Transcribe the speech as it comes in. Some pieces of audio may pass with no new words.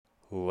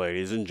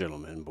Ladies and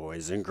gentlemen,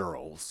 boys and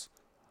girls,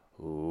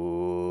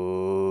 let's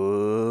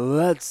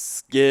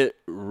get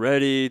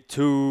ready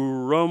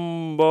to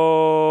rumble.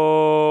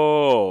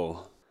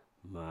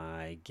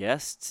 My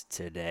guest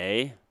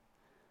today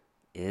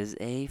is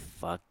a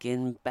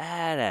fucking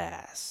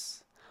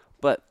badass.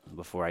 But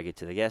before I get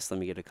to the guest, let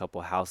me get a couple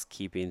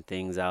housekeeping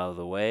things out of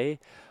the way.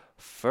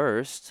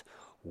 First,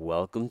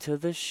 welcome to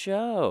the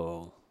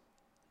show.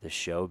 The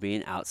show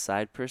being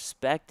Outside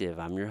Perspective.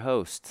 I'm your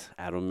host,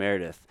 Adam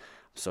Meredith.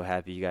 I'm so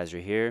happy you guys are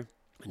here.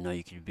 I know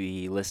you could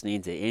be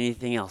listening to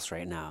anything else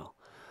right now,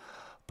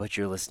 but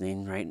you're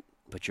listening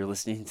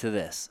to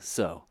this.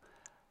 So,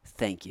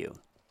 thank you.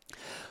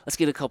 Let's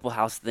get a couple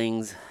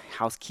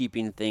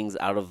housekeeping things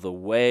out of the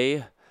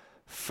way.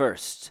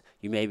 First,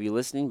 you may be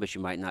listening, but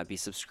you might not be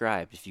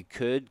subscribed. If you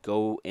could,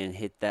 go and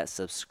hit that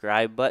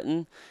subscribe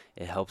button.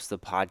 It helps the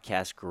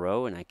podcast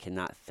grow, and I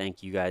cannot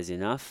thank you guys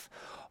enough.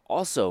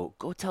 Also,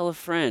 go tell a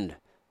friend.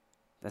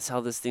 That's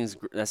how this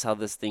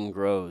thing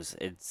grows.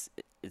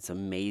 It's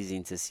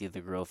amazing to see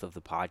the growth of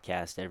the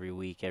podcast every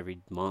week, every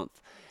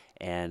month,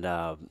 and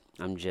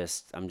I'm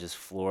just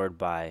floored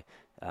by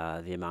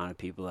the amount of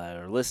people that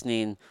are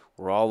listening.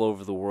 We're all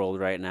over the world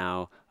right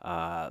now.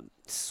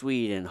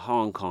 Sweden,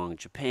 Hong Kong,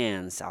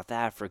 Japan, South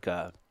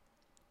Africa,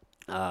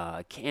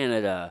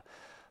 Canada.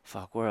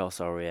 Fuck, where else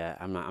are we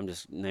at? I'm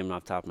just naming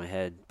off the top of my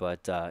head,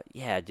 but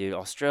yeah, dude,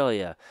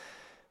 Australia.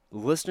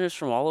 Listeners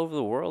from all over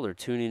the world are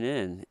tuning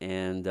in,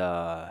 and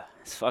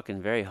it's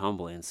fucking very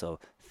humbling. So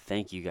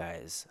thank you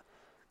guys.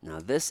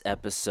 Now this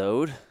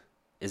episode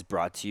is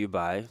brought to you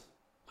by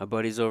my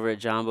buddies over at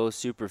Jumbo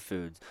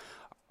Superfoods.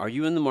 Are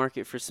you in the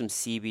market for some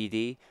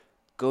CBD?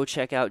 Go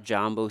check out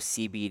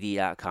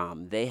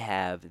JumboCBD.com. They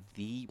have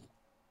the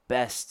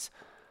best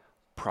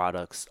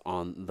products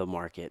on the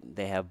market.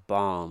 They have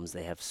balms,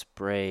 they have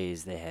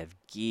sprays, they have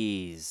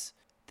ghees,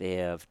 they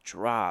have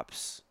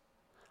drops.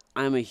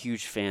 I'm a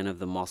huge fan of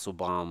the muscle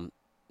bomb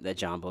that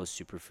Jumbo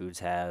Superfoods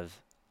have,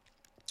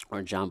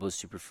 or Jumbo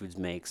Superfoods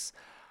makes.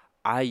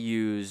 I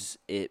use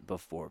it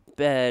before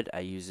bed. I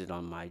use it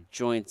on my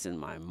joints and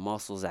my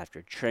muscles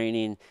after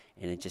training,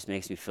 and it just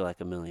makes me feel like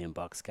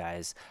 $1,000,000,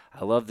 guys.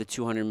 I love the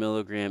 200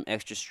 milligram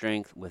extra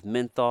strength with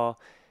menthol.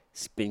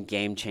 It's been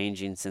game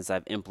changing since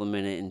I've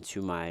implemented it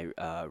into my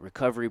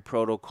recovery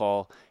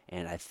protocol,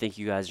 and I think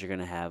you guys are going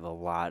to have a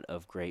lot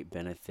of great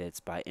benefits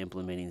by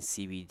implementing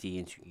CBD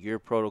into your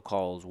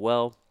protocol as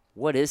well.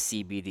 What is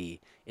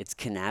CBD? It's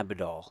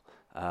cannabidiol.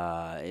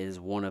 It is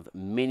one of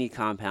many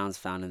compounds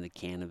found in the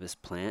cannabis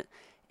plant,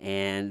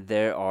 and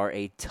there are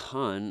a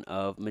ton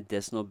of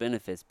medicinal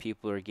benefits.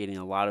 People are getting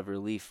a lot of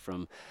relief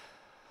from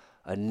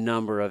a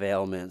number of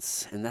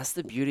ailments, and that's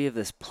the beauty of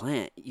this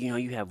plant.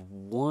 You have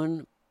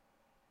one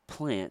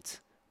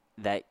plant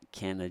that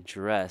can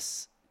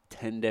address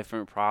 10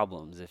 different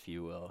problems, if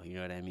you will. You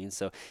know what I mean?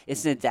 So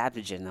it's an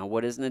adaptogen. Now,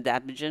 what is an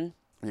adaptogen?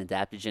 An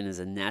adaptogen is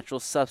a natural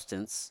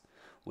substance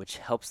which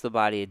helps the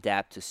body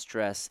adapt to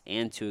stress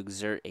and to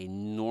exert a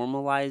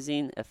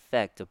normalizing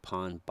effect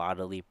upon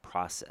bodily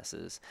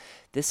processes.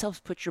 This helps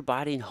put your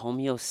body in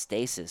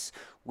homeostasis.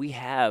 We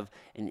have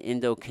an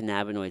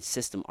endocannabinoid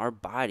system. Our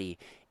body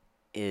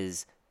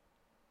is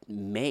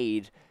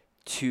made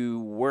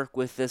to work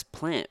with this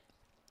plant.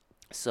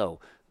 So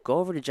go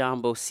over to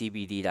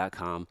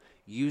JumboCBD.com,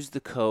 use the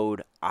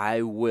code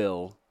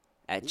IWILL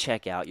at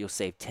checkout. You'll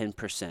save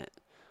 10%.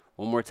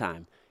 One more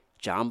time,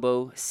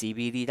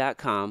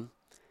 JumboCBD.com.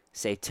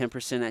 Save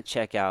 10% at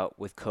checkout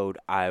with code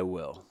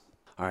IWILL.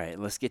 All right,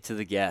 let's get to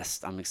the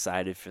guest. I'm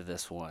excited for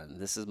this one.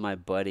 This is my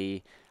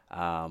buddy,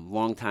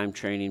 longtime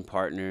training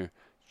partner,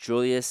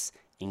 Julius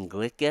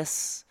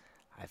Inglicus.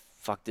 I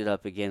fucked it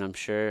up again, I'm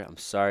sure. I'm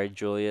sorry,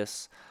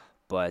 Julius.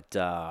 But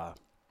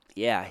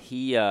yeah,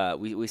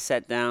 we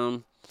sat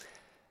down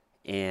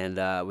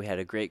and we had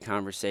a great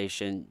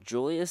conversation.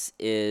 Julius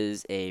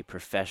is a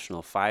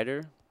professional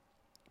fighter.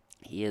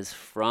 He is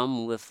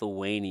from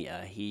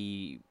Lithuania.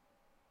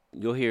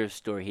 You'll hear his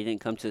story. He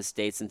didn't come to the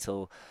States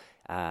until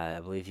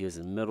I believe he was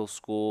in middle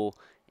school,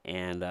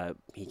 and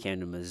he came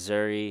to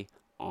Missouri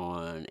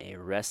on a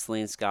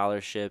wrestling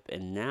scholarship,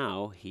 and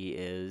now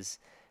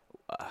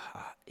uh,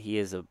 he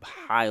is a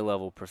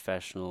high-level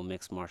professional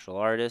mixed martial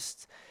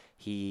artist.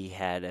 He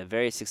had a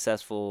very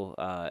successful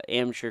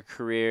amateur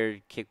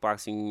career,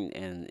 kickboxing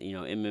and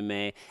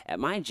MMA. At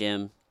my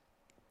gym,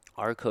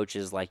 our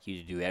coaches like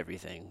you to do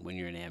everything when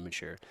you're an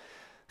amateur.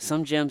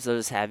 Some gyms they'll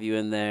just have you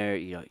in there,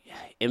 MMA,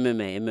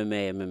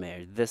 MMA,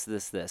 MMA, or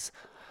this.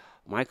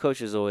 My coach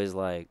is always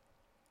like,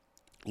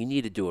 you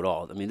need to do it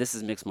all. I mean, this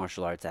is mixed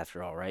martial arts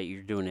after all, right?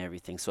 You're doing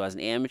everything. So as an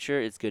amateur,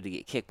 it's good to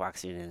get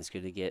kickboxing in. It's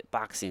good to get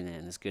boxing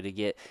in. It's good to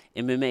get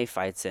MMA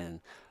fights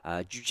in,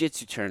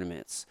 jiu-jitsu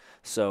tournaments.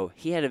 So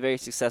he had a very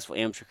successful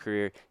amateur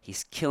career.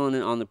 He's killing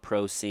it on the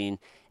pro scene.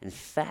 In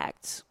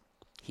fact,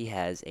 he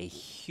has a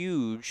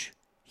huge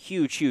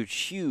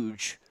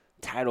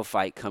title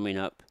fight coming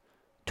up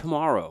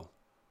tomorrow,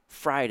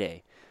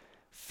 Friday,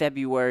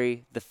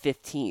 February the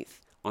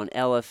 15th on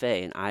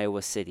LFA in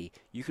Iowa City.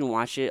 You can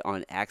watch it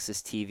on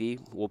Access TV.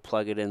 We'll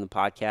plug it in the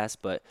podcast,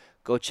 but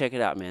Go check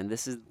it out, man.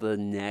 This is the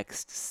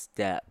next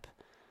step.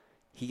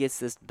 He gets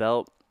this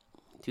belt.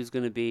 He's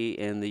going to be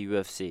in the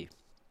UFC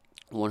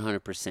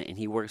 100%, and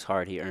he works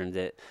hard. He earned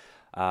it.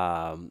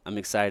 I'm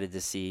excited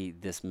to see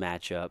this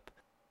matchup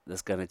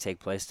that's going to take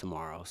place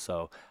tomorrow.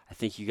 So I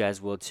think you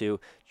guys will too.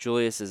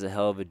 Julius is a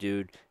hell of a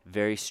dude,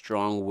 very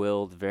strong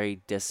willed,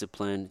 very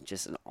disciplined,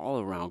 just an all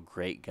around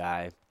great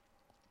guy.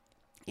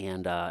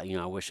 And,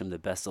 I wish him the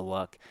best of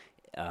luck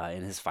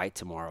in his fight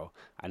tomorrow.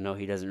 I know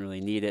he doesn't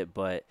really need it,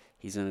 but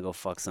he's gonna go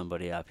fuck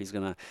somebody up. He's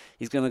gonna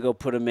go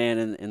put a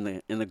man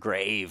in the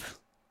grave.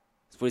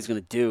 That's what he's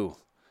gonna do.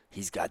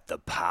 He's got the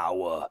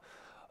power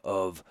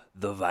of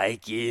the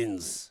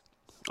Vikings.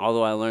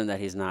 Although I learned that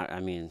he's not. I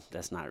mean,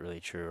 that's not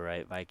really true,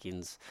 right?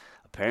 Vikings.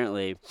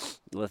 Apparently,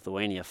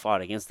 Lithuania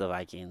fought against the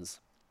Vikings,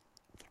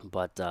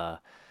 but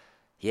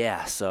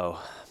yeah. So,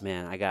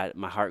 man, I got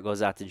my heart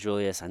goes out to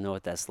Julius. I know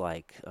what that's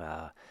like.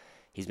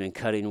 He's been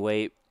cutting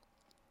weight.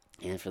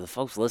 And for the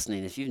folks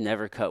listening, if you've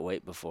never cut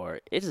weight before,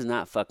 it is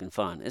not fucking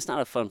fun. It's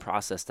not a fun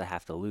process to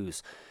have to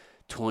lose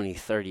 20,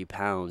 30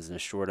 pounds in a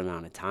short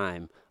amount of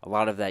time. A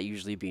lot of that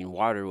usually being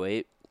water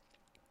weight,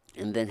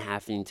 and then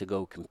having to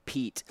go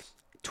compete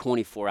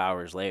 24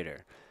 hours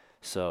later.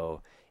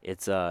 So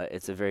it's a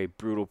very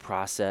brutal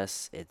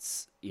process.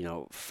 It's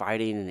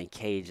fighting in a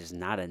cage is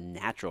not a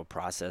natural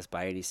process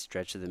by any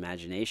stretch of the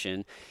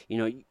imagination. You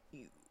know,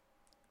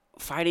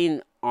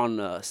 fighting on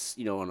a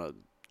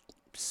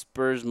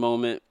Spurs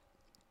moment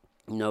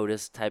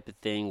notice type of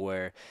thing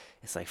where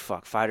it's like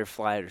fuck fight or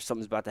flight or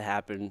something's about to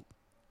happen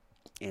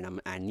and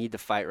I need to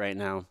fight right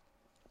now.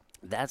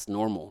 That's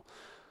normal.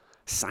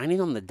 Signing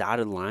on the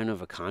dotted line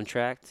of a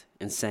contract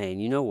and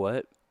saying, you know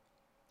what,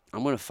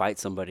 I'm going to fight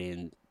somebody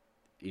in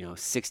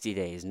 60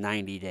 days,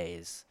 90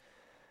 days.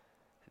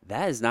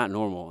 That is not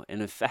normal.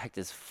 And in fact,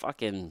 it's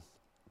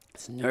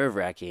nerve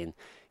wracking.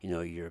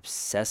 You're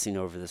obsessing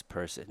over this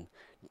person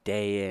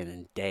day in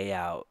and day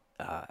out.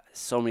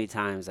 So many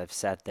times I've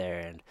sat there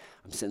and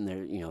I'm sitting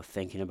there,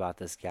 thinking about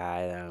this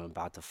guy that I'm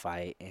about to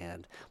fight,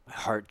 and my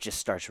heart just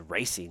starts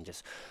racing,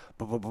 just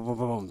boom, boom, boom, boom,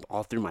 boom,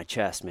 all through my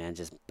chest, man.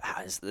 Just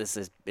this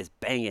is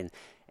banging,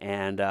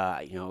 and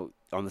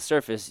on the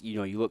surface,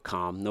 you look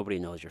calm. Nobody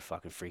knows you're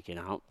fucking freaking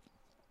out,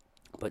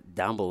 but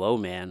down below,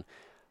 man,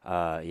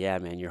 yeah,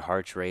 man, your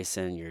heart's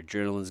racing, your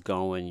adrenaline's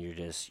going,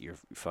 you're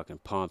fucking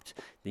pumped.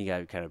 Then you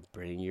gotta kind of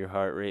bring your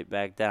heart rate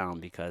back down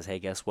because, hey,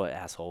 guess what,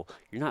 asshole?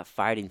 You're not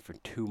fighting for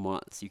 2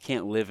 months. You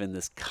can't live in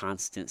this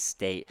constant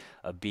state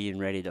of being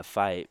ready to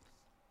fight.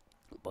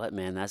 But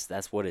man,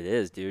 that's what it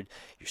is, dude.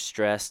 You're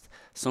stressed.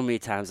 So many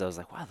times I was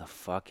like, why the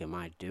fuck am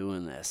I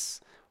doing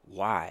this?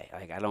 Why?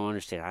 Like I don't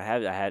understand. I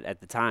had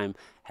at the time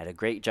had a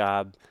great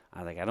job. I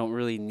was like, I don't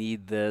really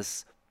need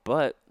this,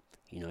 but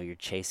you're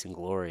chasing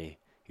glory.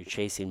 You're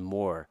chasing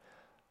more.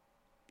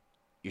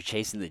 You're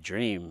chasing the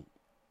dream.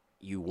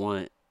 You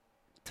want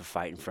to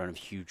fight in front of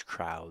huge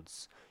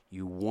crowds.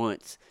 You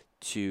want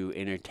to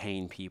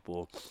entertain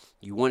people.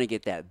 You want to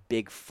get that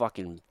big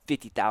fucking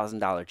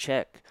 $50,000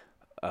 check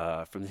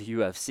from the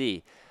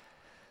UFC.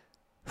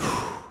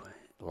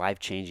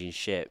 Life-changing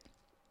shit.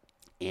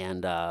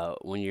 And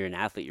when you're an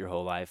athlete your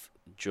whole life,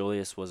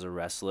 Julius was a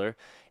wrestler.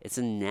 It's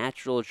a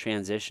natural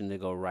transition to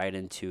go right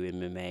into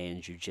MMA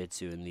and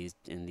jiu-jitsu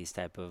and these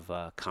type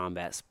of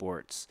combat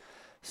sports.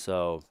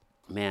 So,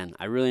 man,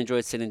 I really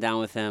enjoyed sitting down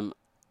with him.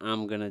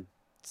 I'm gonna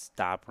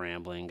stop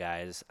rambling,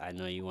 guys. I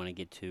know you want to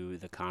get to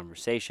the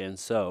conversation.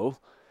 So,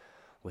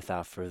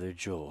 without further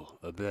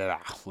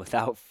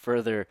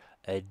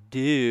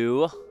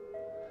ado,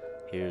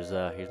 here's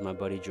my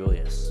buddy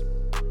Julius.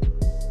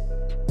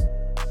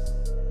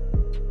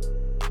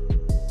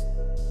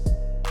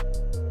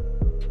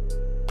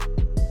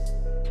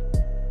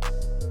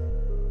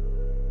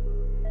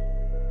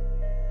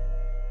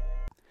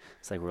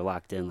 It's like we're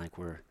locked in, like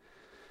we're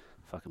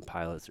fucking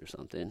pilots or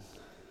something.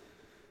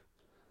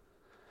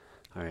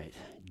 All right,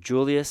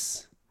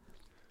 Julius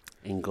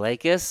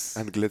Inglaicus.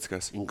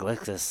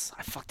 Inglaicus.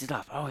 I fucked it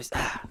up. I always,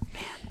 man.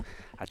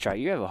 I try.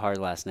 You have a hard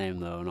last name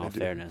though. In all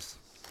fairness,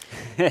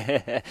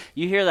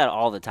 you hear that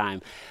all the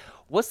time.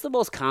 What's the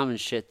most common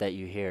shit that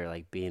you hear,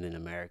 like being in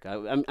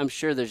America? I'm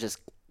sure there's just,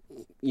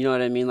 you know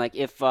what I mean. Like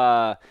if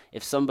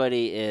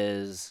somebody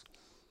is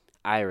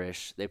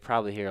Irish, they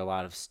probably hear a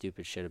lot of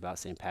stupid shit about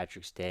St.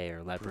 Patrick's Day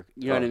or leprechaun.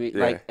 You know what I mean?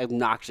 Yeah. Like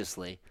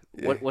obnoxiously.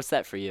 Yeah. What's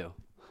that for you?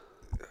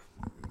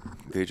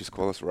 They just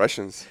call us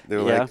Russians. They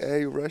were like,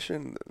 "Hey,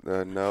 Russian?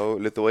 No,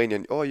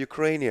 Lithuanian. Oh,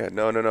 Ukrainian?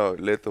 No,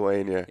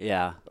 Lithuania.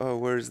 Yeah. Oh,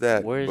 where's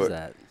that? Where's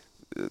that?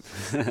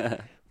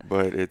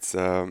 But it's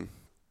the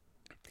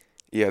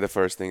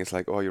first thing is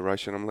like, "Oh, you're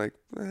Russian." I'm like,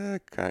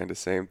 kind of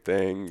same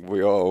thing.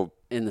 We all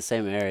in the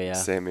same area.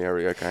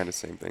 Kind of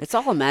same thing. It's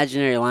all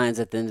imaginary lines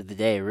at the end of the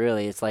day,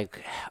 really. It's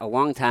like a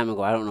long time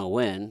ago, I don't know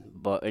when,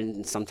 but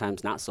and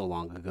sometimes not so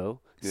long ago,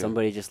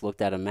 somebody just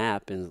looked at a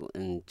map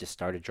and just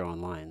started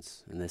drawing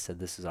lines. And they said,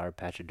 this is our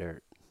patch of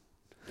dirt.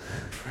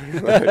 Pretty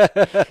much.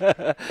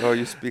 Oh,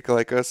 you speak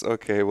like us?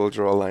 Okay, we'll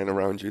draw a line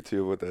around you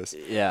too with this.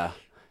 Yeah.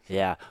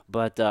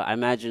 But I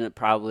imagine it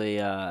probably,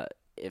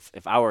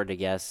 if I were to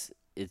guess,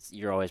 it's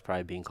you're always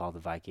probably being called the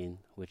Viking,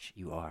 which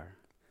you are.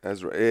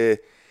 As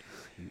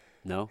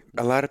No?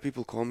 a lot of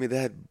people call me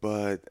that,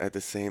 but at the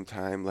same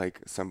time,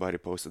 like somebody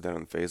posted that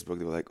on Facebook.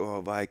 They were like,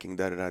 "Oh, Viking,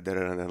 da da da da,"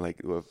 da," and then like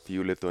there were a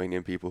few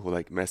Lithuanian people who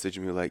like messaged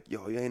me like,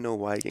 "Yo, you ain't no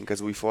Viking,"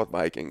 because we fought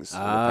Vikings in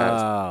the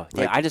past. Oh,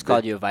 yeah. Like I just the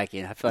called you a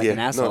Viking. I feel like an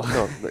yeah, no, asshole.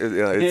 no,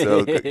 yeah,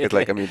 it's it's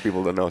like I mean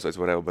people don't know, so it's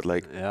whatever. But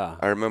like Yeah.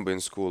 I remember in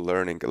school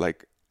learning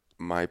like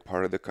my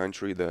part of the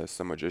country, the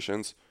some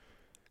magicians,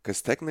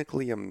 because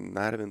technically I'm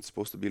not even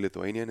supposed to be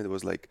Lithuanian. It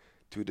was like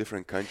two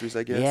different countries, I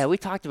Yeah, guess. we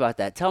talked about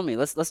that. Tell me.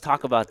 Let's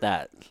talk about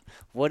that.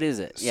 What is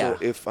it? So Yeah.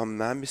 if I'm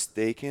not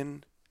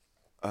mistaken,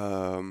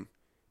 um,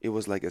 it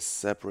was like a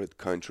separate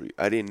country.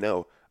 I didn't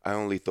know. I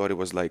only thought it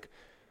was like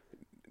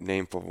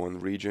name for one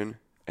region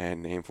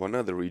and name for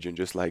another region,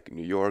 just like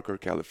New York or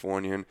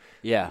Californian,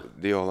 Yeah.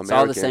 the all It's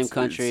all the same Americans.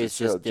 country. It's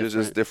just Just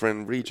different.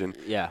 different region.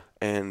 Yeah.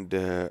 And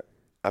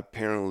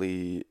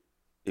apparently,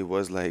 it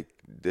was like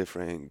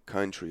different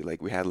country.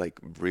 Like we had like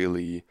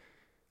really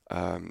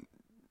um,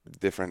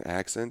 different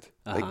accent.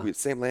 Like Uh-huh. we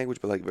same language,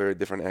 but like very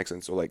different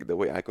accent. So like the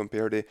way I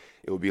compared it,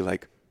 it would be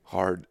like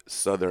hard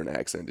Southern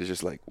accent. It's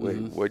just like, wait,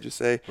 Mm-hmm. what'd you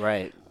say?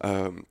 Right.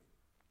 Um,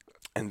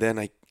 and then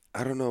I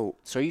don't know,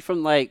 So are you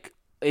from like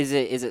is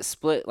it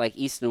split like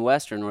east and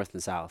west or north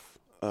and south?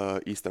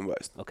 East and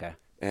West. Okay.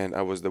 And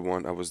I was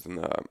in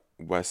the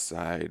West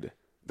side,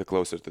 the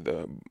closer to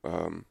the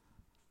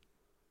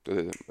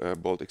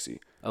Baltic Sea.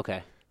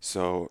 Okay.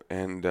 So,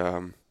 and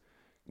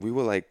we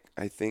were like,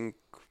 I think,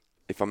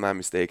 if I'm not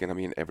mistaken, I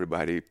mean, every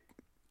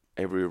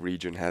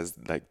region has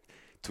like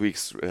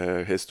tweaks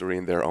history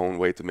in their own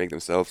way to make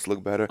themselves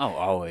look better. Oh,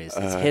 always.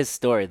 It's Uh, his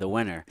story, the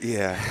winner.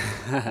 yeah,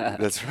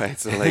 that's right.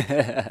 So,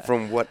 like,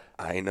 from what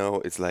I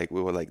know, it's like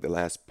we were like the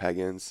last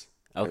pagans,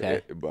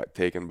 Okay. but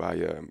taken by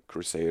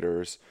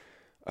crusaders.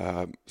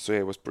 So yeah,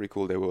 it was pretty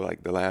cool. They were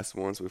like the last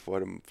ones. We fought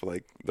them for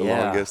like the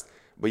Yeah. longest.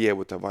 But yeah,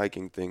 with the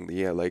Viking thing,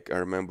 yeah, like I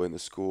remember in the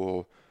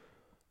school,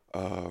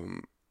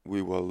 um,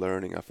 we were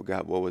learning. I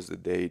forgot what was the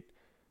date,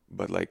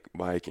 but like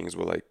Vikings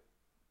were like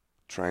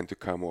trying to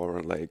come over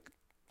and like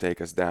take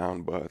us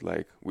down, but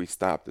like we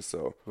stopped it.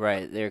 So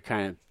Right. They're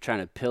kind of trying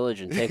to pillage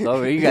and take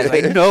over. You guys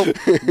are like, nope,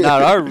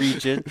 not our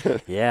region.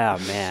 Yeah,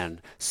 man.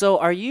 So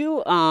are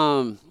you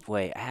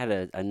wait, I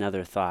had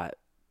another thought.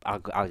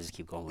 I'll just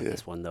keep going with yeah,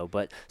 this one though.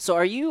 But so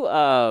are you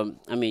I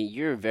mean,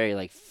 you're very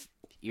like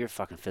you're a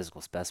fucking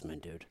physical specimen,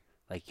 dude.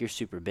 Like you're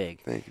super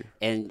big. thank you.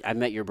 And I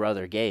met your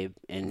brother Gabe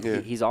and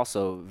Yeah. he's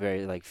also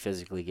very like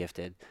physically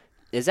gifted.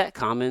 Is that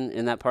common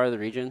in that part of the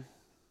region?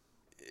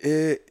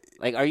 It,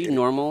 Like, are you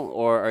normal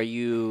or are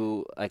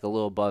you like a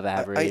little above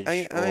average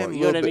I or am a you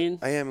know little what I bit mean?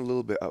 I am a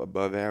little bit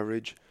above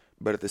average,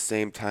 but at the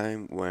same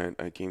time, when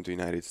I came to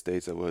United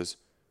States, I was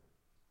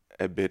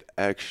a bit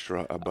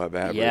extra above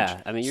average.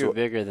 Yeah, I mean you're So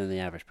bigger than the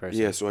average yeah,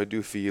 person. so I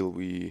do feel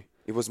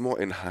it was more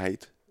in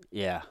height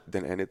Yeah.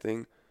 than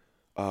anything.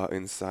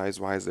 In size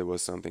wise, there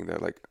was something that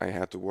like I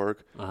had to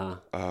work. Uh-huh.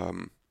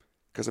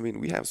 Because I mean,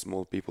 we have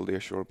small people, they're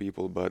short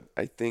people, but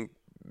I think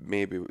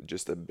maybe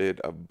just a bit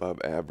above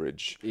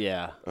average.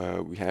 Yeah.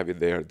 We have it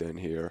there than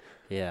here.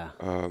 Yeah.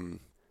 Um,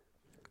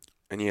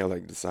 and yeah,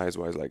 like the size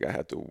wise, like I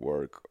had to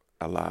work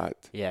a lot.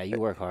 Yeah, Uh, you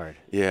work hard.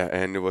 Yeah,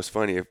 and it was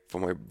funny for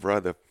my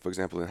brother, for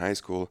example, in high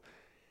school,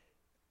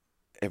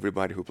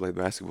 everybody who played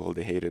basketball,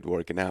 they hated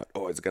working out.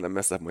 Oh, it's gonna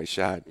mess up my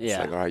shot. It's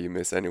like, Yeah. all right, you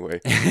miss anyway.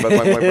 But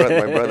my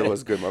brother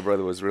was good. My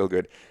brother was real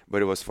good.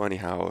 But it was funny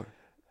how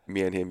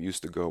me and him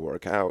used to go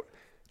work out,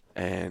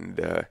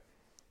 and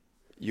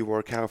you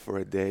work out for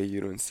a day, you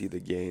don't see the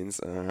gains.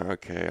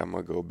 Okay, I'm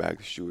gonna go back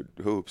to shoot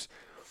hoops.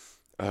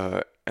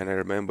 And I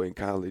remember in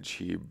college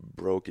he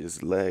broke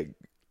his leg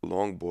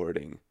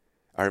longboarding.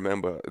 I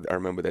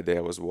remember that day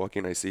I was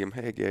walking, I see him,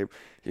 hey Gabe,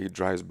 he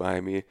drives by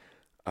me.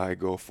 I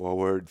go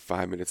forward,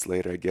 5 minutes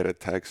later I get a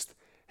text,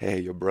 hey,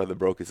 your brother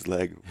broke his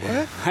leg.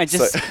 What? I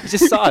So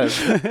just saw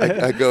him.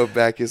 I go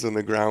back, he's on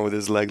the ground with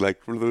his leg like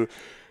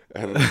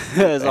and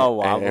It's all an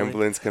wobbly.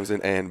 ambulance comes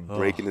in, and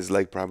breaking Oh. his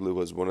leg probably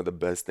was one of the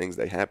best things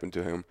that happened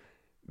to him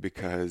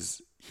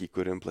because he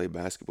couldn't play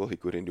basketball, he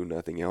couldn't do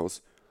nothing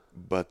else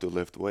but to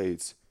lift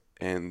weights.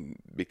 And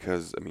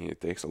because, I mean,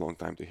 it takes a long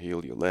time to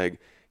heal your leg,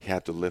 he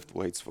had to lift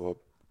weights for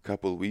a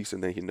couple of weeks,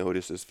 and then he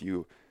noticed his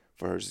few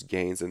first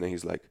gains, and then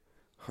he's like,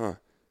 huh,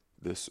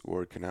 this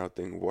working out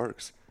thing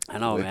works. I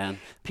know, Like, man.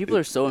 People it,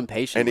 are so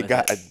impatient and he with it.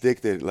 got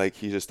addicted. Like,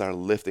 he just started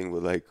lifting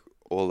with like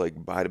all like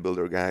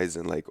bodybuilder guys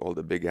and like all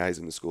the big guys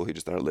in the school. He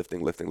just started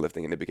lifting,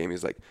 and it became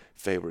his like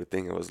favorite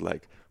thing. I was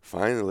like,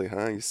 finally,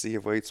 huh? You see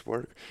if weights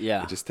work? It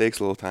Yeah. just takes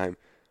a little time.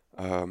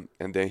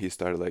 And then he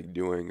started like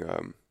doing.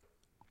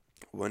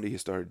 When did he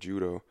start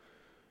judo?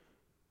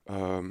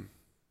 Um,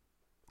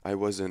 I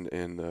wasn't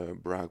in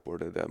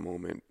Brockport at that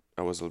moment.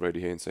 I was already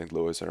here in St.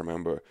 Louis. I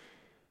remember.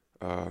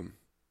 Um,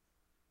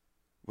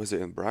 was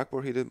it in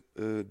Brockport he did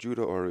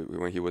judo, or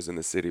when he was in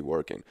the city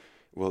working?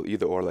 Well,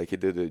 either or. Like he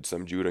did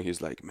some judo. And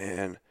he's like,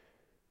 man,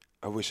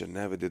 I wish I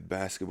never did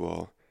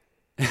basketball,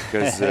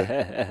 cause,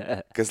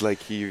 cause like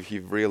he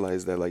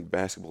realized that like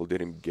basketball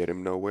didn't get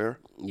him nowhere.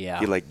 Yeah.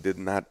 He like did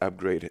not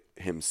upgrade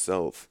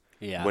himself.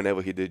 Yeah.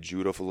 Whenever he did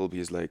judo for a little bit,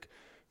 he's like,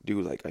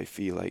 dude, like I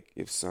feel like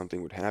if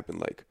something would happen,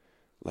 like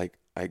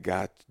I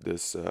got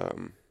this.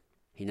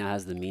 He now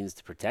has the means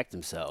to protect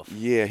himself.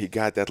 Yeah, he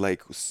got that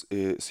like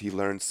he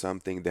learned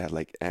something that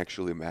like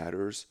actually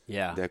matters.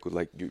 Yeah. That could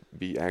like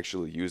be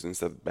actually used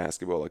instead of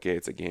basketball. Okay,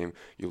 it's a game.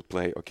 You'll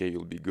play. Okay,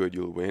 you'll be good.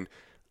 You'll win.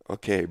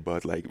 Okay,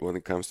 but like when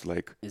it comes to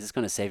like Is this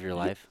going to save your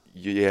life?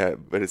 yeah,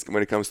 but it's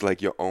when it comes to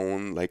like your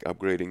own like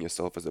upgrading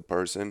yourself as a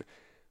person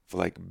for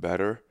like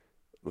better.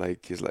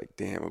 Like he's like,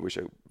 damn, I wish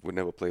I would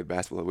never played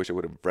basketball. I wish I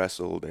would have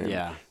wrestled and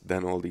Yeah.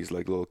 done all these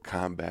like little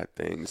combat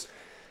things.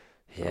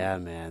 So Yeah,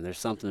 man. There's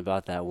something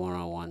about that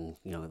one-on-one,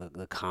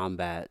 the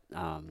combat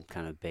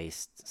kind of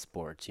based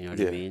sports. You know what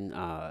I yeah, mean?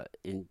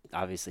 And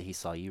obviously, he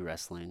saw you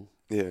wrestling.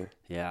 yeah,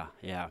 Yeah,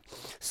 yeah.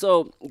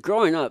 So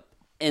growing up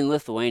in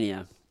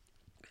Lithuania,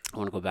 I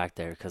want to go back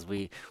there because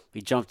we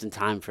jumped in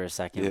time for a yeah,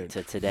 second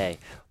to today.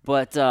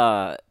 But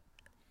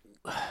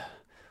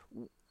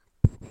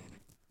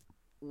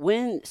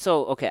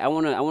okay, I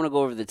want to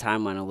go over the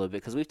timeline a little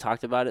bit because we've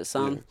talked about it yeah.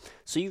 some.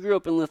 So you grew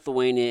up in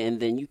Lithuania and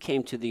then you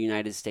came to the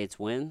United States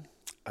when?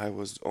 I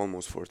was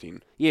almost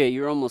 14. Yeah,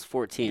 you're almost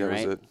 14, That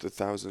was right? the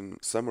thousand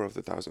summer of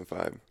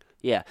 2005.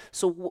 Yeah.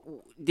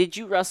 So did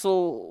you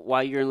wrestle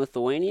while you're in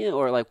Lithuania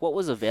or like what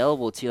was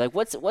available to you? Like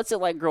what's it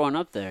like growing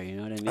up there, you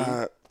know what I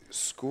mean?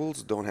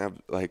 Schools don't have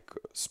like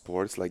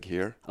sports like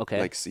here, Okay.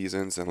 like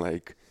seasons and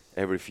like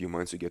every few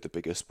months you get to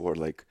pick a sport.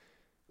 Like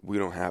we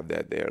don't have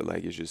that there.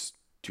 Like it's just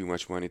too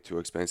much money, too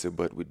expensive.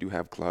 But we do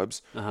have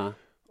clubs Uh-huh.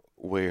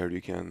 where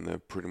you can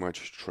pretty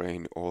much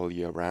train all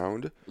year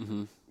round,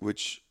 Mhm.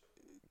 which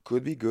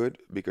could be good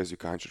because you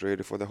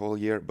concentrated for the whole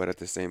year. But at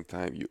the same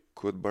time, you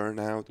could burn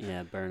out.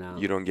 Yeah, burnout.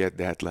 You don't get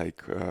that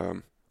like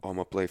oh, I'm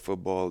gonna play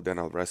football, then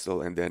I'll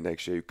wrestle, and then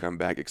next year you come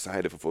back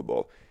excited for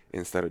football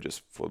instead of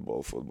just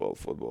football, football,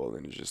 football,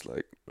 and it's just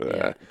like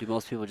Yeah. Do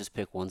most people just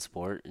pick one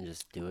sport and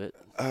just do it?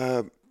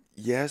 uh,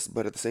 yes,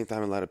 but at the same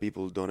time, a lot of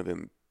people don't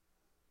even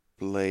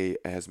play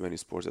as many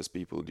sports as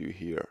people do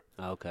here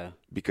Okay.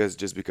 because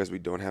just because we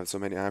don't have so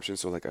many options.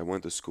 So like I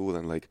went to school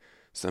and like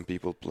some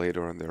people played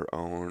on their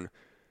own,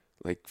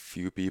 like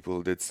few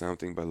people did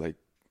something, but like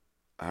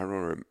I don't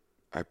rem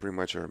I pretty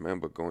much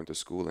remember going to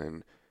school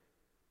and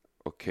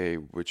okay,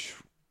 which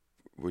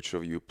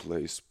of you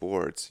play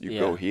sports? You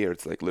go Yeah. here,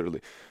 it's like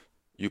literally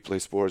you play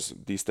sports,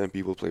 these 10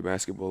 people play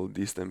basketball,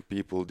 these 10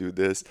 people do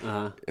this.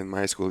 Uh-huh. In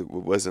my school, it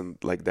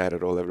wasn't like that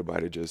at all.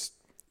 Everybody just,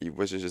 it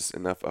wasn't just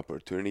enough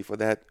opportunity for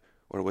that,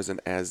 or it wasn't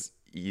as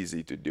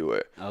easy to do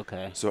it.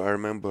 Okay. So I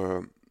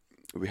remember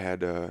we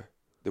had, there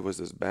was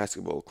this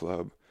basketball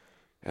club,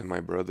 and my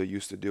brother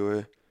used to do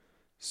it.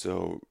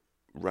 So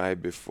right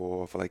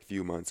before, for like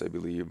few months, I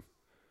believe,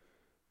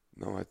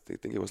 no,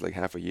 think it was like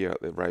half a year,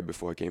 right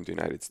before I came to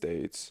United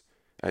States,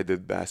 I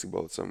did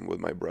basketball some with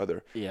my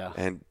brother. Yeah.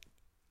 And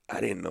I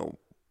didn't know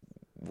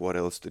what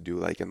else to do.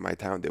 Like in my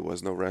town, there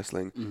was no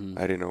wrestling. Mhm.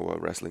 I didn't know what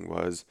wrestling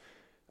was.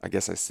 I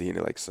guess I seen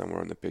it like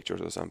somewhere in the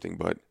pictures or something.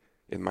 But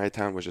in my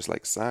town was just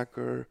like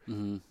soccer,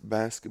 Mhm.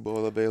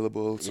 basketball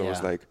available. So I was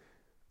Yeah. like,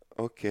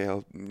 okay,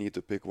 I'll need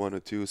to pick one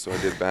or two. So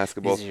I did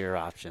basketball. These are your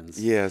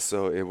options. Yeah,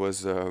 so it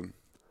was.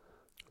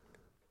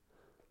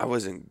 I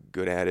wasn't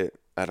good at it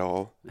at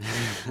all.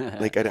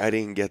 Like I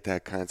didn't get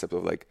that concept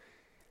of like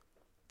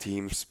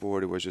team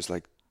sport. It was just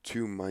like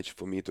too much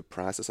for me to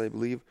process, I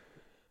believe.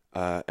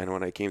 And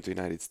when I came to the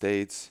United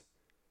States,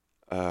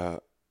 uh,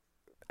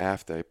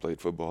 after I played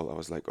football, I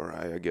was like, all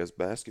right, I guess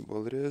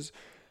basketball it is.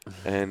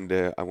 And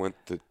I went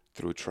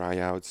through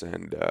tryouts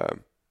and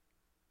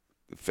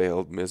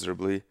failed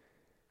miserably.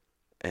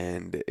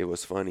 And it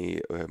was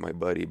funny. My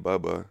buddy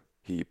Bubba,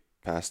 he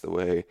passed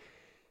away.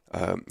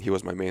 He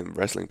was my main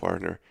wrestling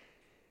partner.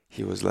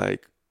 He was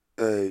like,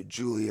 "Hey,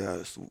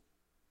 Julius,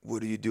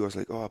 what do you do?" I was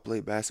like, "Oh, I play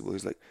basketball."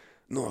 He's like,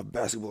 "No,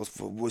 basketball's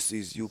for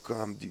wussies. You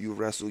come, you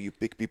wrestle, you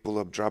pick people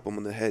up, drop them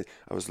on the head."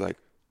 I was like,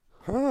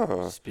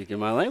 "Huh." Speaking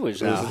my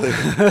language I was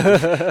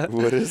now. like,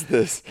 "What is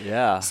this?"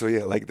 Yeah. So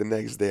yeah, like the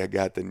next day, I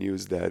got the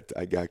news that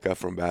I got cut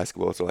from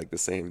basketball. So like the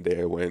same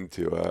day, I went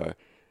to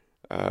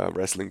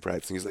wrestling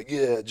practice. And he's like,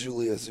 "Yeah,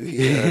 Julius,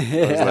 yeah." I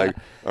was Yeah. like,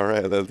 "All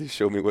right, let me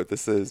show me what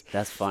this is."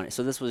 That's funny.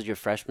 So this was your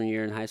freshman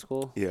year in high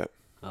school? Yeah.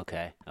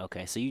 Okay.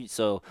 Okay. So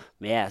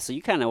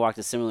you kind of walked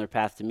a similar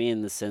path to me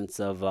in the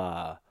sense of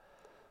I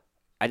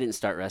didn't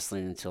start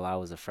wrestling until I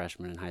was a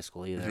freshman in high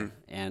school Hmm. either.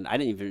 And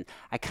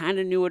I kind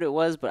of knew what it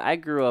was, but I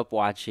grew up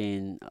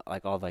watching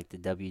like all like the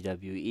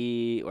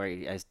WWE or I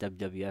guess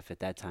WWF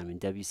at that time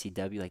and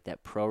WCW, like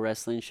that pro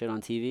wrestling shit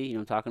on TV, you know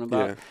what I'm talking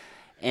about? Yeah.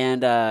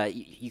 And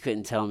you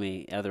couldn't tell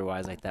me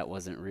otherwise, like that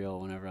wasn't real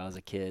whenever I was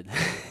a kid.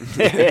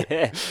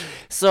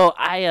 So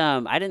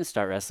I didn't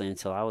start wrestling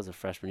until I was a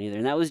freshman either,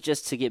 and that was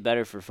just to get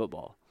better for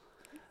football.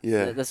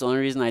 Yeah. That's the only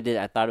reason I did.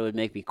 I thought it would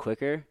make me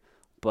quicker,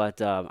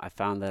 but I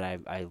found that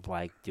I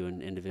like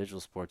doing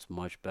individual sports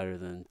much better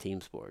than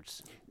team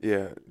sports.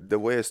 Yeah. The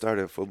way I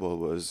started football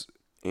was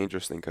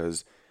interesting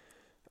because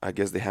I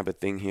guess they have a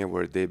thing here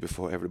where a day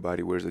before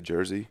everybody wears a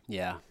jersey.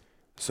 Yeah.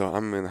 So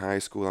I'm in high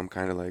school. I'm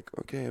kind of like,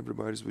 okay,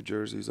 everybody's with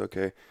jerseys.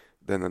 Okay.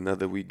 Then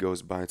another week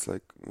goes by. It's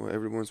like, well,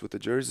 everyone's with the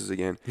jerseys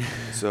again.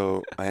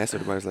 So I asked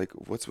everybody, like,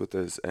 what's with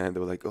this? And they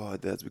were like, oh,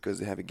 that's because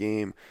they have a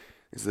game.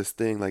 It's this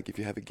thing, like, if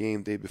you have a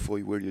game day before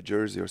you wear your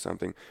jersey or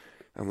something.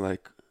 I'm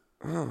like,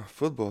 oh,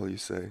 football, you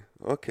say?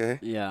 Okay.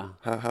 Yeah.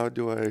 How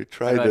do I How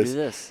try do I do this?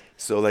 this?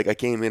 So, like, I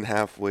came in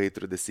halfway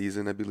through the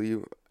season, I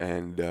believe,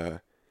 and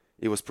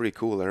it was pretty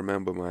cool. I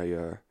remember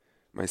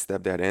my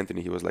stepdad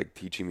Anthony, he was like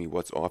teaching me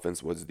what's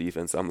offense, what's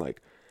defense.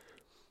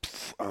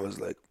 I was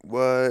like,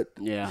 what?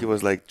 Yeah. He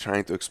was like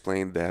trying to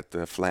explain that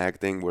flag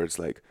thing where it's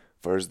like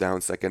first down,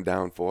 second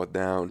down, fourth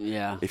down.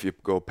 Yeah. If you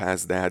go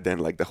past that, then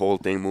like the whole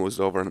thing moves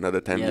over another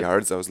 10 Yep.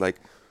 yards. I was like,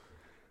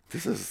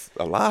 this is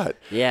a lot.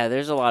 Yeah,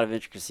 there's a lot of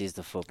intricacies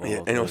to Yeah, football,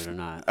 and believe it or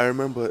not. I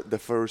remember the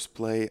first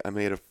play I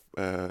made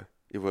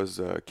it was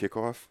a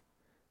kickoff,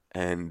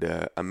 and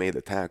I made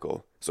a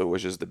tackle. So it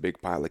was just the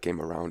big pile that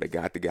came around. I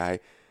got the guy.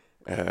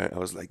 I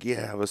was like,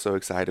 yeah, I was so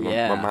excited. My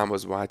Yeah. mom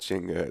was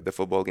watching the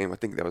football game. I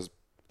think that was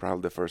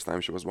probably the first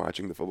time she was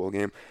watching the football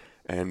game,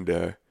 and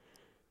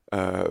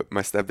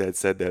my stepdad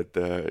said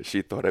that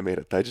she thought I made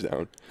a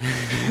touchdown.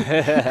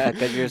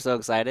 Because you're so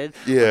excited?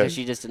 Yeah, Because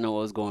she just didn't know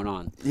what was going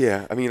on?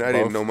 yeah. I mean, I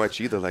didn't know Both?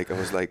 much either. Like, I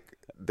was like,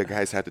 the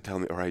guys had to tell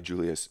me, all right,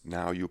 Julius,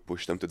 now you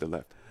push them to the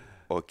left.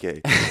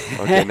 Okay,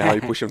 okay. Now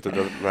you push them to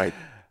the right.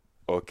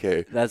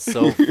 Okay. That's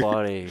so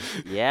funny.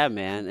 Yeah,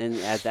 man. And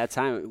at that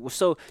time,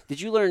 so did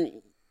you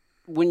learn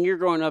when you're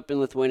growing up in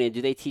Lithuania?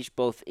 Do they teach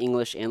both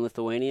English and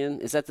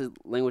Lithuanian? Is that the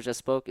language I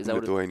spoke? Is that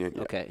what? Lithuanian,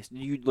 yeah. Okay. So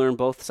you learn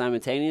both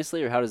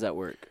simultaneously, or how does that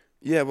work?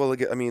 Yeah, well,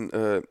 like, I mean,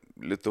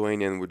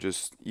 Lithuanian would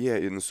just, yeah,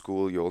 in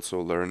school you also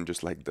learn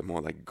just like the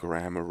more like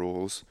grammar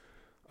rules.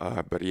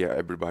 But yeah,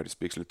 everybody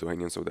speaks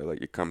Lithuanian, so that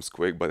like it comes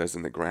quick. But as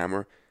in the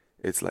grammar,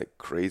 it's like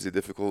crazy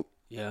difficult.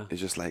 Yeah.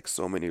 It's just like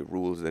so many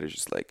rules that it's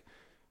just like,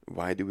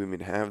 why do we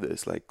even have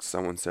this? Like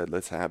someone said,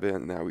 let's have it,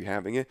 and now we're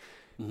having it.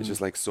 It's Hmm. just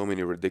like so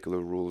many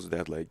ridiculous rules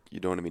that like you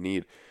don't even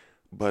need.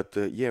 But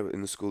yeah,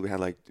 in the school we had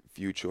like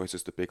few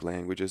choices to pick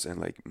languages, and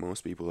like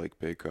most people like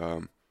pick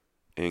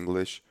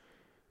English.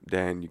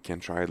 Then you can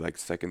try like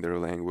secondary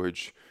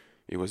language.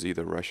 It was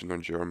either Russian or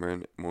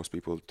German. Most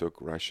people took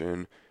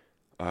Russian.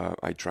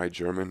 I tried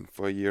German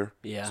for a year,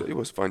 Yeah. so it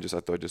was fun. Just I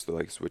thought just to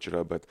like switch it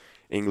up. But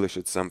English,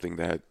 it's something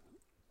that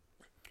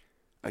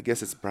I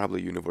guess it's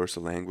probably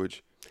universal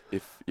language.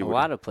 If A you would,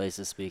 lot of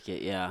places speak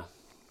it. Yeah.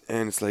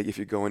 and it's like if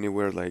you go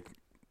anywhere, like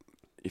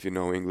if you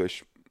know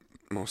English,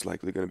 most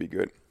likely gonna be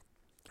good.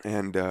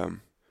 And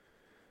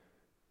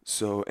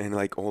so and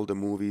like all the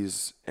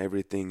movies,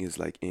 everything is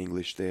like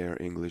English there,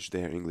 English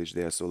there, English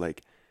there. So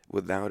like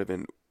without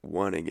even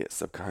wanting it,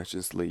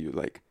 subconsciously you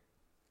like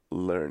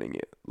learning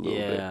it a little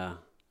bit. Yeah.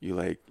 You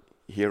like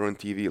hear on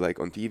TV, like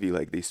on TV,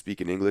 like they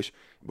speak in English,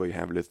 but you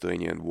have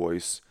Lithuanian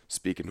voice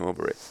speaking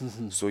over it.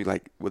 So you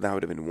like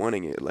without even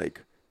wanting it,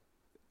 like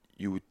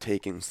you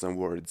taking some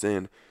words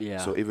in. Yeah.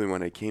 So even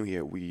when I came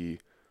here,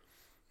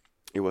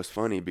 it was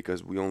funny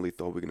because we only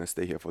thought we are gonna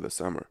stay here for the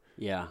summer,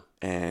 Yeah.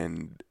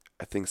 and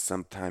I think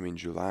sometime in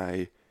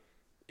July,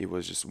 it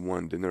was just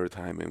one dinner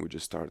time, and we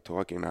just started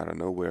talking out of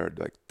nowhere.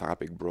 Like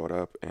topic brought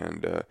up,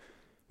 and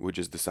we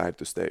just decided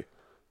to stay,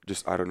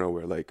 just out of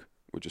nowhere. Like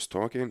we're just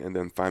talking, and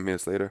then 5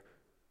 minutes later,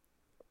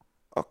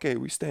 okay,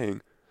 we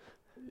staying.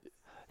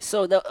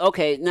 So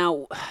okay,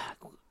 now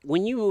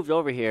when you moved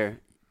over here,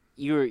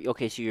 you were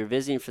okay. So you're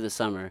visiting for the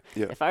summer.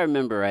 Yeah, If I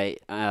remember right,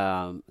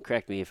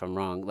 correct me if I'm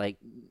wrong. Like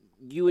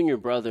you and your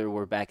brother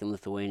were back in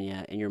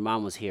Lithuania, and your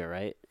mom was here,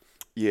 right?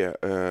 yeah.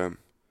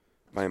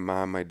 My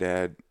mom, my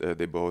dad,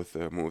 they both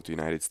moved to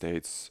United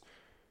States.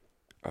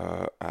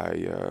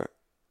 I,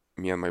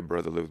 me and my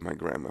brother lived with my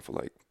grandma for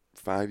like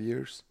 5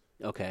 years.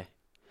 Okay.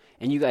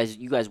 And you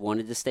guys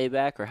wanted to stay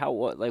back, or how?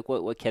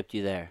 What kept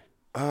you there?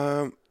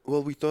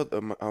 Well, we thought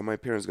my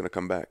parents gonna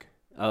come back.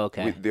 Oh, We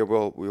okay. they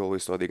well, we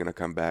always thought they're gonna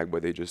come back,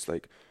 but they just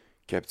like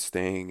kept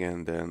staying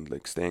and then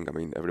like staying. I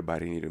mean,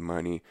 everybody needed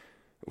money.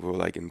 We were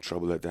like in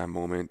trouble at that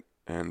moment,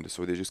 and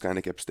so they just kind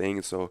of kept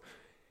staying. So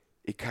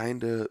it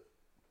kind of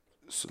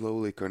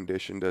slowly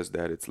conditioned us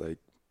that it's like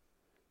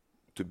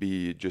to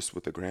be just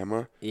with the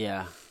grandma,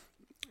 Yeah.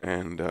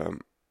 and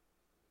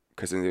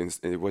because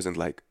it wasn't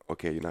like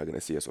okay, you're not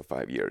gonna see us for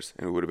 5 years,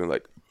 and we would have been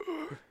like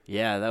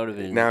Yeah, that would have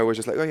been. now it was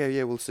just like oh yeah,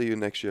 yeah, we'll see you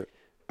next year.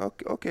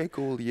 Okay, okay,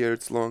 cool. Year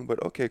it's long,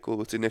 but okay, cool.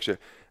 We'll see you next year.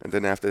 And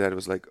then after that, it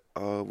was like,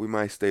 we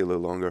might stay a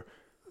little longer.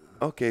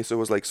 Okay, so it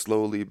was like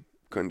slowly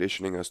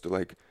conditioning us to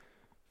like Like,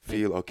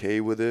 feel okay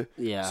with it.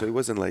 yeah. So it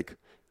wasn't like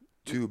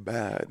too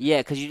bad. Yeah,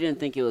 because you didn't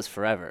think it was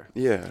forever.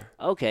 Yeah.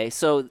 Okay,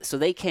 so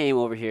they came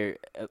over here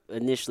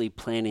initially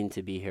planning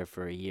to be here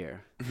for a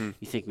year. Mhm.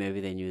 You think maybe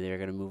they knew they were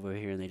gonna move over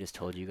here and they just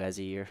told you guys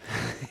a year?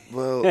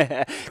 Well,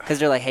 Because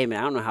they're like, hey man,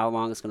 I don't know how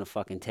long it's gonna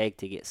fucking take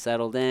to get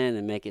settled in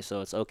and make it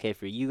so it's okay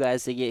for you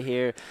guys to get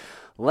here.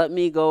 Let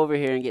me go over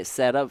here and get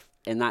set up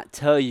and not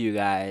tell you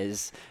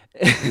guys.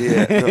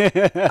 yeah.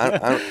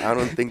 No, I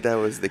don't think that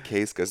was the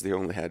case because they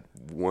only had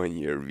 1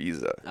 year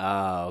visa.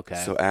 Oh,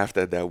 okay. So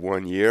after that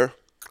 1 year,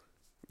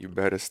 you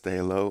better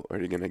stay low or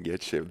you're gonna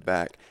get shipped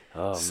back.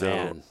 Oh So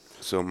man.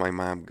 So my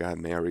mom got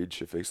married.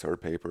 She fixed her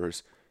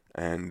papers,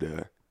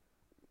 and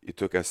it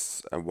took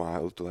us a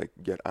while to like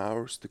get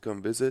ours to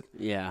come visit.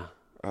 Yeah.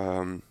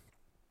 Um,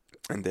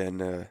 and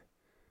then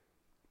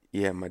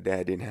yeah, my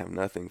dad didn't have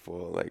nothing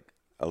for like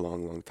a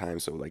long, long time.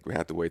 So like we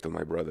had to wait till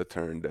my brother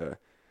turned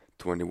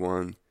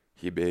 21.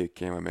 He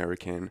became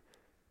American,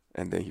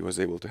 and then he was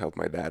able to help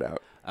my dad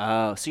out.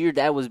 Oh, so your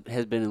dad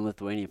has been in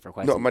Lithuania for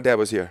quite No, some. my dad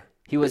was here.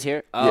 He Uh, was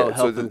here. Oh, Yeah, so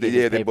help him get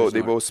his yeah, papers in they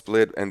order. both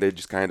split and they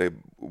just kind of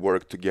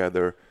worked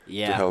together to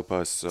Yeah, help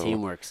us. So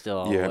teamwork still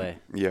all the yeah, way.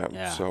 yeah.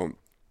 Yeah. So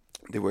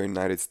they were in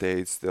United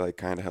States. They're like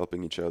kind of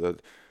helping each other.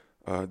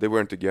 They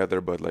weren't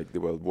together, but like they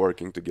were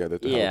working together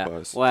to help Yeah.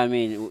 us. Well, I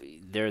mean,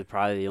 they're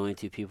probably the only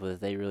two people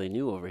that they really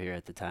knew over here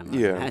at the time, I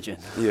would Yeah, imagine.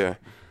 yeah.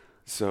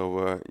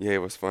 So yeah,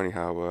 it was funny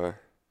how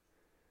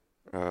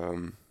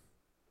um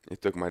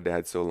it took my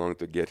dad so long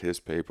to get his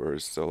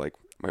papers. So like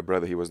my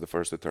brother, he was the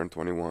first to turn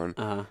 21.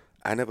 Uh-huh.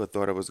 I never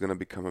thought I was gonna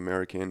become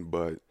American,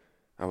 but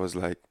I was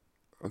like,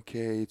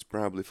 okay, it's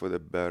probably for the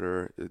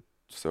better.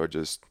 So I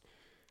just,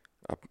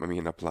 I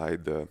mean,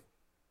 applied the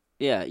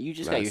Yeah, you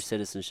just got your last,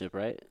 citizenship,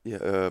 right?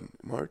 yeah,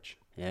 March.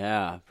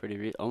 Yeah,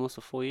 almost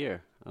a full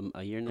year.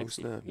 A year Oh next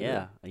year. snap, yeah,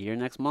 Yeah, a year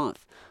next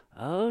month.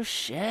 Oh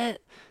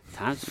shit.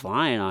 Time's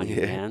flying on you,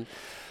 yeah. man.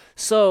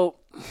 So,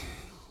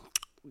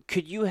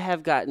 could you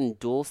have gotten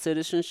dual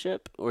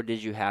citizenship, or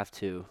did you have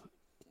to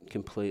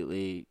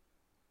completely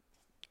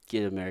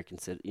get American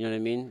citizen? You know what I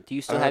mean? Do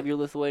you still Uh, have your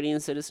Lithuanian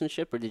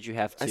citizenship, or did you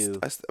have to?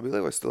 I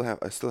believe I still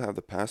have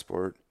the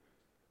passport.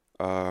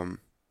 Um,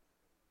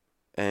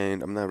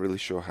 and I'm not really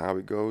sure how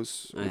it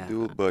goes with Yeah,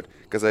 dual, but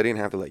because I didn't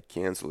have to like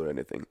cancel or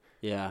anything.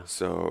 yeah.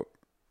 So,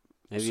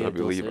 Maybe you I have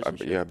dual believe, yeah,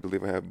 citizenship. I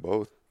believe I have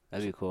both.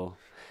 That'd be cool.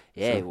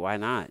 Yeah, So, why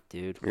not,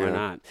 dude? Why yeah.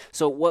 not?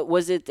 So, what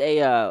was it?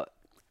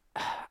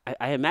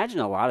 I imagine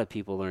a lot of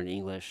people learn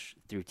English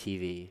through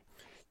TV.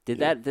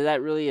 Yeah. Did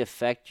that really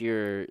affect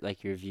your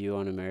view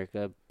on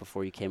America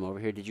before you came over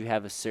here? Did you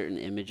have a certain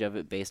image of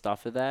it based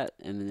off of that,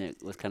 and then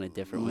it was kind of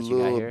different once you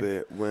got Little here?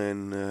 bit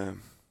when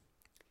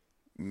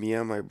me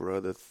and my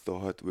brother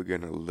thought we're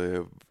gonna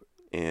live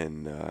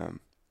in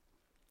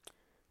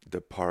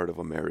the part of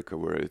America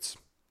where it's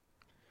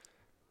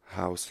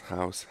house,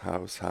 house,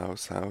 house,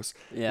 house, house,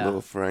 Yeah,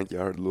 little front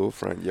yard, little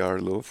front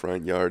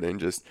yard, and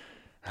just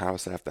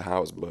house after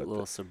house. a But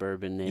little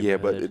suburban yeah,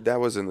 but neighborhood. that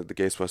wasn't the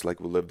case for us. Like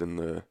we lived in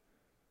the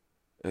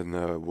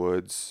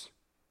woods,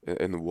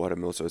 in the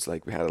watermill, so it's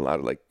like we had a lot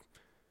of like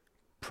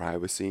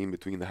privacy in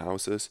between the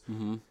houses.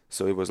 Mm-hmm.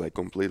 So it was like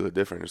completely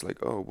different. It's like,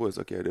 oh, woods.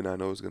 Okay, I did not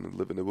know I was gonna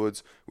live in the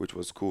woods, which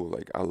was cool.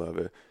 Like I love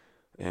it.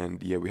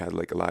 And yeah, we had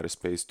like a lot of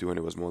space too, and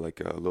it was more like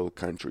a little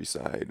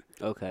countryside.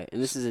 Okay,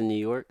 and this is in New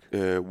York,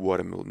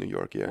 Watermill, New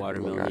York, yeah, in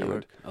Watermill, Long New Island.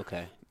 York.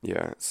 Okay.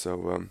 Yeah,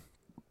 so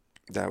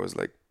that was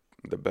like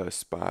the best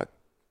spot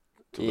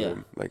to Yeah.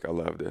 live. Like I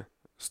love to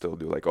still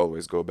do like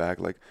always go back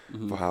like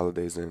Mm-hmm. for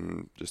holidays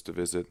and just to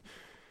visit.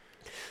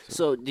 So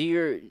So do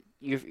your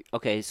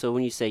okay? So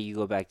when you say you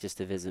go back just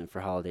to visit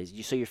for holidays,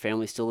 so your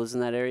family still lives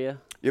in that area?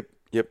 yep,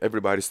 yep.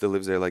 Everybody still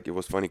lives there. Like it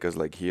was funny because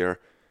like here,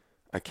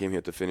 I came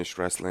here to finish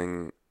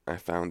wrestling. I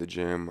found the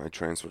gym. I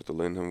transferred to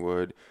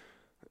Lindenwood.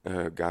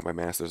 Got my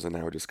master's, and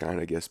now just kind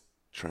of guess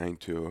trying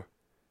to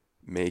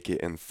make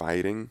it in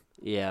fighting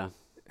Yeah.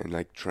 and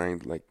like trying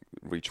to like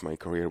reach my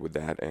career with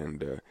that.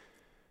 And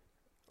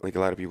like a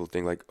lot of people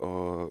think like,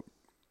 oh,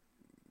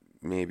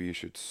 maybe you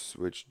should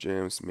switch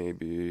gyms.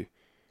 Maybe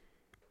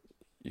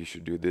you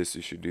should do this.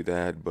 You should do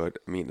that. But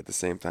I mean, at the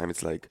same time,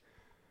 it's like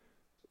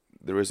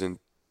there isn't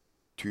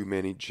too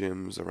many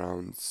gyms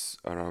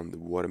around the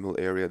Watermill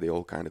area. They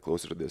all kind of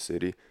closer to the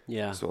city,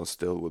 Yeah. so it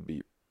still would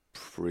be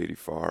pretty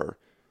far.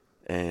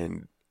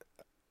 And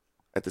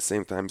at the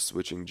same time,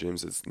 switching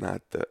gyms is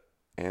not the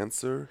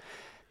answer.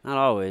 Not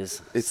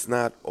always. It's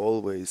not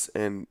always,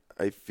 and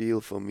I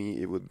feel for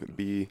me it would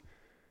be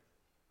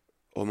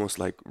almost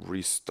like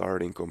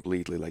restarting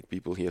completely. Like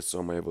people here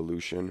saw my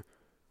evolution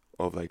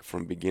of like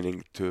from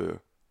beginning to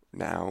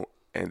now,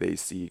 and they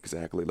see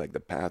exactly like the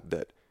path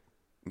that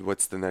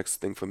what's the next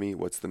thing for me,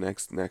 what's the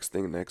next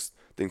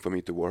thing for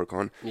me to work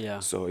on. Yeah.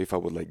 So if I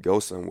would like go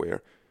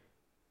somewhere,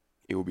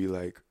 it would be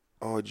like,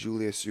 oh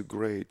Julius, you're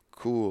great,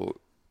 cool,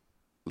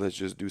 let's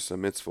just do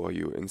some mitts for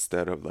you,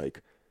 instead of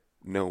like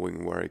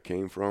knowing where I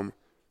came from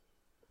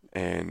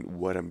and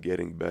what I'm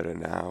getting better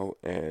now.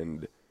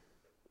 And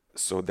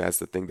so that's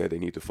the thing that they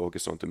need to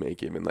focus on to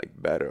make even like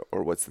better,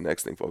 or what's the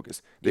next thing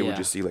focus. They would Yeah.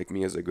 just see like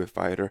me as a good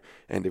fighter,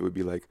 and they would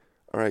be like,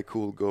 all right,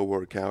 cool, go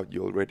work out,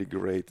 you're already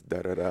great,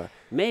 da da da.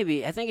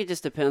 Maybe. I think it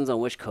just depends on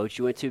which coach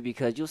you went to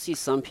because you'll see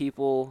some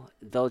people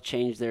they'll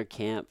change their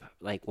camp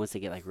like once they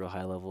get like real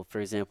high level.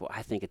 For example,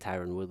 I think a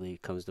Tyron Woodley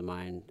comes to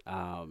mind.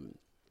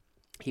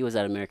 He was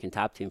at American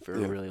Top Team for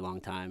a Yeah. really long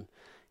time,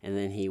 and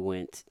then he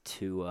went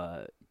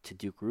to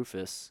Duke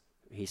Rufus.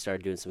 He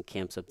started doing some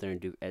camps up there in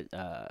Duke at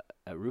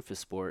Rufus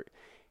Sport,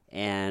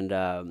 and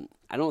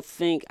I don't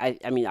think I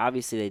mean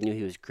obviously they knew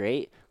he was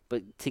great,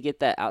 but to get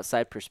that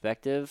outside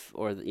perspective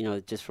or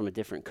just from a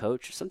different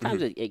coach,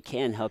 sometimes Hmm. it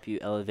can help you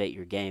elevate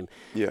your game.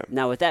 Yeah.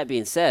 Now with that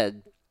being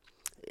said,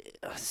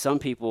 some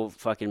people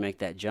fucking make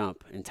that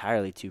jump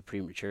entirely too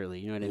prematurely.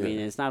 You know what I mean? Yeah.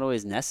 And it's not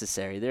always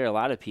necessary. There are a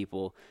lot of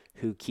people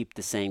who keep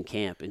the same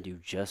camp and do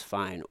just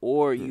fine.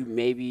 Or Yeah. you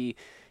maybe,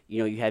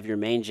 you have your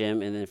main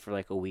gym and then for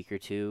like a week or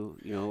two,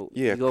 Yeah,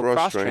 you go cross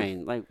cross train.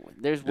 train. Like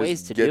there's ways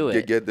Just to do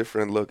it. get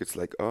different look. It's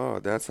like, oh,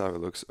 that's how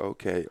it looks.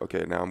 Okay,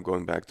 okay. Now I'm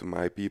going back to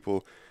my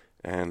people,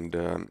 and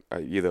I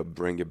either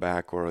bring it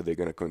back or they're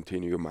gonna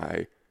continue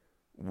my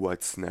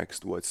what's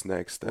next.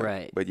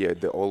 Right. But yeah,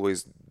 they're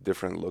always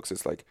different looks.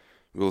 It's like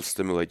will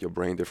stimulate your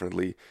brain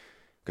differently.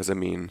 Because I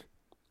mean,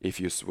 if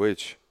you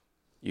switch,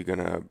 you're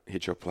gonna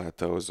hit your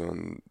plateaus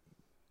on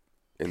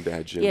in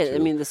that gym Yeah, I too.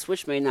 mean, the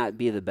switch may not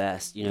be the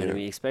best, you know what I Yeah,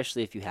 mean?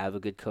 Especially if you have a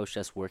good coach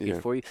that's working yeah,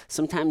 for you.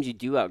 Sometimes you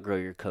do outgrow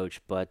your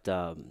coach, but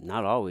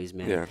not always,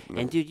 man. yeah. And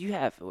No, dude, you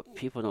have what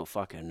people don't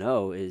fucking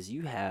know is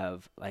you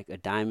have like a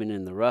diamond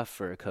in the rough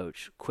for a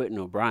coach, Quentin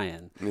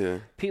O'Brien. yeah.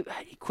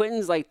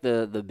 Quentin's like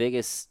the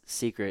biggest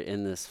secret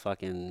in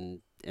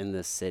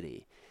this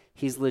city.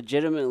 He's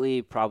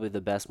legitimately probably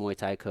the best Muay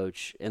Thai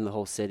coach in the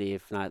whole city,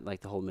 if not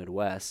like the whole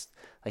Midwest.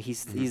 Like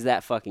Mhm. he's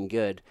that fucking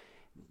good,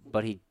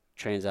 but he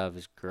trains out of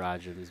his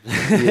garage and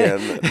Yeah, yeah.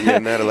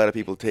 his Not a lot of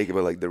people take it,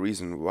 but like the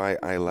reason why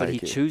I but he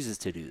like it, chooses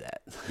to do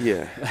that.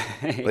 yeah,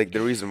 like Like,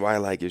 the reason why I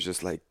like it is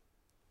just like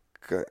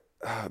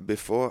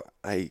before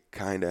I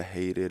kind of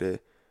hated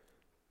it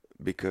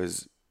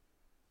because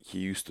he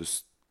used to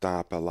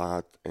stop a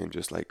lot and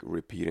just like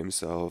repeat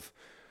himself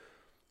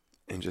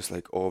and just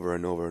like over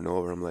and over and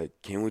over. I'm like,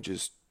 can we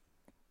just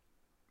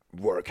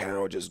work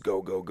out, just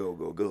go, go, go,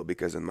 go, go?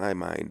 Because in my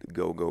mind,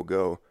 go, go,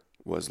 go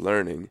was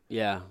learning,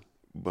 yeah.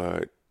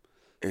 but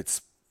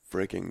it's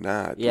freaking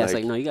not. Yeah, it's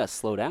like Like, no, you gotta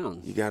slow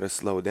down. you gotta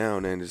slow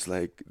down, and it's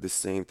like the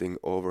same thing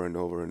over and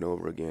over and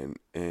over again.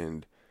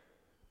 And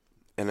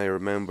I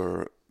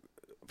remember,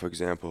 for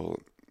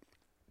example,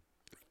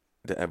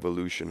 the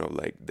evolution of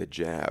like the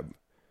jab.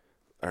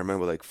 I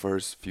remember like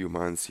first few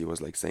months he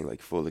was like saying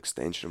like full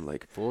extension. I'm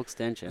like, Full it's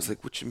extension.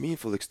 like, what you mean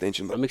full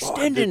extension? Like, I'm oh,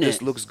 extending this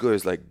it. looks good.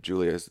 It's like,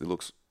 Julius, it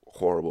looks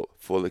horrible.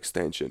 Full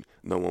extension.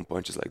 No one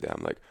punches like that.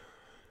 I'm like,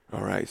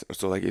 all right.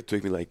 So like it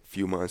took me like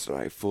few months. All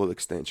right, full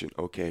extension.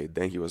 Okay.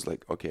 Then he was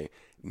like, okay,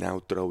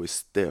 now throw is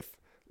stiff,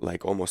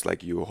 like almost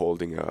like you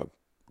holding a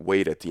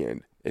weight at the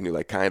end, and you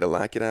like kind of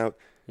lock it out,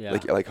 Yeah.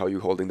 like how you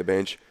holding the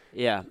bench.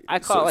 Yeah. I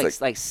So call it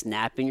it's like like,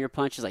 snapping your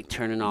punches, like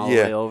turning all the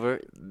yeah, way over.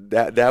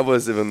 that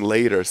was even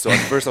later. So at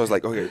first I was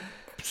like, okay,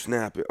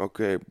 snap it.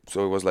 Okay.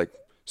 So it was like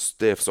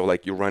stiff. So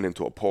like you run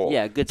into a pole.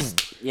 Yeah,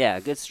 yeah,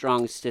 good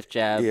strong stiff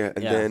jab. Yeah,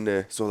 and Yeah.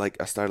 then so like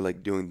I started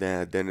like doing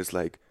that. Then it's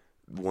like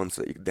once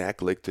like, that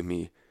clicked to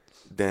me,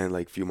 then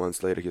like few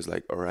months later he's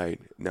like, all right,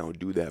 now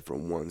do that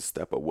from one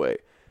step away.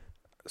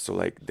 So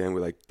like then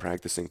we're like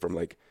practicing from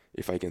like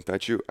if I can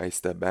touch you, I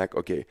step back.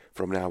 Okay,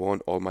 from now on,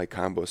 all my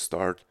combos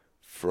start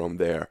from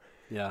there.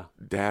 Yeah.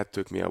 That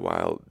took me a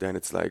while. Then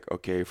it's like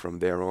okay, from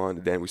there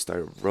on, then we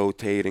started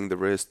rotating the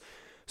wrist.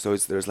 So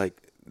it's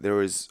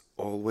there is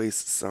always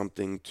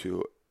something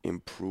to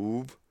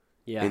improve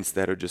Yeah.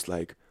 instead of just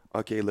like,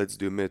 okay, let's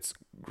do mitts.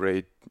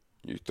 Great,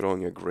 you're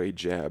throwing a great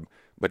jab.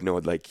 But no,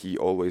 like he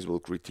always will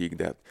critique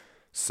that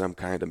some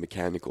kind of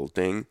mechanical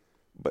thing.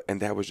 But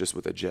and that was just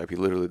with a jab. He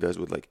literally does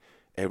with like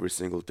every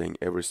single thing,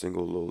 every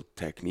single little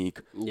technique.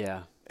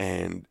 Yeah.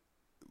 And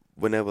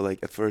whenever like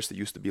at first it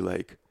used to be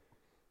like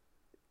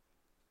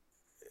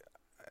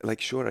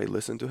sure I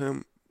listened to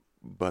him,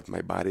 but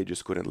my body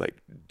just couldn't like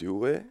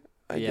do it.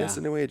 I guess Yeah.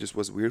 in a way it just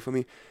was weird for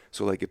me.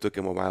 So like it took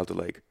him a while to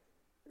like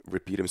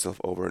repeat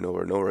himself over and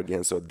over and over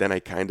again. So then I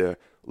kind of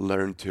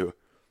learned to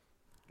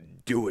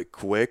do it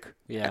quick,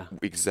 Yeah.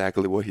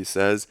 exactly what he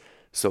says.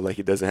 So like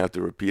he doesn't have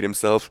to repeat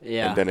himself, and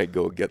Yeah. then I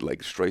go get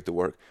like straight to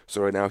work.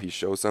 So right now he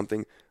shows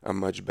something, I'm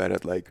much better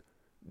at like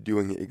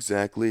doing it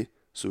exactly,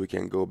 so we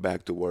can go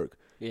back to work.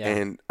 Yeah.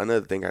 And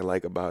another thing I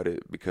like about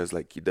it because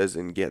like he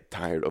doesn't get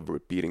tired of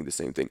repeating the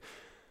same thing.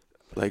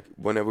 Like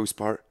whenever we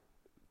spar,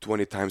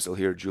 20 times I'll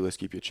hear Julius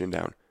keep your chin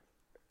down.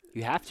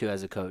 You have to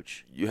as a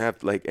coach. You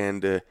have like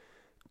and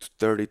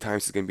 30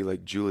 times it's gonna be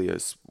like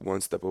Julius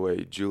one step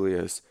away,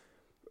 Julius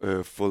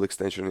full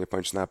extension on your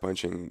punch, not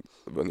punching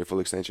on your full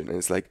extension, and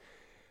it's like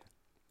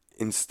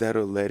instead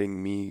of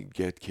letting me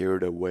get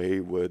carried away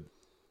with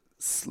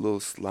little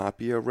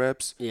sloppier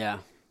reps, Yeah.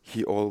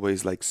 he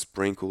always like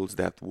sprinkles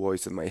that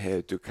voice in my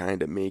head to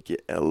kind of make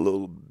it a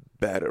little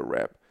better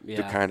rep, to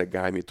Yeah. kind of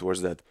guide me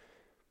towards that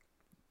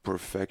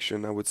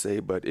perfection, I would say.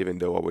 But even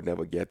though I would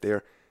never get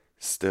there,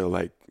 still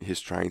like he's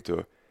trying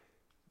to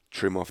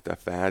trim off the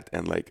fat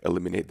and like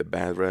eliminate the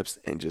bad reps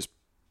and just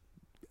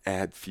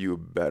add few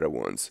better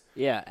ones.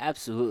 Yeah,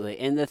 absolutely.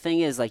 And the thing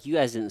is, like, you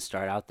guys didn't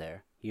start out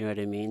there. You know what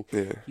I mean?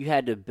 Yeah, You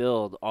had to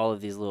build all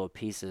of these little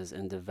pieces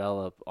and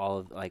develop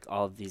all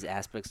of these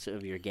aspects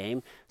of your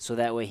game, so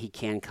that way he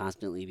can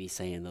constantly be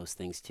saying those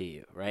things to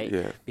you, right?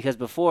 yeah, Because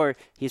before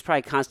he's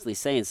probably constantly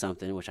saying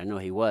something, which I know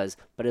he was,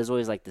 but it was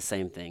always like the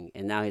same thing.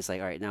 And now he's like,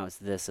 all right, now it's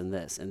this and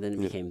then it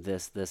yeah, became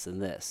this, this, and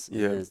this.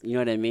 And yeah. this, you know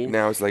what I mean?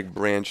 Now it's like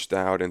branched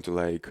out into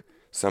like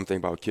something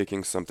about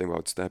kicking, something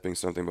about stepping,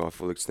 something about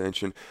full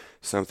extension,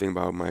 something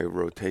about my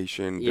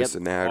rotation, Yep, this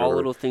and that, all or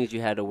little things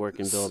you had to work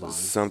and build on.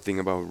 something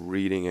about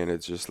reading, and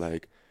it's just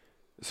like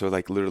so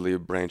like literally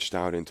it branched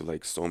out into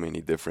like so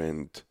many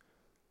different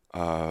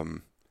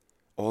um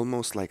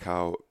almost like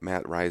how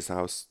Matt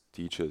Ricehouse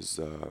teaches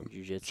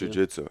Jiu-jitsu.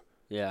 jiu-jitsu.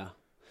 Yeah.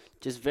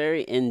 Just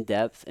very in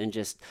depth and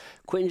just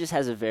Quentin just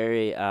has a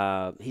very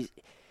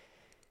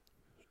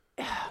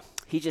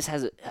he just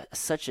has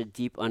such a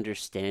deep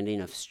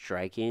understanding of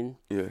striking,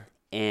 Yeah.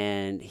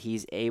 and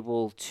he's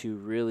able to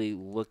really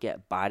look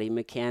at body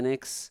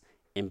mechanics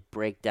and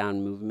break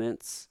down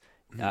movements.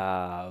 Mhm.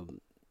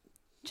 Um,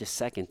 just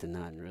second to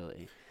none,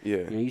 really.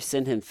 Yeah. You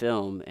send him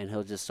film, and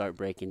he'll just start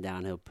breaking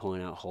down. He'll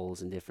point out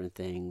holes and different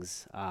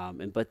things,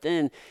 and but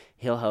then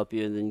he'll help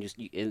you, and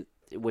then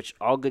which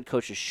all good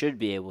coaches should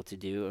be able to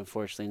do.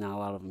 Unfortunately, not a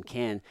lot of them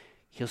can.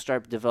 He'll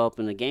start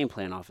developing a game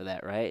plan off of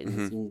that, right?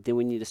 And Hmm. then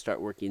we need to start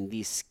working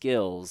these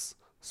skills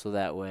so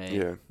that way,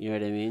 Yeah. you know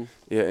what I mean?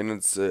 Yeah, and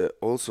it's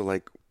also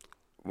like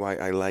why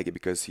I like it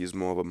because he's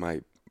more of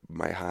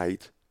my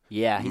height,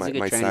 Yeah, he's a good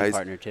my training size.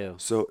 partner too.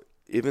 So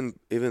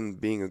even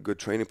being a good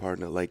training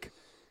partner, like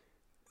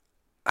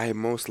I'm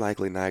most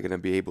likely not gonna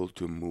be able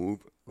to move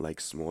like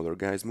smaller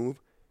guys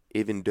move,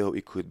 even though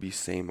it could be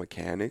same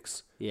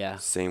mechanics, Yeah,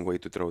 same way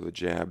to throw the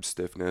jab,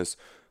 stiffness,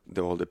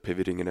 all the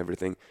pivoting and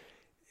everything.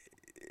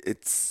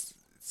 It's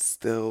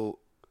still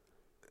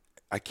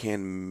I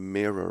can't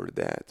mirror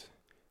that.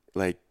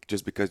 Like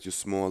just because you're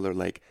smaller,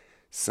 like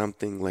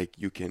something like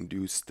you can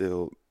do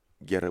still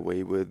get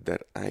away with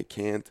that I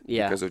can't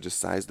yeah. because of just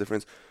size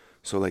difference.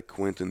 So like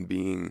Quentin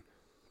being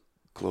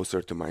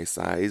closer to my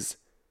size,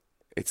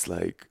 it's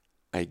like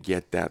I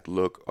get that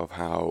look of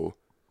how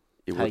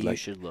it How would you like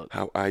should look.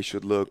 how I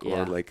should look or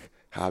Yeah. like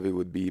how it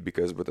would be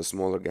because with a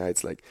smaller guy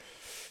it's like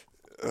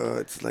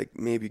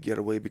maybe get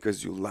away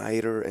because you're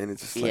lighter and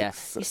it's just like Yeah,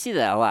 you see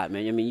that a lot,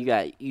 man. I mean,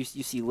 you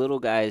see little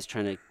guys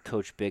trying to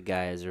coach big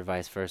guys, or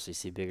vice versa. You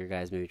see bigger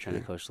guys maybe trying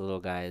yeah to coach little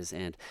guys,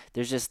 and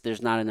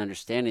there's not an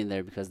understanding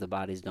there because the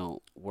bodies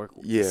don't work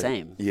the yeah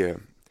same. yeah.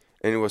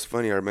 And it was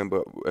funny. I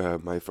remember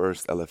my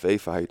first LFA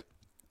fight.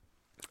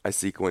 I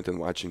see Quentin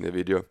watching the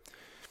video.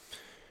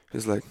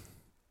 He's like,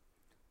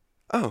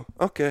 "Oh,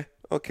 okay,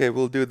 okay,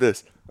 we'll do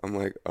this." I'm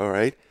like, "All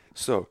right."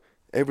 So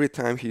every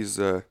time he's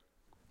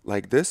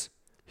like this,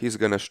 he's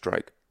gonna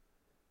strike.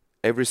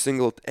 Every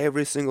single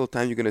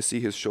time you're gonna see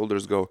his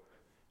shoulders go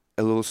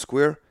a little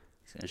square,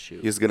 He's gonna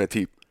shoot. he's gonna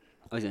teep.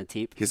 Oh, he's gonna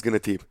teep. He's gonna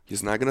teep.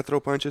 He's not gonna throw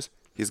punches.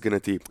 He's gonna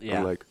teep. I'm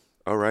Yeah, like,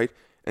 all right.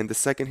 And the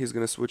second he's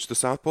gonna switch to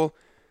southpaw,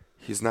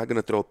 he's not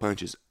gonna throw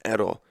punches at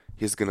all.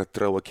 He's gonna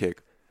throw a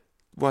kick.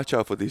 Watch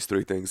out for these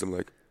three things. I'm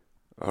like,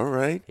 all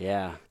right.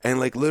 yeah, And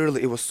like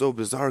literally, it was so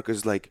bizarre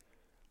because like,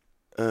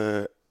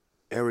 uh,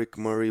 Eric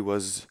Murray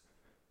was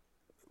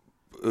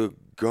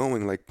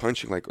going like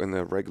punching like in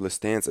a regular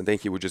stance, and then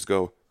he would just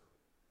go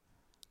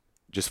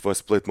just for a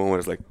split moment.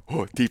 It's like,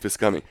 oh, teep is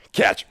coming.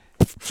 Catch.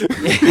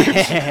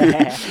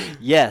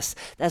 yes,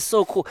 that's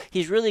so cool.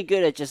 He's really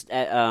good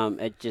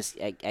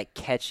at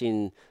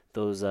catching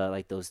those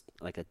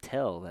like a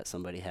tail that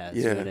somebody has.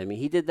 You know Yeah. what I mean?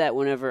 He did that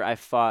whenever I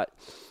fought.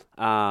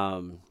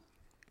 Um,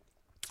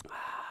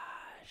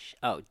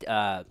 oh,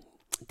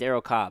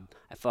 Daryl Cobb.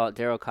 I fought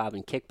Daryl Cobb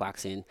in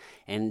kickboxing,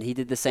 and he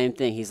did the same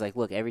thing. He's like,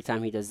 look, every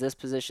time he does this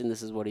position,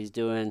 this is what he's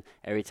doing.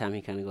 Every time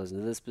he kind of goes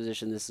into this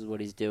position, this is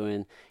what he's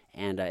doing.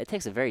 And it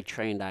takes a very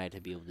trained eye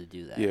to be able to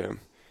do that. Yeah.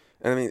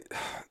 And I mean,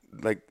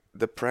 like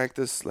the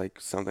practice, like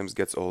sometimes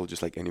gets old,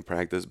 just like any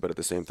practice. But at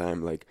the same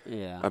time, like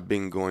Yeah. I've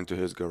been going to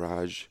his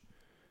garage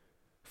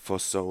for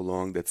so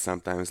long that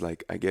sometimes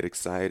like I get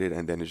excited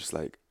and then it's just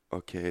like,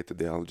 okay,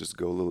 today I'll just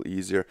go a little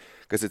easier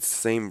because it's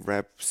same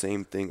rep,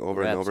 same thing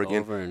over and Reps over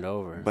again. over and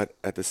over. But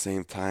at the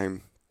same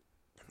time,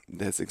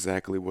 that's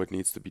exactly what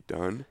needs to be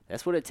done.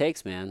 That's what it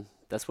takes, man.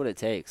 That's what it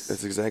That's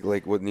takes. exactly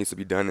like what needs to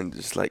be done. And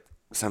just like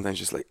sometimes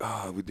just like,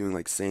 oh, we're doing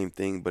like same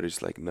thing, but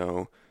it's like,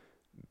 no,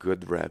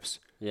 good reps.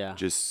 Yeah.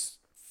 Just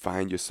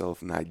find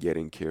yourself not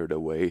getting carried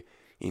away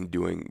in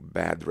doing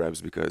bad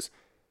reps because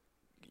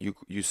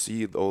you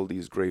see all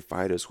these great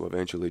fighters who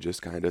eventually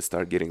just kind of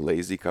start getting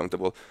lazy,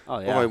 comfortable. Oh Oh,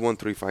 I yeah. won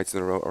 3 fights in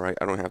a row. All right,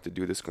 I don't have to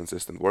do this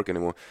consistent work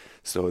anymore.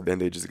 So then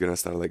they're just gonna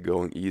start like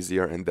going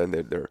easier, and then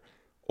they're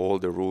all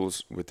the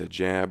rules with the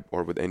jab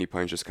or with any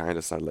punch just kind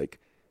of start like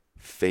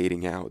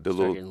fading out, the Start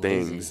little getting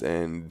things, lazy.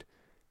 and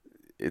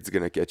it's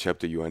gonna catch up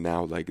to you. And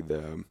now like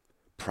the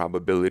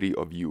probability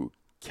of you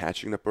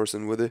catching the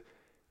person with it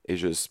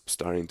is just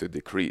starting to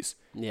decrease.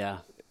 Yeah.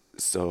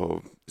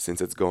 So since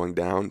it's going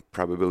down,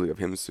 probability of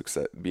him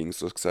being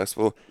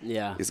successful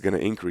Yeah. is gonna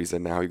increase,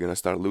 and now you're gonna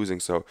start losing.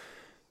 So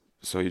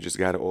you just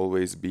gotta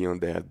always be on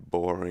that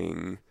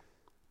boring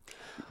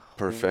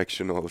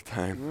perfection all the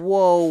time.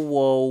 Whoa,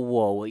 whoa,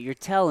 whoa. What you're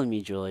telling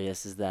me,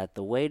 Julius, is that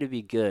the way to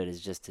be good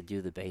is just to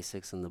do the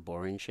basics and the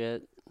boring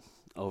shit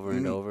over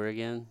and Mm, over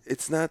again.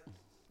 It's not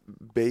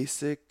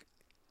basic,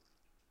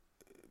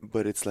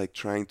 but it's like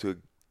trying to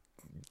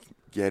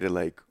get it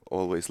like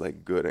always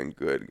like good and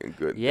good and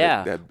good,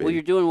 Yeah. that Well,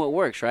 you're big. doing what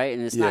works, right?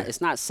 And Yeah,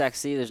 it's not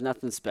sexy. There's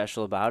nothing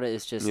special about it.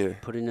 It's just yeah,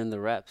 putting in the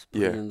reps,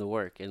 putting yeah, in the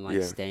work, and like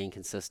yeah. staying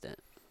consistent,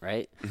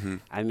 right? Hmm.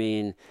 I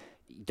mean,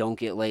 don't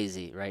get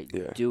lazy, right?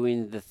 Yeah,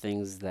 Doing the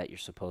things that you're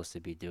supposed to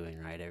be doing,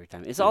 right, every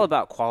time. It's all yeah,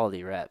 about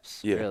quality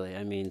reps, yeah, really.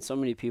 I mean, so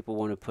many people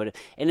want to put it,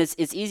 and it's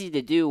easy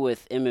to do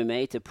with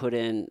MMA to put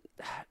in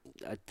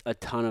a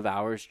ton of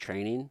hours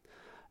training,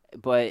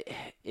 but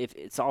if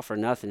it's all for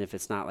nothing if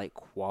it's not like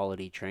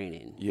quality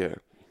training. yeah.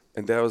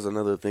 And that was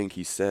another thing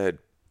he said,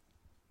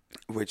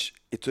 which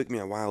it took me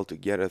a while to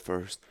get at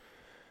first.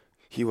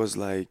 He was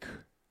like,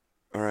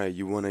 "All right,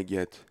 you want to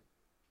get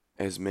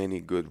as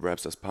many good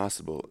reps as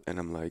possible," and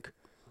I'm like,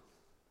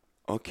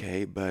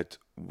 "Okay, but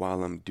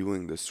while I'm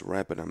doing this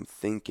rep and I'm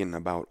thinking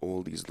about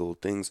all these little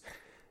things,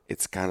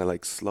 it's kind of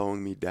like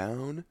slowing me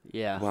down."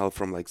 Yeah. While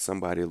from like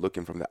somebody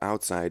looking from the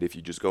outside, if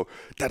you just go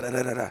da da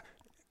da da da,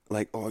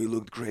 like, "Oh, you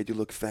looked great, you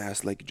look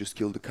fast, like you just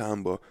killed the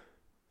combo."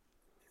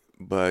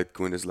 But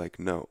Quinn is like,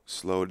 "No,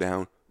 slow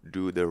down,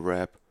 do the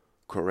rep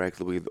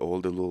correctly with all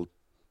the little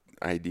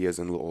ideas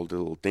and all the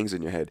little things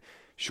in your head.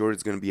 Sure,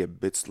 it's gonna be a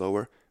bit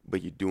slower,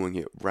 but you're doing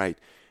it right."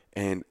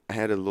 And I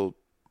had a little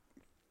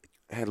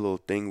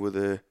thing with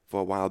it for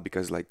a while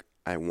because like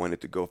I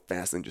wanted to go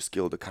fast and just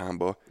kill the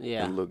combo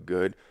Yeah. and look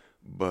good,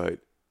 but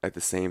at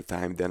the same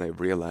time, then I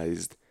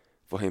realized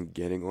for him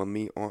getting on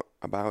me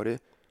about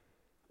it,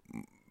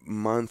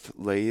 month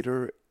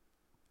later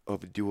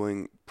of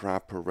doing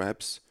proper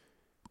reps,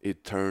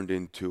 it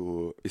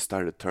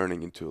started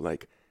turning into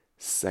like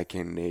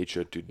second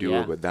nature to do it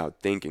Yeah. without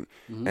thinking.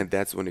 Hmm. And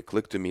that's when it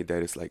clicked to me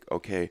that it's like,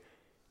 okay,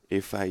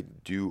 if I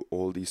do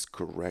all these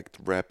correct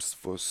reps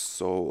for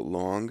so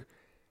long,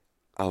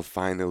 I'll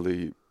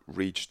finally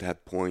reach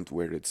that point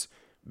where it's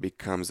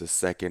becomes a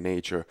second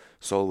nature.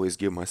 So always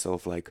give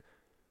myself like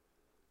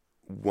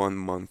 1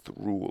 month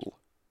rule.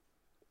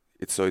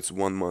 It's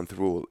 1 month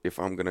rule. If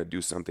I'm gonna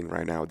do something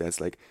right now that's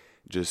like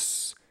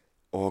just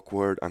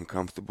awkward,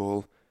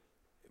 uncomfortable,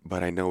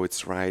 but I know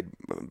it's right,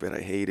 but I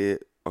hate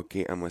it.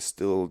 Okay, I'm gonna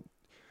still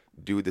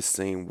do the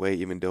same way,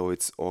 even though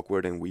it's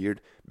awkward and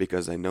weird,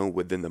 because I know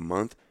within the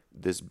month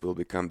this will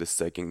become the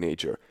second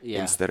nature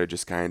Yeah. instead of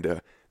just kind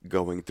of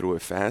going through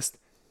it fast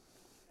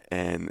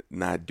and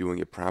not doing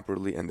it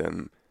properly. And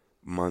then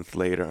month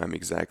later, I'm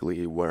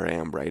exactly where I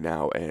am right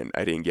now, and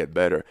I didn't get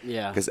better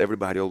Yeah. because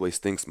everybody always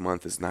thinks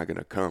month is not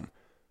gonna come.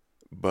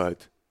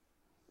 But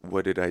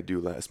what did I do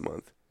last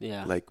month?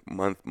 Yeah. Like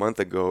month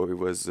ago, it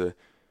was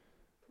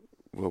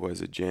what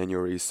was it,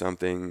 January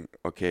something.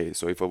 Okay,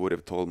 so if I would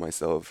have told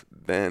myself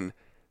then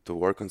to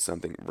work on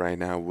something right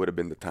now would have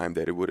been the time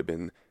that it would have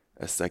been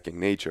a second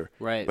nature.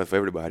 Right. But for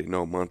everybody,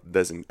 no, month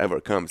doesn't ever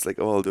come. It's like,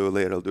 oh, I'll do it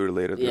later, I'll do it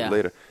later, I'll do it Yeah.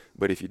 later.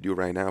 But if you do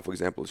right now, for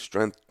example,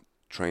 strength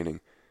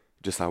training,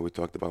 just how we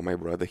talked about my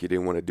brother, he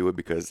didn't want to do it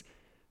because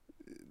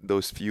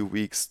those few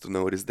weeks to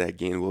notice that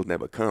gain will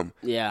never come.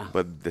 Yeah.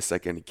 But the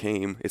second it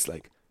came, it's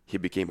like he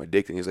became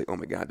addicted. He's like, oh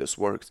my God, this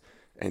works.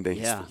 And then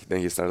Yeah.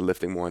 he started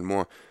lifting more and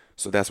more.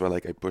 So that's why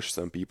like I push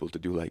some people to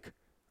do like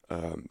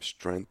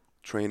strength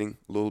training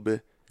a little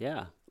bit,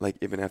 Yeah. like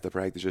even after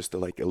practice, just to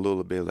like a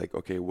little bit, like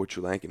okay, what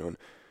you liking on?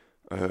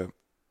 Uh,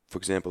 for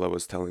example, I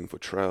was telling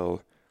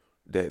Futrell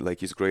that like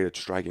he's great at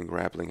striking,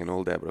 grappling, and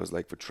all that, but I was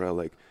like Futrell,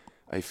 like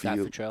I Scott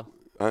feel, Futrell.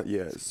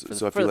 yes. For the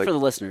So I feel for like the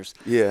listeners.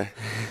 yeah.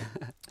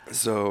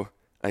 So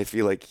I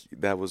feel like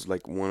that was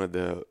like one of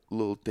the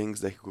little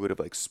things that he could have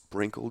like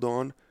sprinkled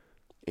on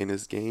in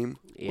his game,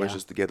 was Yeah.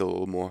 just to get a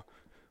little more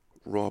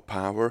raw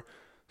power.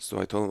 So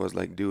I told him, I was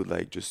like, dude,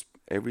 like just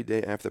every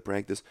day after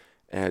practice,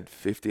 add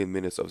 15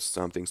 minutes of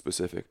something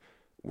specific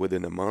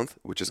within a month,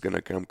 which is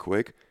gonna come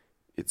quick.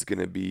 It's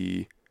gonna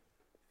be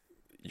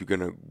You're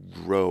gonna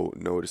grow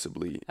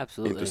noticeably into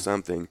Absolutely.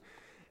 something.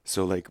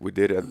 So like we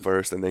did it at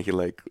first, and then he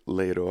like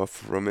laid off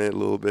from it a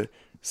little bit.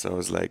 So I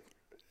was like,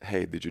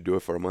 "Hey, did you do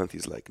it for a month?"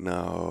 He's like,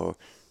 "No."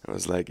 I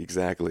was like,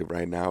 "Exactly.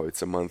 Right now,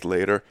 it's a month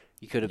later.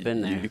 You could have been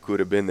You there. could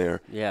have been there."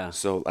 Yeah.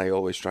 So I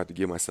always try to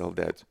give myself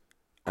that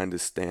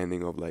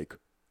understanding of like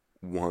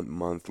 1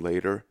 month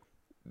later,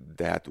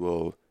 that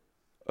will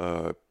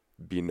uh,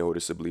 be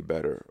noticeably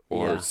better,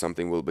 or Yeah.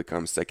 something will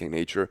become second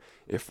nature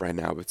if right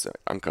now it's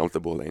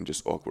uncomfortable and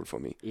just awkward for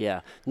me.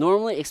 Yeah.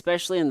 Normally,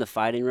 especially in the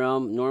fighting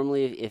realm,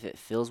 normally if it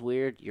feels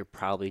weird, you're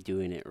probably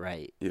doing it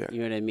right. Yeah. You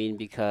know what I mean?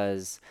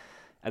 Because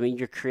I mean,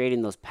 you're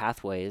creating those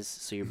pathways,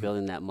 so you're Mhm.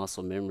 building that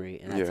muscle memory,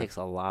 and that Yeah. takes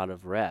a lot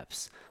of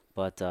reps.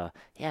 But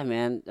yeah,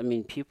 man, I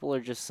mean, people are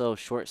just so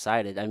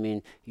short-sighted. I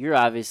mean, you're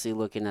obviously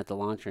looking at the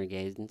long-term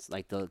gains,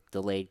 like the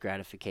delayed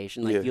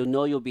gratification. Like Yeah. you'll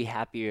know you'll be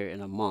happier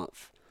in a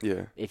month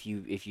Yeah. if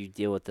you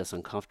deal with this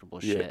uncomfortable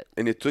Yeah. shit.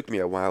 And it took me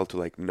a while to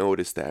like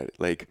notice that,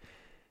 like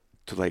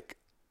to like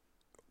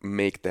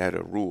make that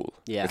a rule.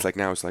 It's Yeah, like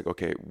now it's like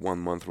okay, 1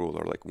 month rule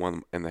or like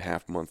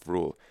 1.5 month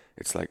rule.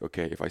 It's like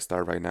okay, if I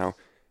start right now,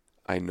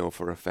 I know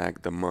for a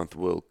fact the month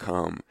will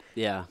come,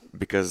 yeah,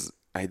 because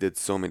I did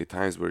so many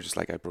times where just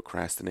like I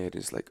procrastinate.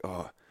 It's like,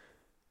 oh,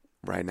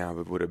 right now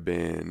it would have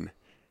been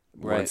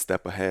one right.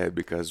 step ahead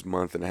because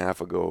month and a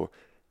half ago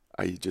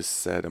I just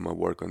said I'm gonna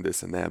work on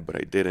this and that, but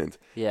I didn't.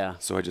 Yeah.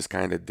 So I just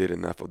kind of did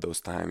enough of those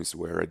times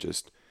where I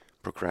just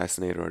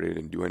procrastinated or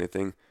didn't do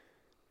anything.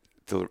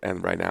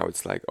 And right now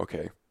it's like,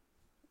 okay,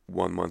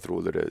 1 month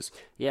rule it is.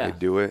 I Yeah.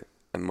 do it,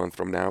 and a month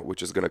from now,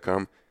 which is gonna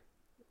come,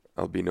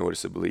 I'll be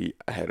noticeably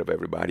ahead of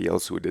everybody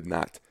else who did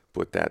not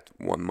put that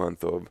 1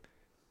 month of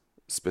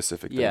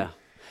specific thing. Yeah.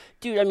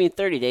 Dude, I mean,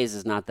 30 days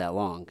is not that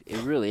long. It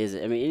really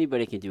isn't. I mean,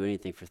 anybody can do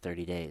anything for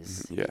 30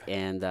 days. Yeah,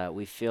 And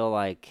we feel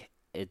like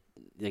it,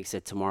 like I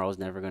said, tomorrow's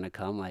never going to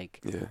come. Like,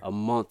 yeah, a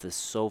month is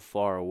so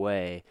far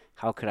away.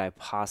 How could I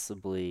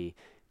possibly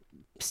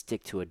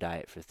stick to a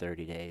diet for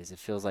 30 days? It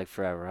feels like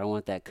forever. I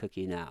want that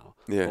cookie now.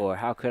 yeah, Or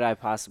how could I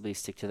possibly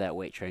stick to that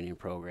weight training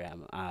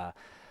program?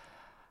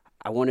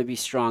 I want to be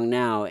strong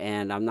now,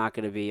 and I'm not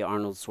going to be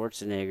Arnold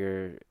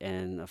Schwarzenegger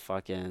in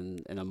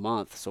a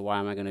month. So why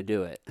am I going to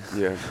do it?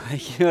 yeah,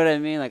 You know what I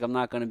mean? Like, I'm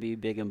not going to be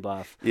big and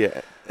buff.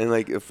 yeah. And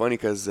like funny,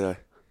 cause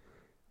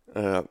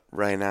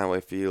right now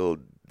I feel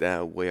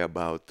that way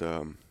about,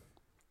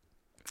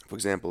 for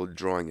example,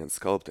 drawing and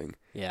sculpting.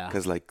 Yeah.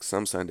 Cause like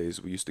some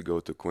Sundays we used to go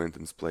to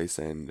Quentin's place,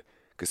 and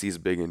cause he's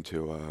big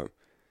into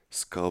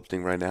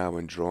sculpting right now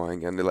and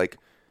drawing, and like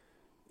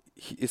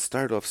it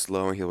started off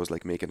slow and he was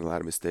like making a lot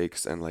of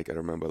mistakes, and like I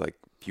remember like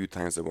few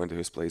times I went to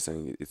his place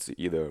and it's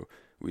either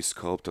we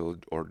sculpt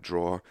or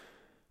draw,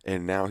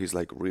 and now he's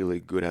like really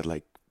good at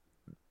like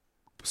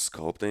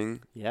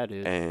sculpting Yeah,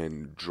 dude.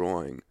 and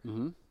drawing,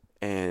 Hmm.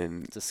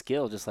 and It's a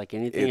skill, just like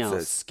anything it's a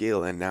else.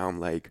 skill. And now I'm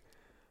like,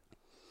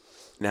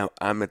 now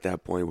I'm at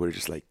that point where it's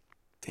just like,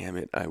 damn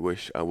it, I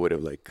wish I would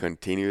have like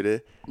continued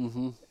it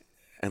Hmm.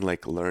 and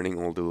like learning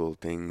all the little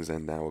things,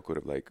 and now I could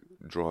have like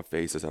draw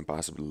faces and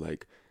possibly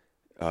like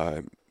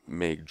uh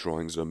make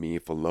drawings of me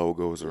for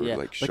logos or Yeah,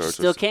 like but you shirts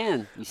still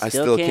can. You I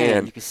still still can.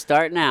 can. You can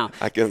start now.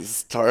 I can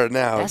start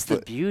now, That's the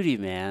but beauty,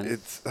 man.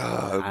 it's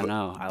I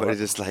know. I but love it's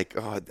just like,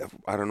 oh,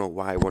 I don't know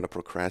why I want to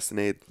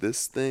procrastinate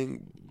this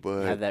thing, have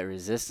but that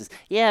resistance.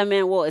 Yeah,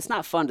 man. Well, it's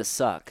not fun to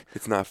suck,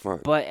 it's not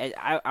fun. but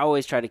I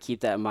always try to keep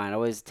that in mind. I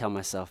always tell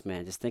myself,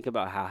 man, just think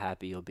about how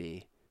happy you'll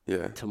be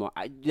Yeah, tomorrow.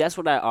 That's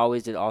what I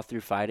always did all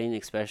through fighting,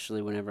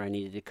 especially whenever I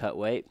needed to cut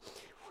weight.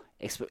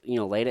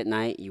 Late at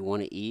night, you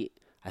want to eat.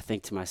 I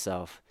think to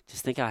myself,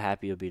 just think how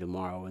happy you'll be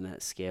tomorrow when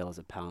that scale is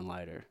a pound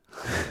lighter.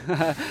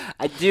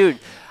 Dude,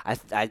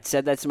 I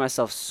said that to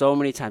myself so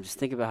many times. Just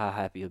think about how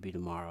happy you'll be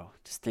tomorrow.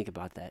 Just think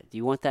about that. Do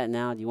you want that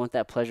now? Do you want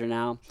that pleasure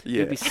now?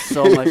 You'll yeah, be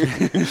so much.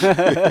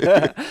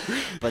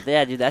 But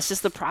yeah, dude, that's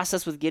just the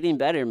process with getting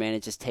better, man.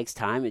 It just takes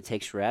time. It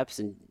takes reps,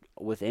 and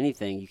with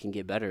anything, you can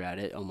get better at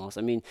it almost.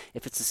 I mean,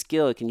 if it's a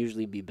skill, it can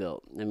usually be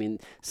built. I mean,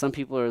 some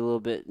people are a little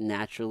bit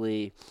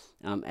naturally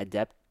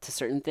adept to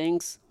certain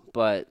things,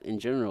 but in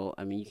general,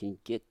 I mean, you can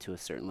get to a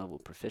certain level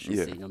of yeah,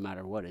 proficiency no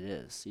matter what it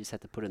is. You just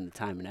have to put in the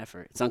time and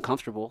effort. It's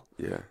uncomfortable,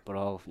 yeah, but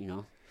all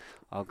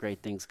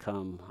great things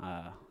come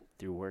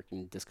through work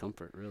and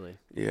discomfort, really.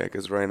 yeah.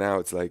 Because right now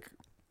it's like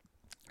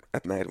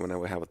at night when I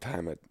would have a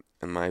time at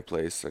my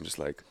place, I'm just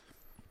like,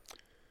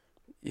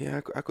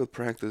 yeah, I could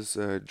practice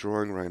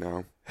drawing right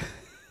now.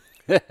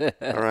 All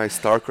right,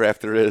 StarCraft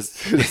there is.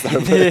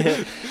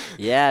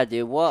 Yeah,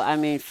 dude. Well, I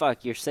mean,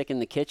 fuck, you're sick in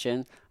the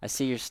kitchen. I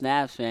see your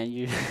snaps, man.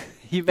 You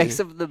you make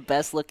some of the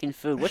best looking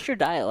food. What's your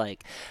diet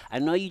like? I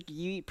know you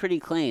eat pretty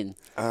clean.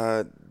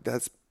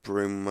 That's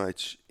pretty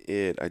much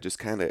it. I just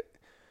kind of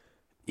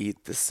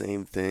eat the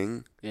same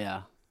thing.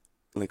 Yeah.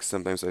 Like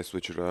sometimes I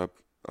switch it up.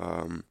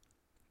 Um,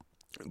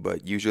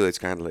 but usually it's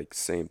kind of like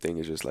same thing.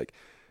 It's just like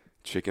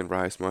chicken,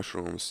 rice,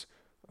 mushrooms.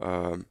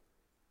 Um,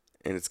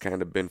 and it's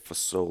kind of been for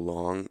so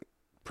long,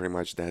 pretty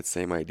much that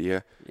same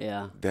idea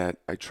Yeah. that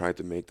I try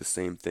to make the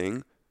same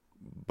thing,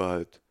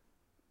 but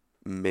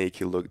make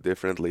it look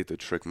differently to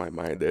trick my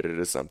mind that it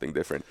is something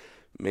different.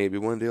 Maybe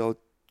one day I'll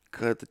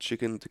cut the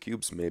chicken into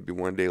cubes. Maybe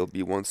one day it'll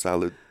be one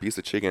solid piece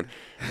of chicken.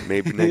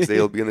 Maybe next day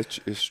it'll be in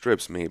the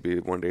strips. Maybe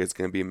one day it's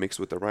gonna be mixed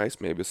with the rice.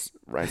 Maybe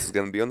rice is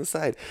gonna be on the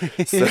side.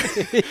 So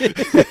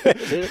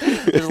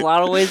There's a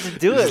lot of ways to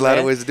do there's it, a lot of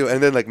man. ways to do it.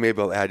 And then like maybe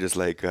I'll add just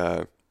like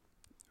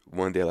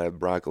one day I'll add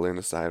broccoli on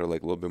the side or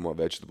like a little bit more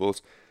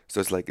vegetables. So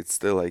it's like it's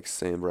still like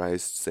same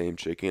rice, same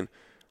chicken,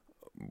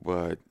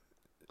 but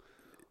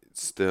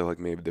it's still like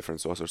maybe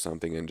different sauce or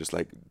something, and just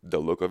like the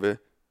look of it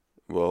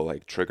will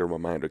like trigger my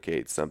mind. Okay,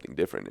 it's something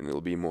different, and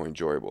it'll be more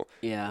enjoyable.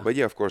 Yeah. But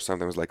yeah, of course,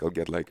 sometimes like I'll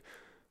get like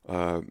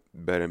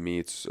better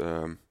meats.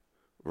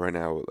 Right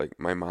now, like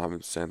my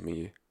mom sent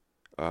me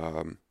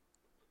um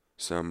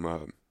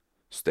some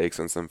steaks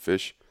and some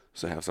fish,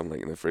 so I have some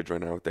like in the fridge right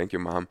now. Thank you,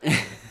 mom.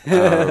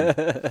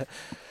 Um,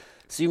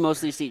 So you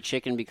mostly just eat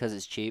chicken because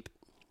it's cheap.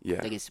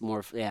 yeah, Like it's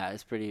more, yeah,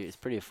 it's pretty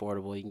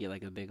affordable. You can get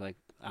like a big like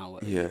I don't know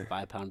what, yeah,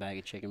 5 pound bag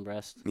of chicken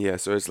breast. yeah.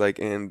 So it's like,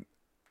 and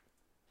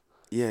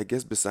yeah, I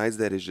guess besides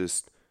that, it's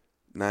just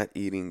not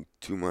eating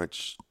too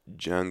much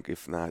junk,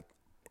 if not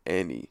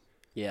any.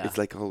 Yeah. It's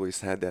like I always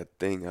had that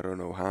thing. I don't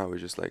know how.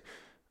 It's just like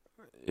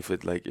if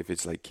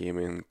it's like came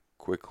in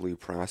quickly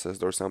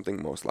processed or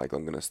something, most likely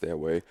I'm gonna stay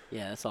away.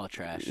 Yeah, that's all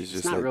trash. It's It's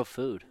just not like real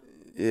food.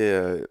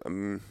 yeah,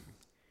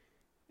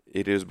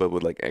 It is, but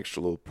with like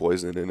actual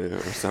poison in it or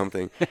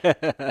something.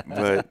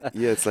 But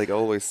yeah, it's like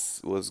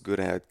always was good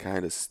at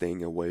kind of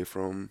staying away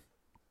from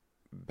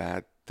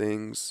bad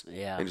things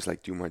Yeah. and just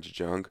like too much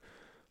junk.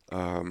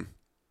 Um,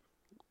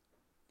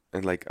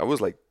 and like I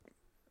was like,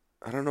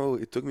 I don't know,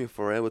 it took me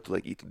forever to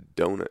like eat a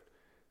donut.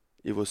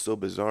 It was so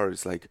bizarre.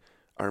 It's like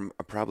I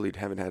probably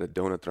haven't had a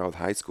donut throughout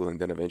high school, and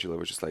then eventually I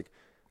was just like,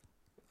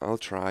 I'll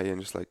try,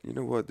 and just like, you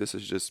know what, this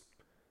is just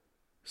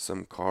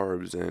some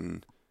carbs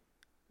and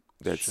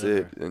that's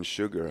it, Sugar. and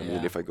sugar. I mean,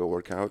 Yeah. if I go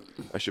work out,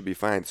 I should be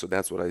fine. So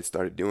that's what I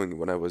started doing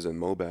when I was in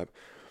Mobab.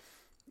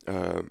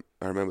 I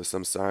remember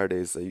some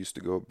Saturdays I used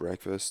to go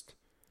breakfast.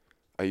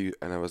 And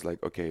I was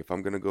like, okay, if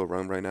I'm gonna go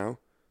run right now,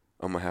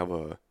 I'm gonna have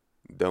a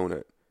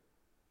donut.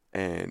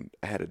 And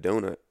I had a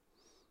donut,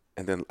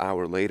 and then an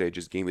hour later, it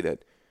just gave me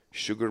that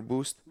sugar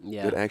boost that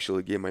Yeah.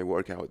 actually gave my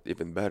workout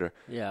even better.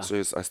 Yeah. So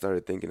I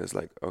started thinking, it's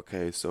like,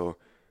 okay, so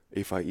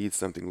if I eat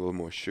something a little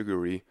more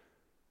sugary,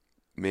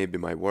 maybe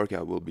my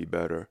workout will be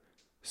better.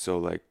 So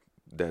like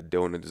that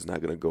donut is not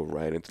gonna go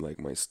right into like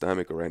my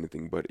stomach or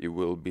anything, but it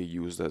will be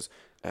used as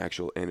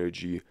actual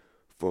energy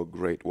for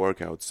great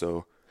workout.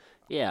 So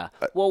Yeah.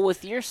 uh, Well,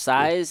 with your yeah,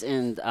 size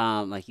and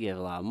like you have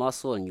a lot of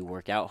muscle and you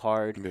work out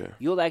hard, yeah,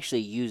 you'll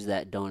actually use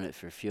that donut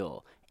for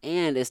fuel.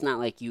 And it's not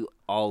like you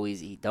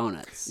always eat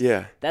donuts.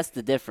 yeah, That's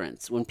the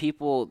difference. When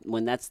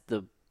that's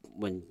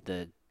when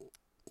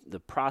the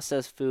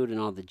processed food and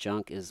all the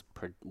junk is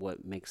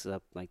what makes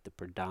up like the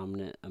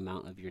predominant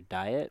amount of your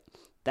diet.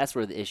 That's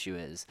where the issue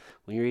is.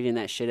 When you're eating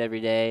that shit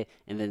every day,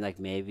 and then like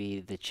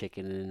maybe the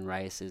chicken and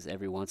rice is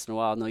every once in a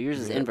while. No, yours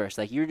is yeah. inverse.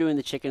 Like you're doing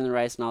the chicken and the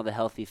rice and all the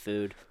healthy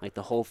food, like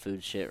the whole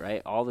food shit,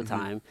 right, all the Hmm.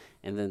 time,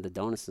 and then the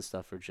donuts and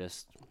stuff are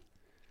just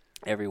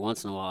every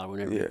once in a while or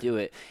whenever you Yeah, do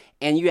it.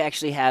 And you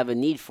actually have a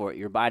need for it.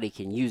 Your body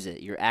can use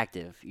it. You're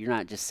active. You're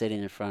not just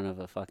sitting in front of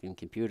a fucking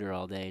computer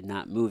all day,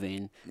 not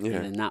moving and yeah.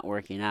 then not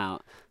working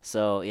out.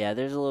 So, yeah,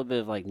 there's a little bit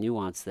of like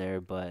nuance there,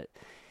 but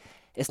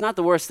it's not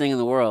the worst thing in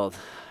the world,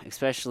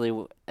 especially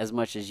as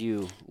much as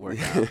you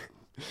work out.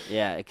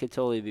 Yeah, it could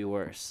totally be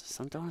worse.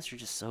 Some donuts are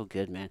just so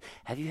good, man.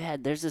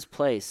 There's this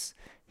place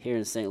here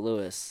in St.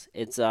 Louis.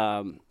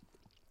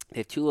 They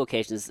have two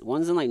locations.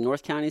 One's in like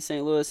North County,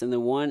 St. Louis, and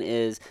then one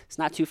is it's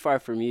not too far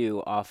from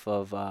you off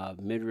of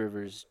Mid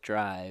Rivers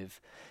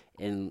Drive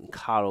in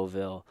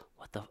Cottleville.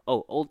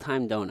 Old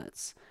Time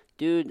Donuts,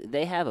 dude.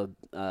 They have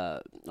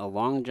a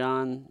Long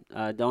John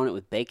donut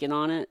with bacon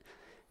on it.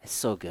 It's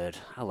so good.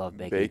 I love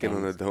bacon Bacon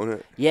on a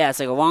donuts. donut. Yeah, it's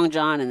like a Long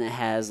John, and it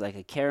has like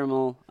a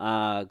caramel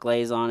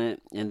glaze on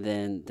it, and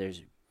then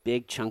there's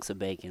big chunks of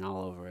bacon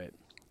all over it.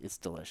 It's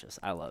delicious.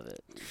 I love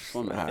it. It's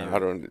one of my I favorite.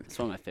 don't. It's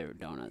one of my favorite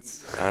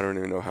donuts. I don't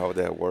even know how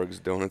that works.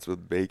 Donuts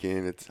with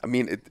bacon. It's. I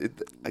mean,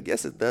 it. I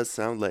guess it does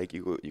sound like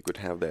you could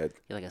have that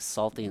Get like a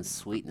salty and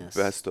sweetness.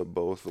 best of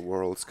both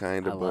worlds,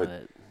 kind I of. love But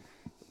it.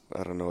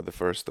 I don't know. The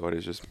first thought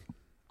is just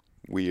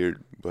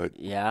weird. But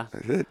Yeah,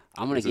 that's it.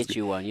 I'm gonna This is get good.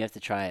 you one. You have to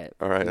try it.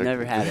 All right. You've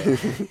never had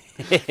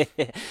Okay.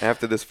 it.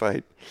 After this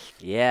fight.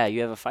 Yeah, you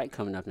have a fight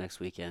coming up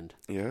next weekend.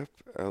 Yep.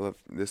 I love.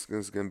 This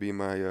is gonna be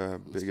my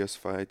biggest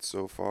fight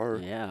so far.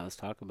 Yeah, let's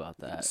talk about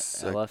that.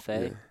 Yeah.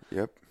 LFA.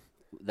 Yep.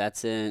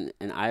 That's in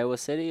Iowa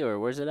City, or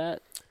where's it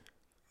at?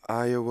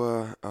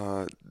 Iowa,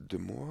 Des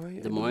Moines, Des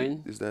I believe.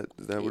 Moines. Is that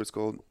what it's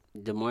called?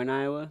 Des Moines,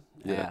 Iowa.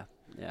 Yeah. Yeah,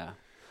 yeah.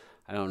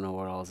 I don't know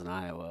what all is in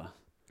Iowa.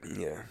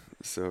 Yeah.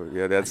 So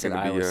yeah, I that's said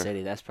gonna be Iowa uh.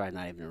 City. That's probably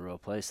not even a real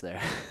place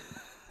there.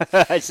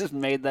 I just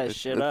made that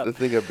shit I up.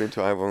 think I've been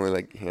to Iowa only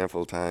like a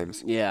handful of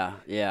times. Yeah,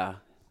 yeah.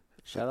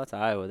 Shout out to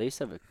Iowa. They used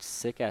to have a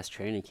sick ass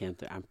training camp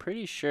there. I'm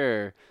pretty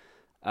sure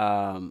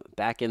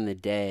back in the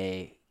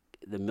day,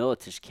 the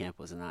Militish camp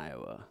was in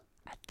Iowa.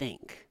 I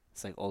think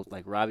it's like old,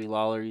 like Robbie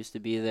Lawler used to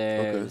be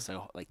there. It Okay. was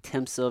like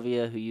Tim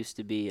Sylvia, who used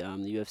to be the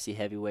UFC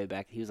heavyweight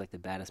back. He was like the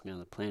baddest man on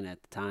the planet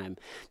at the time.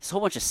 This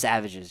whole bunch of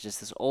savages, just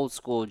this old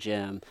school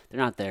gym. They're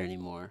not there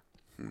anymore.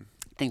 Hmm.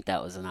 I think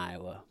that was in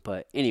Iowa.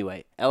 But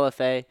anyway,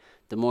 LFA,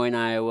 Des Moines,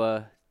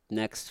 Iowa,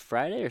 next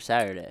Friday or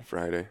Saturday?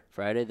 Friday.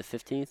 Friday the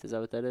 15th. Is that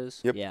what that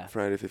is? Yep. Yeah.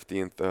 Friday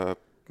 15th.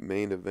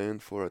 Main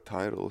event for a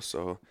title.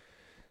 So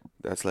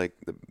that's like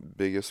the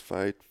biggest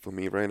fight for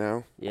me right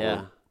now.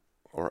 Yeah.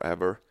 Or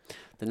ever.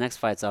 The next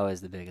fight's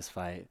always the biggest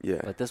fight.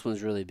 Yeah. But this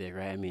one's really big,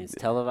 right? I mean, it's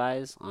Yeah.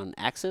 televised on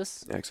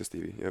Axis. Access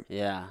TV. Yep.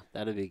 Yeah,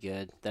 that'd be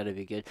good. That'd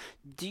be good.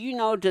 Do you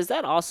know, does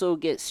that also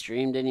get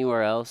streamed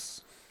anywhere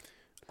else?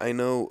 I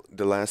know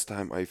the last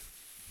time I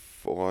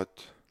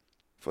fought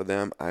for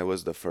them, I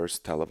was the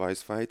first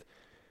televised fight.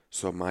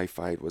 So my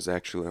fight was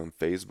actually on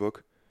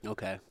Facebook,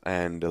 Okay.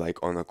 and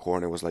like on a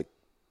corner was like,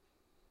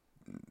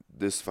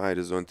 this fight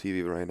is on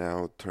TV right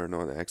now. Turn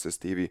on Access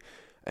TV,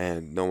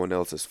 and no one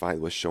else's fight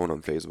was shown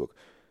on Facebook.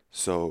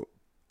 So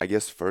I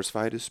guess first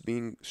fight is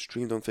being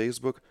streamed on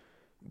Facebook,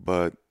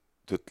 but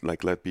to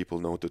like let people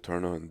know to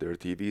turn on their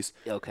TVs.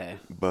 Okay.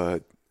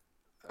 But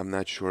I'm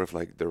not sure if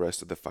like the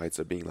rest of the fights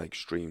are being like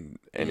streamed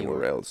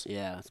anywhere else.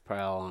 Yeah, it's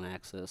probably all on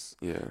Axis.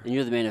 Yeah. And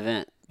you're the main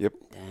event. Yep.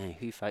 Dang,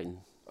 who you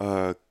fighting?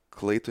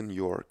 Clayton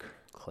York.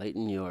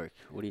 Clayton York.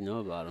 What do you know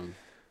about him?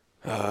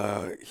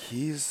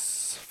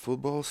 He's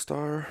football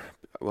star.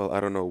 Well, I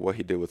don't know what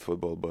he did with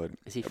football, but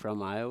Is he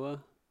from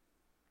Iowa?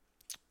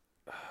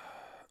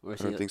 Or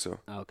is I he? don't think so.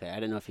 Okay, I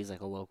didn't know if he's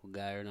like a local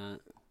guy or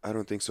not. I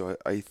don't think so.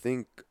 I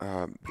think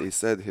they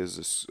said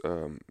his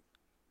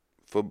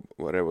foot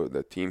whatever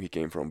the team he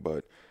came from,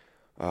 but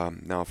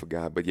now I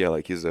forgot. But yeah,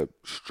 like he's a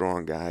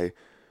strong guy.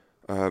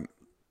 Um,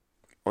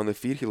 on the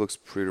feet he looks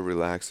pretty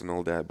relaxed and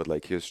all that, but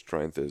like his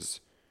strength is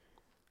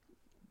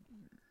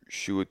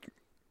shoot,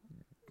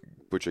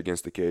 put you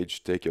against the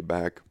cage, take you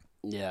back,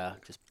 Yeah,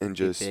 just and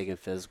be big and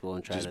physical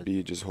and try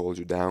to. just hold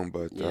you down.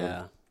 But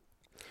Yeah.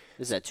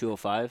 Is that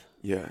 205?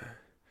 yeah,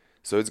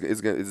 so it's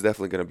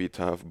definitely gonna be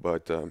tough.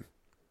 But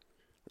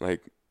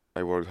like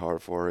I worked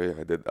hard for it.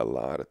 I did a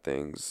lot of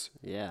things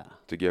Yeah.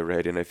 to get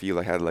ready, and I feel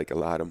I had like a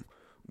lot of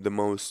the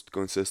most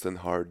consistent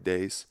hard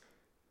days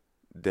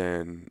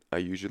than I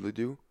usually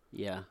do,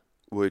 Yeah.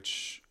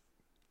 which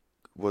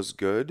was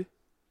good.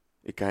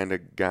 It kind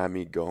of got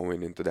me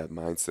going into that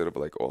mindset of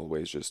like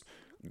always just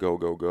go,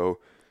 go, go.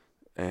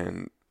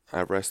 And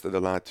I rested a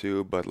lot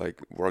too, but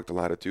like worked a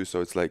lot too.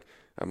 So it's like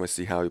I'm gonna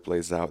see how it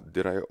plays out.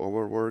 Did I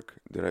overwork?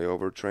 Did I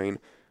overtrain?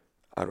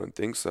 I don't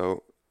think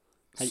so.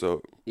 I,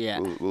 So yeah.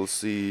 we'll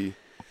see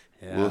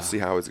Yeah.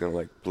 how it's gonna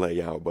like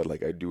play out. But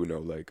like I do know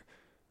like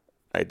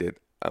I did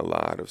a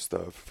lot of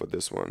stuff for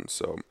this one.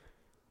 So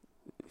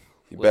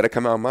you What better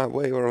come out my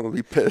way or I'm gonna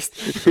be pissed.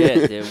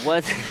 shit, dude?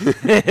 What?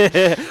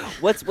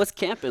 What's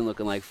camping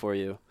looking like for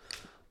you?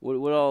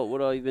 What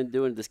all you been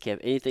doing at this camp?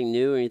 Anything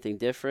new? Anything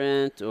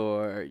different?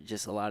 Or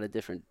just a lot of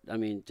different? I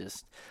mean,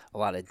 just a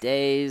lot of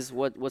days.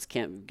 What's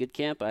camp? Good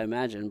camp, I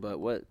imagine. But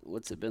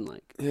what's it been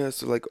like? Yeah,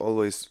 so like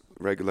always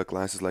regular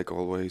classes like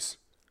always.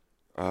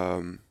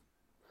 Um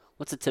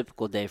What's a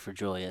typical day for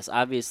Julius?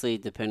 Obviously,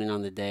 depending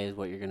on the day, is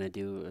what you're gonna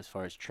do as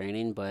far as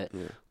training. But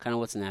yeah. kind of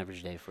what's an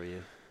average day for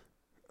you?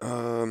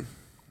 Um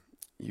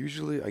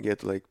Usually I get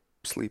to like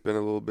sleep in a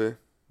little bit.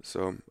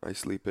 So I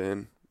sleep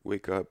in,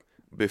 wake up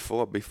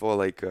before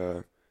like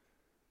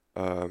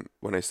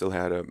when I still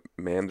had a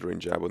Mandarin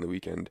job on the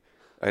weekend,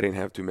 I didn't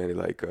have too many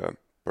like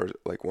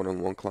like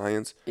one-on-one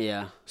clients.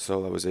 Yeah.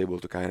 So I was able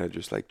to kind of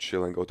just like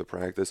chill and go to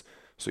practice.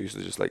 So I used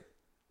to just like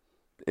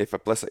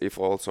if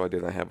also I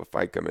didn't have a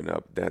fight coming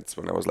up, that's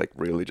when I was like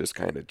really just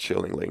kind of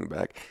chilling, laying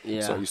back. So I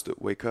Yeah. used to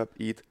wake up,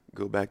 eat,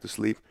 go back to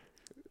sleep,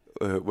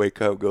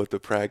 wake up, go to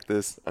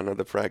practice,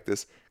 another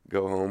practice,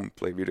 go home,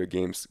 play video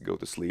games, go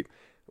to sleep.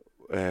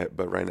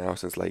 But right now,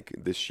 since like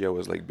this year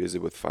was like busy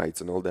with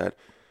fights and all that,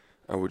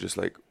 I would just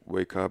like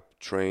wake up,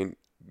 train,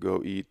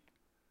 go eat,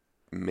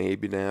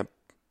 maybe nap,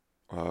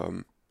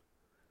 um,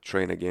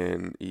 train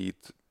again,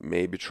 eat,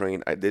 maybe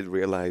train. I did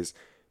realize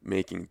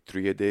making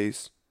 3 a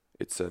days,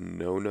 it's a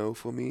no-no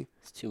for me.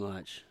 It's too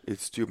much.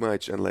 It's too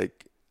much, and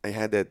like I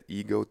had that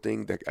ego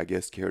thing that I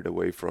guess carried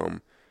away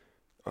from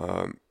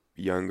um,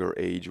 younger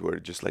age, where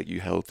just like you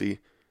healthy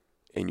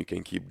and you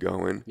can keep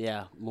going.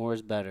 Yeah. More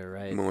is better,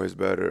 right? More is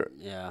better,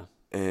 Yeah.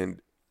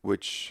 and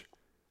which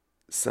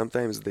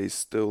sometimes they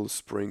still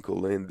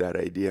sprinkle in that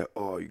idea,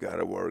 oh, you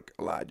gotta work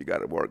a lot, you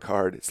gotta work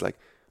hard. It's like,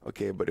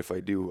 okay, but if I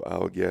do,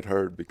 I'll get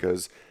hurt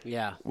because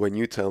Yeah. when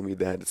you tell me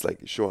that, it's like,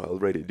 sure, I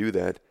already do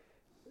that,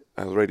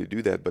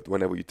 but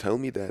whenever you tell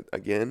me that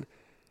again,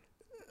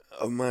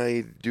 I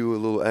might do a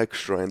little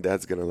extra, and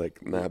that's gonna like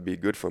Y- not be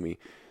good for me.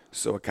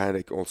 So I kind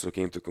of also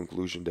came to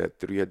conclusion that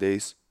 3 a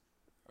days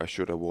I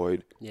should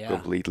avoid Yeah.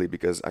 completely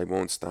because I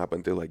won't stop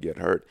until I get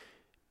hurt,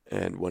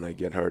 and when I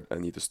get hurt, I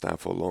need to stop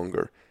for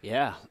longer.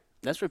 Yeah,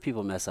 that's where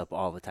people mess up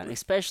all the time,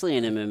 especially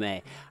in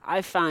MMA.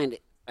 I find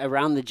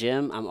around the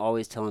gym, I'm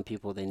always telling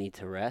people they need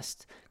to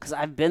rest because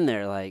I've been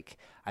there. Like,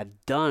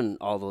 I've done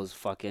all those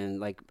fucking,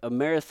 like, a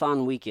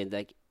marathon weekend.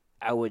 Like,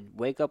 I would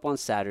wake up on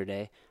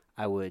Saturday,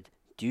 I would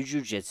do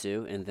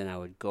jujitsu, and then I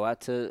would go out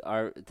to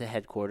the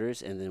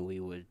headquarters, and then we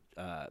would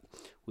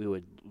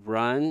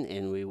run,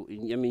 and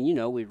I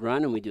mean, we'd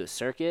run and we do a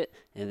circuit,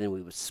 and then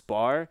we would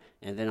spar,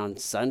 and then on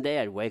Sunday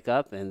I'd wake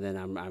up, and then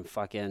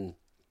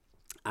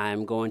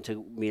I'm going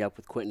to meet up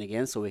with Quentin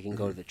again so we can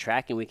go Hmm. to the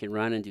track and we can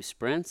run and do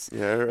sprints.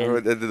 Yeah, And I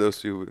did those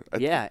two.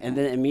 yeah, and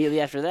then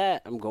immediately after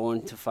that, I'm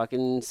going to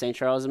fucking St.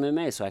 Charles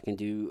MMA so I can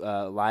do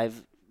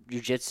live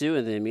jujitsu,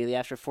 and then immediately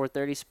after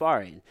 4:30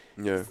 sparring.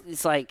 Yeah,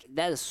 It's like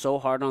that is so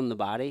hard on the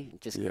body.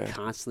 Just yeah,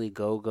 constantly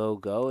go, go,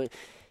 go.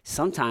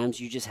 Sometimes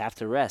you just have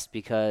to rest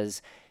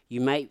because you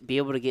might be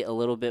able to get a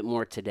little bit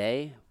more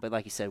today, but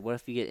like you said, what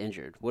if you get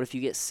injured? What if you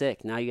get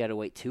sick? Now you got to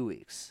wait 2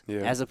 weeks, yeah,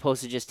 as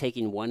opposed to just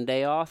taking one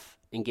day off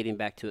and getting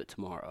back to it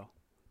tomorrow.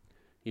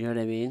 You know what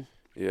I mean?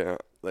 yeah.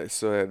 Like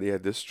so, yeah,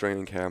 this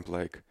training camp,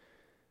 like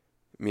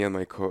me and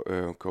my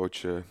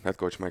coach, head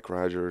coach Mike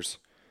Rogers,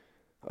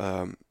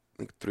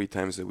 like 3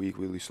 times a week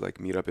we used to like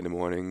meet up in the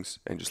mornings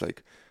and just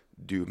like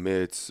do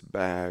mitts,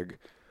 bag,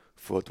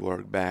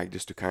 footwork, bag,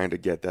 just to kind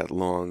of get that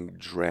long,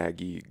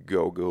 draggy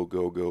go, go,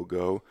 go, go,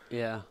 go.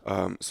 Yeah.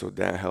 So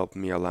that helped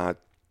me a lot.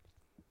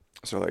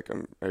 So like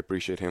I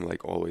appreciate him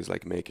like always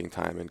like making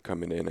time and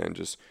coming in and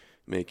just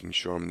making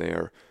sure I'm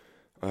there.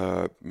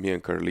 Me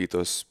and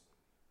Carlitos,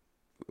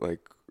 like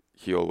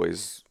he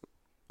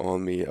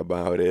on me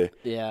about it,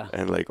 Yeah.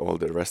 and like all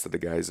the rest of the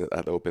guys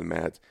at open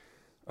mat.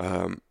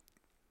 Um,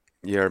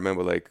 yeah, I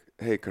remember like,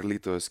 hey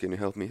Carlitos, can you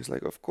help me? He's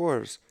like, of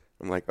course.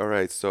 I'm like, all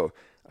right. So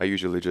I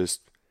usually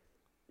just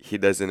he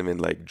doesn't even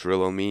like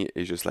drill on me.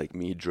 It's just like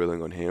me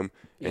drilling on him,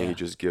 and he Yeah.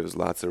 just gives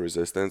lots of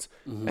resistance.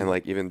 Hmm. And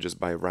like even just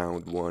by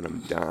round one, I'm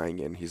dying,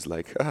 and he's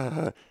like,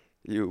 ah,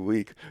 you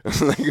weak.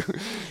 I'm like,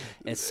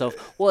 It's so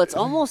well. It's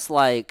almost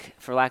like,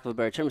 for lack of a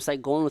better term, it's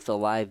like going with a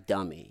live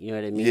dummy. You know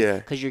what I mean? yeah,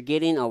 Because you're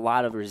getting a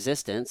lot of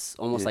resistance,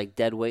 almost yeah, like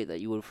dead weight that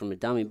you would from a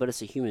dummy. But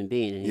it's a human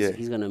being, and he's yeah,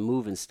 he's gonna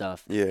move and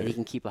stuff, yeah, and he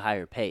can keep a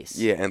higher pace.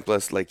 yeah. And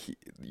plus, like,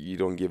 you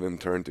don't give him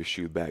turn to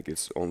shoot back.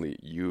 It's only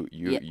you,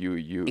 you, Yeah, you,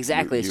 you, you,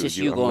 exactly. It's you, just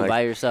you. you I'm going like,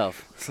 by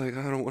yourself. it's like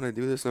I don't want to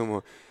do this no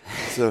more.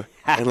 So,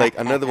 and like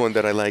another one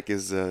that I like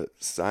is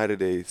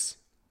Saturdays.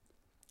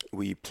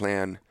 We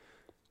plan,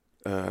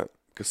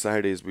 because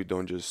Saturdays we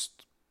don't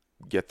just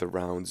get the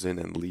rounds in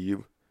and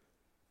leave.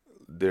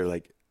 They're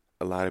like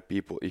a lot of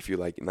people. If you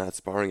like not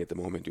sparring at the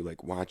moment, you're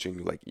like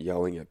watching, like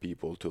yelling at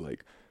people to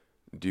like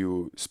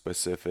do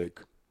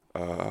specific,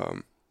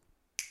 um,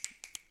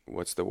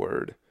 what's the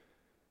word?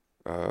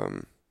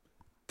 Um,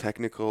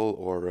 technical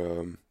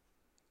or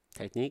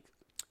Technique.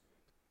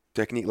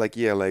 technique, like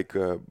yeah, like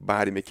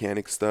body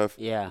mechanic stuff,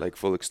 Yeah. like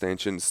full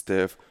extension,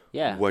 stiff,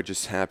 Yeah. what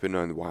just happened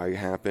and why it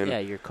happened. Yeah.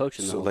 You're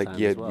coaching the So whole like time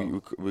yeah, as we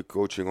well. we're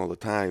coaching all the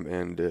time,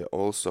 and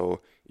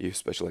also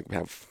especially like we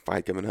have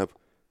fight coming up,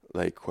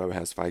 like whoever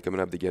has fight coming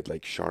up, they get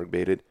like shark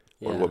baited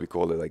or Yeah. what we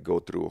call it, like go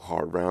through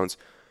hard rounds.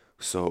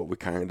 So we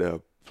kind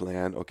of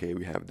plan, okay,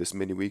 we have this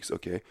many weeks.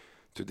 Okay,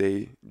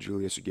 today,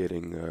 Julius,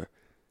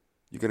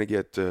 you're gonna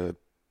get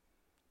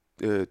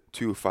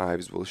two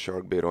fives will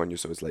shark bait on you.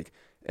 So it's like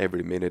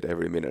every minute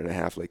and a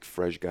half, like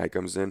fresh guy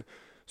comes in.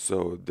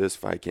 So this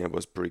fight camp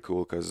was pretty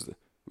cool because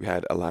we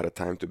had a lot of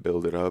time to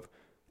build it up.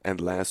 And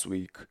last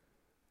week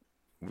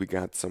we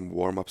got some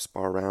warm up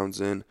spar rounds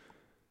in.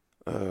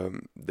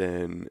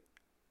 Then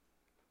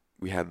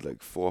we had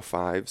like four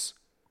fives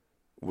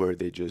where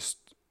they just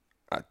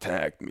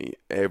attacked me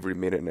every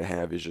minute and a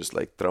half is just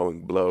like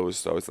throwing blows.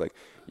 So it's like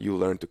you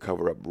learn to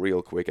cover up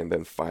real quick and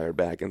then fire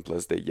back. And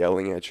plus they're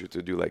yelling at you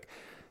to do like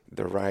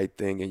the right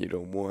thing and you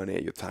don't want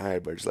it. You're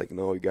tired, but it's like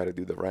no, you got to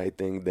do the right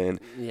thing. Then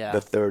the Yeah.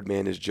 third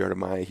man is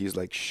Jeremiah. He's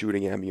like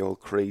shooting at me all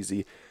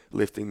crazy,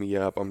 lifting me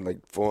up. I'm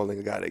like falling.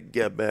 I gotta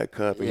get back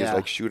up, and he's Yeah.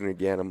 like shooting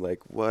again. I'm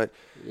like what?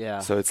 Yeah.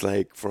 So it's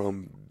like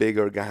from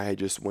bigger guy I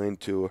just went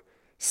to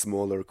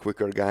smaller,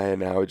 quicker guy,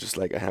 and now it's just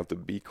like I have to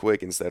be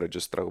quick instead of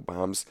just throw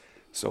bombs.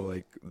 So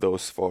like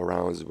those four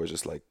rounds were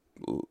just like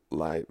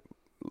live,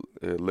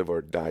 live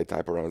or die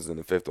type of rounds. And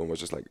the fifth one was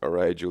just like, all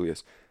right,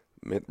 Julius,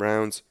 mid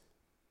rounds,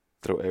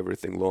 throw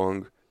everything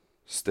long,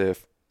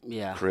 stiff,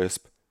 Yeah.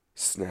 crisp,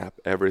 snap,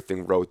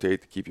 everything,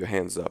 rotate, keep your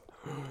hands up.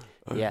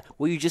 Yeah.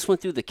 Well, you just went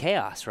through the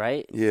chaos,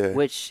 right? Yeah,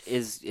 Which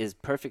is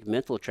perfect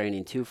mental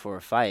training too for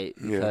a fight,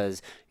 yeah,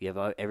 because you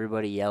have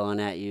everybody yelling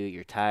at you.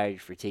 You're tired, you're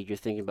fatigued. You're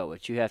thinking about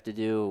what you have to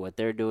do, what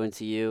they're doing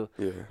to you.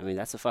 yeah, I mean,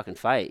 that's a fucking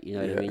fight. You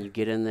know what I yeah. mean? You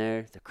get in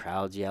there, the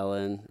crowd's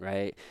yelling,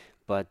 right?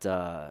 But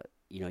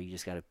you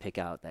just got to pick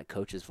out that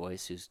coach's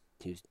voice who's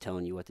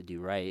telling you what to do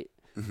right,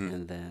 Hmm.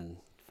 and then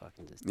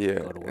fucking just Yeah,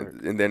 go to work.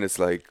 and then it's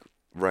like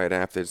right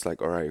after it's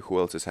like, all right, who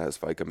else has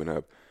fight coming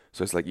up?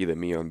 So it's like either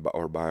me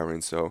or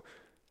Byron. So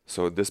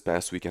this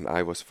past weekend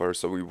I was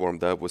first, so we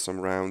warmed up with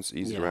some rounds,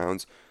 easy Yeah.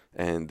 rounds,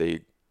 and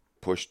they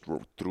pushed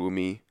through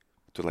me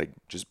to like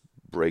just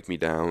break me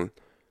down,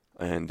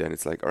 and then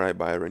it's like, all right,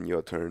 Byron,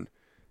 your turn,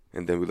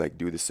 and then we like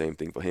do the same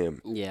thing for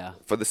him. Yeah.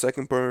 For the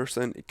second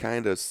person, it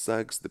kind of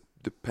sucks.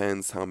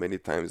 Depends how many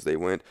times they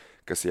went,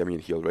 because I mean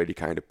he already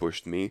kind of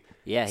pushed me,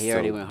 Yeah. He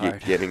already so went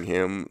hard. getting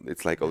him,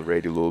 it's like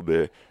already a little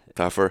bit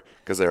tougher.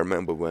 Because I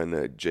remember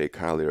when Jay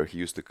Collier, he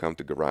used to come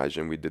to garage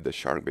and we did the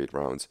shark bait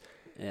rounds.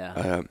 Yeah.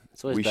 Um,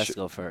 It's always we best sh to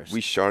go we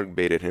first. shark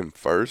baited him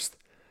first,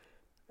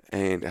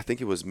 and I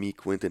think it was me,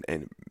 Quentin,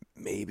 and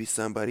maybe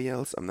somebody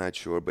else. I'm not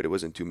sure, but it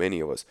wasn't too many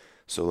of us.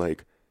 So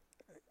like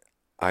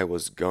I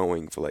was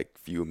going for like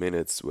few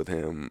minutes with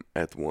him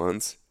at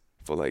once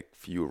for like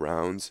few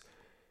rounds,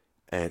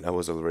 and I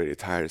was already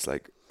tired. It's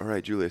like, all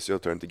right, Julius, your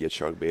turn to get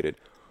shark baited.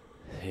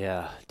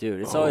 Yeah,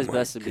 dude, it's Oh always my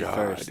best to be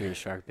first God. in a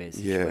shark bait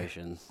Yeah.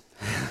 situation.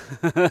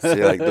 So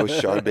yeah, like those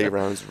shark bait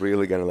rounds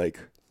really gonna like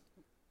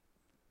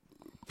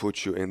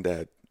put you in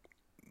that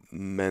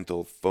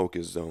mental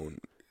focus zone.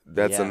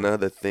 That's Yeah,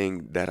 another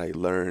thing that I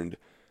learned,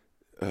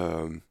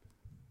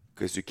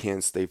 because you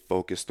can't stay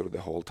focused through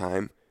the whole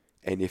time.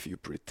 And if you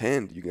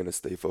pretend you're gonna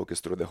stay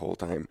focused through the whole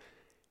time,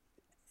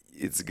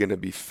 it's gonna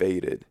be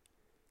faded.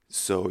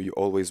 So you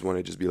always want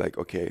to just be like,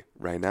 okay,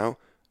 right now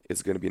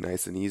it's gonna be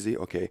nice and easy.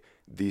 Okay,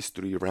 these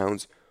 3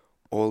 rounds,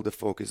 all the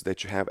focus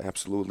that you have,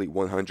 absolutely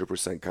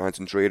 100%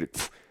 concentrated,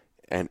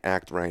 and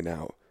act right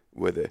now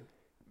with it.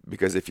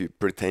 Because if you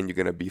pretend you're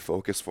gonna be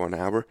focused for an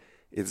hour,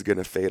 it's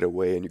gonna fade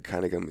away, and you're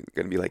kind of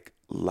gonna be like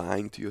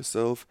lying to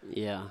yourself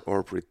yeah,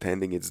 or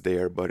pretending it's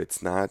there, but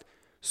it's not.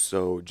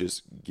 So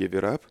just give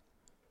it up.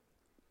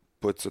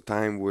 Put some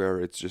time where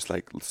it's just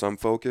like some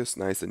focus,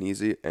 nice and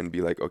easy, and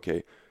be like,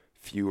 okay,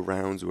 few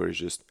rounds where it's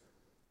just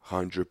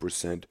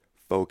 100%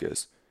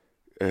 focus.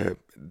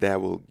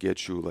 That will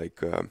get you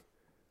like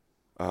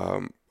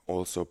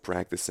also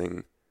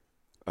practicing,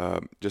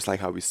 just like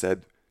how we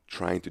said,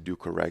 trying to do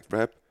correct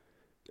rep.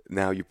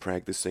 Now you're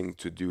practicing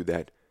to do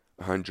that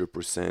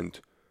 100%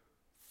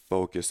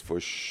 focused for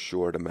a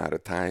short amount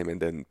of time,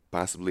 and then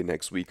possibly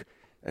next week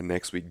and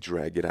next week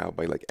drag it out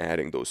by like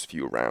adding those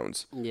few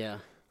rounds. Yeah.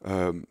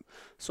 Um,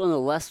 So in the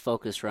less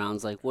focused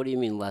rounds, like what do you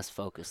mean less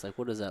focused? Like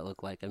what does that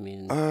look like? I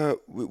mean,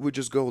 we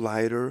just go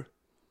lighter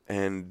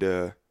and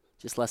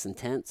just less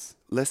intense?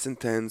 less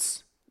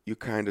intense. You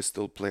kind of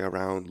still play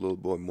around, a little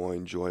bit more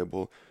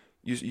enjoyable.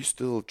 You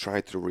still try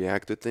to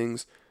react to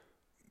things,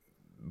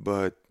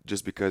 but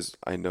just because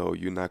I know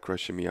you're not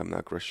crushing me, I'm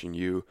not crushing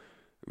you,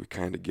 we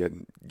kind of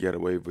get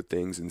away with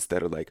things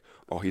instead of like,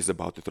 oh, he's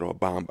about to throw a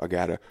bomb. Oh,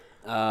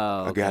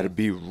 I okay. gotta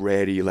be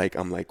ready. Like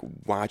I'm like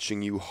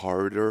watching you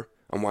harder.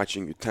 I'm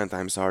watching you 10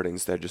 times harder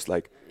instead of just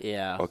like,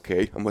 Yeah.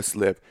 okay, I'm gonna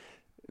slip.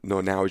 No,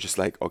 now it's just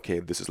like, okay,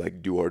 this is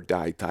like do or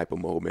die type of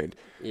moment.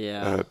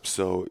 Yeah.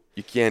 So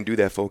you can't do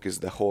that focus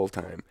the whole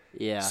time.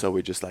 Yeah. So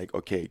we're just like,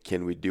 okay,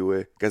 can we do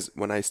it? Because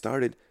when I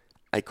started,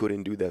 I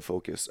couldn't do that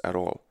focus at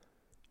all.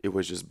 It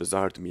was just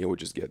bizarre to me. I would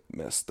just get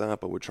messed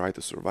up. I would try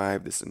to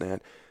survive this and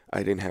that.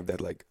 I didn't have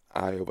that like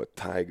eye of a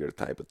tiger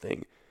type of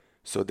thing.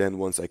 So then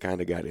once I kind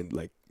of got in,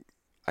 like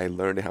I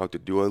learned how to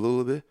do a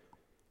little bit.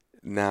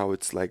 Now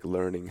it's like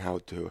learning how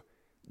to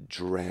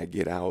drag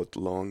it out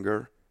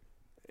longer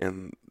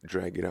and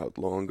drag it out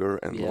longer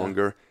and Yeah.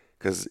 longer.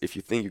 Because if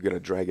you think you're gonna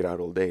drag it out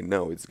all day,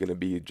 no, it's gonna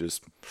be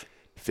just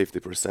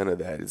 50% of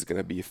that. It's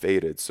gonna be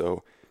faded.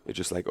 So it's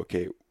just like,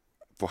 okay,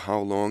 for how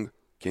long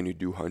can you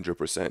do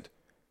 100%?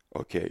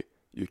 Okay,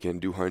 you can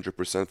do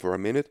 100% for a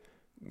minute.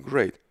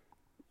 Great.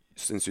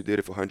 Since you did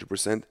it for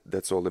 100%,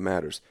 that's all that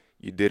matters.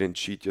 You didn't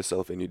cheat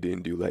yourself and you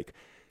didn't do like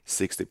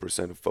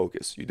 60% of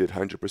focus. You did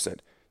 100%.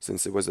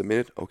 Since it was a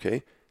minute,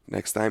 okay,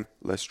 next time,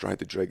 let's try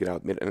to drag it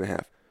out minute and a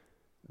half,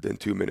 then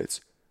 2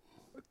 minutes,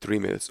 3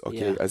 minutes.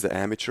 Okay, Yeah. as an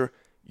amateur,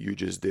 you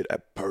just did a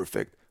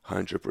perfect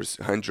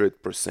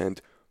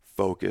 100%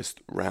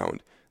 focused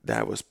round.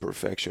 That was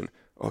perfection.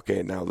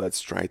 Okay, now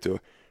let's try to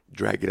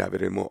drag it out a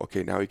bit more.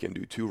 Okay, now you can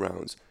do 2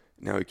 rounds.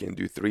 Now you can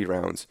do 3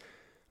 rounds.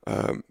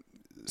 Um,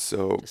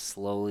 so Just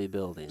slowly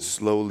building.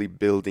 slowly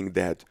building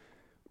that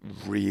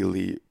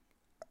really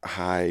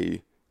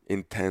high,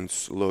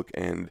 intense look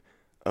and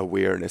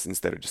awareness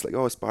instead of just like,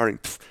 oh, sparring,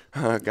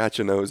 pff, got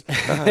your nose.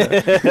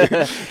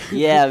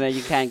 Yeah, man,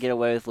 you can't get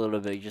away with a little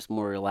bit. You're just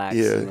more relaxed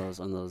Yeah.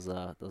 on those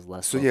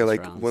less So yeah, focused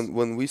like rounds.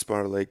 when we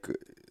spar, like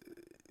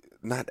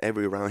not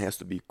every round has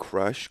to be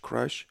crush,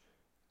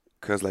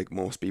 because like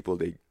most people,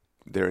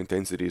 their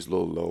intensity is a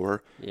little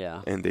lower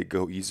Yeah. and they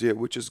go easier,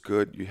 which is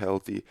good. You're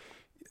healthy.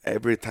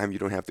 Every time you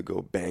don't have to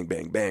go bang,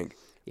 bang, bang.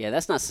 Yeah,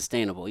 that's not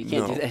sustainable. You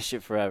can't do No, that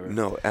shit forever.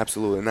 no,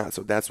 absolutely not.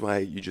 So that's why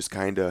you just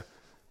kind of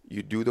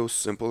you do those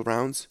simple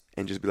rounds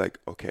and just be like,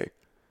 okay,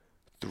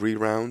 3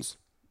 rounds,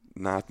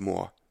 not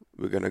more.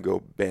 We're gonna go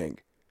bang,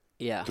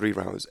 Yeah. 3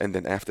 rounds, and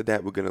then after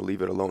that we're gonna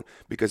leave it alone.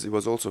 Because it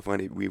was also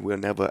funny. We were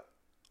never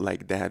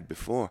like that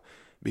before.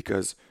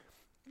 Because,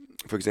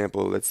 for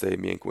example, let's say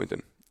me and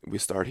Quentin, we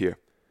start here.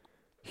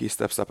 He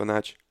steps up a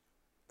notch.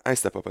 I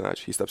step up a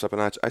notch. He steps up a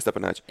notch. I step a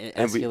notch, It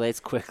and we escalates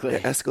it quickly.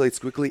 escalates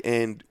quickly,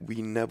 and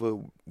we never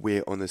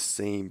were on the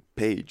same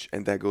page.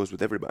 And that goes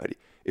with everybody.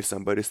 If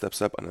somebody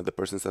steps up, another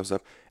person steps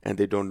up, and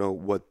they don't know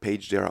what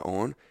page they are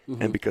on,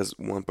 and Hmm. because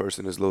one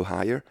person is a little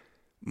higher,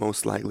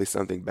 most likely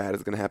something bad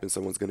is gonna happen.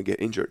 Someone's gonna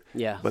get injured.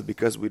 Yeah. But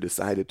because we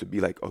decided to be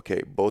like,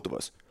 okay, both of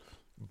us,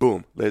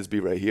 boom, let's be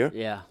right here.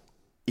 Yeah.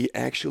 It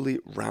actually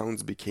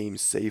rounds became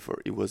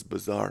safer. It was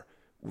bizarre.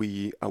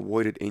 We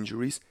avoided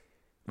injuries.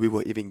 We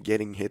were even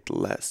getting hit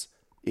less,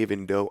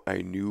 even though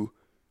I knew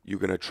you're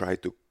gonna try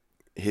to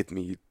hit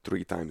me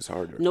 3 times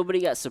harder.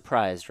 Nobody got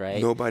surprised,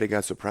 right? Nobody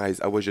got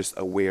surprised. I was just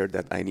aware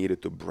that I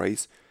needed to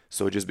brace.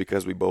 So just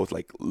because we both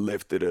like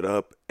lifted it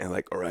up and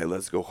like, all right,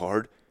 let's go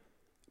hard,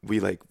 we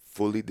like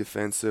fully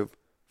defensive,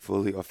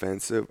 fully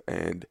offensive,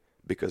 and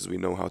because we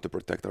know how to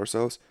protect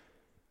ourselves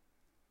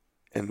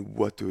and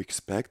what to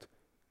expect,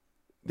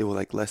 there were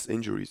like less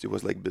injuries. It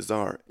was like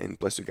bizarre, and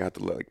plus you got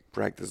to like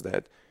practice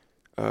that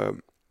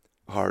um,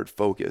 hard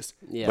focus.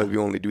 But Yeah. we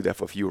only do that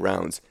for a few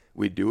rounds.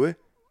 We do it,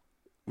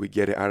 we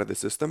get it out of the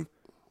system,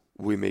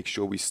 we make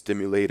sure we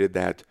stimulated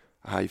that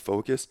high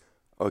focus.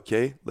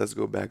 Okay, let's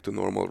go back to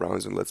normal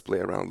rounds and let's play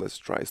around. Let's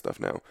try stuff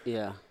now.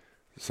 Yeah.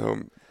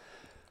 So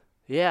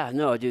Yeah,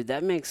 no, dude,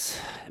 that makes,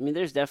 I mean,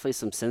 there's definitely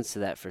some sense to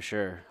that for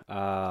sure.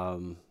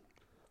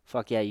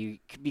 Fuck yeah,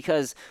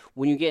 because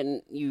when you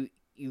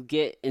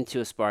get into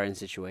a sparring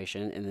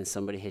situation and then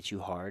somebody hits you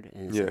hard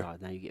and it's like, yeah, oh,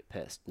 now you get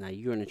pissed. Now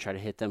you're gonna try to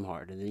hit them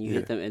hard and then you yeah,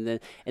 hit them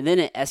and then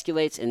it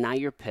escalates and now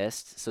you're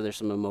pissed. So there's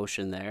some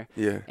emotion there,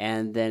 yeah,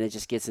 and then it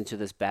just gets into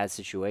this bad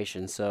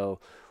situation. So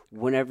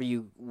whenever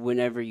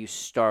you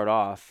start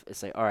off,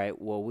 it's like, all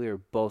right, well, we're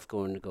both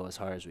going to go as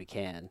hard as we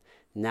can.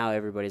 Now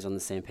everybody's on the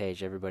same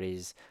page.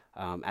 Everybody's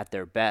at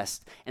their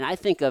best. And I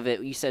think of it.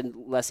 You said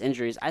less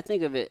injuries. I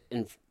think of it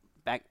in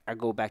back. I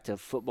go back to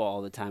football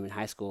all the time in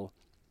high school.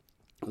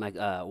 my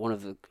one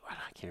of the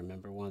I can't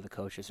remember, one of the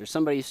coaches or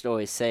somebody used to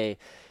always say,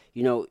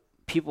 you know,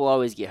 people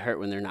always get hurt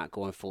when they're not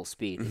going full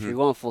speed. If Mhm. you're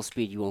going full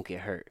speed, you won't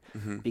get hurt.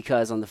 Mhm.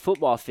 Because on the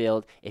football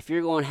field, if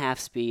you're going half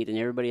speed and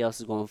everybody else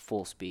is going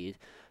full speed,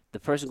 the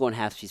person going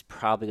half speed is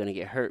probably going to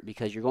get hurt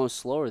because you're going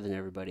slower than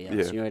everybody else.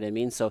 Yeah. You know what I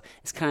mean? So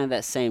it's kind of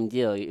that same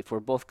deal. If we're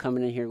both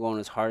coming in here going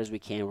as hard as we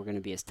can, we're going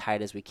to be as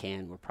tight as we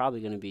can. We're probably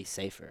going to be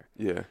safer.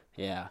 Yeah.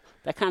 Yeah,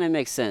 that kind of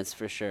makes sense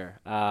for sure.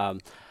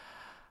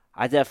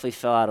 I definitely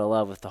fell out of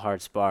love with the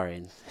hard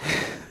sparring.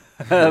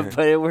 But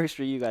it works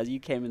for you guys.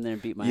 You came in there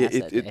and beat my Yeah. ass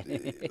It. that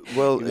It. day.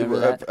 Well, You remember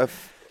that?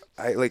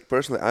 I like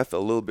personally, I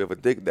felt a little bit of a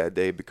dick that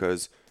day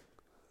because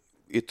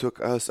it took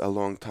us a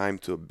long time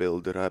to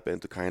build it up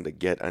and to kind of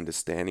get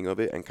understanding of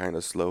it and kind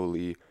of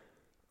slowly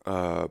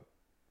uh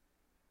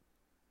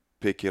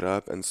pick it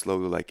up and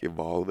slowly like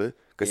evolve it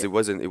because Yeah,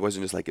 it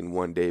wasn't just like in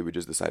one day we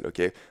just decided,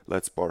 okay,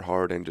 let's spar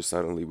hard, and just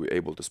suddenly we're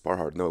able to spar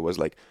hard. No, it was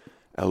like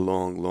a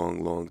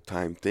long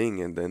time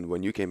thing. And then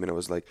when you came in, I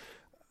was like,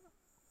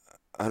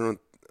 I don't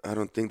I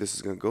don't think this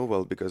is gonna go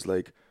well because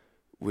like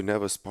we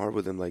never sparred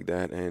with him like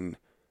that, and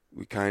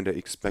we kind of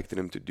expected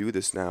him to do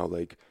this now.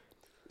 Like,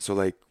 so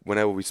like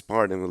whenever we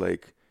sparred and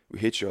we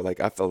hit you, like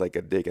I felt like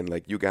a dick, and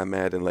like you got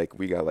mad, and like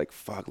we got like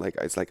fuck, like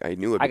it's like I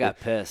knew it I because got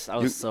pissed. I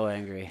was you so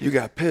angry. you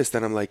got pissed,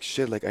 and I'm like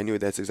shit, like I knew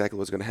that's exactly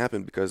what's gonna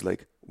happen because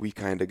like we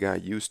kind of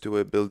got used to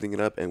it building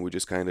it up, and we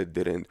just kind of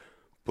didn't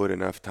put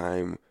enough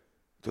time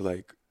to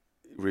like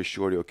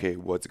reassure you, okay,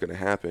 what's gonna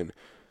happen.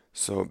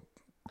 So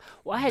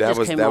Well, I had that just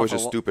was came that off was a.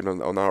 just stupid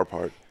on our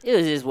part. It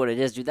is what it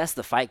is, dude. That's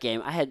the fight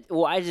game.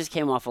 I just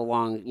came off a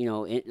long,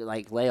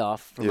 like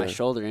layoff for my Yeah.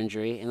 shoulder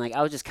injury, and like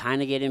I was just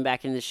kind of getting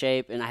back into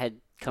shape, and I had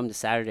come to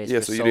Saturdays Yeah,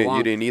 for so you so didn't you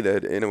long. didn't need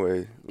that anyway.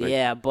 Like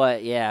Yeah,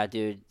 but yeah,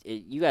 dude,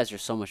 you guys are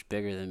so much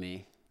bigger than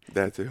me.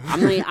 that too.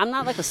 I'm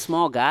not like a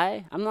small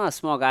guy. I'm not a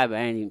small guy by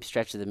any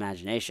stretch of the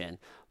imagination.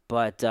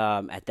 But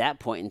at that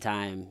point in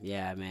time,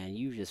 yeah, man,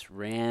 you just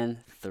ran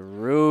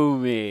through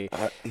me.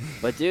 I,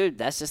 But dude,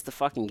 that's just the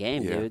fucking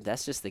game, yeah. dude.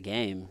 That's just the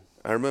game.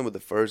 I remember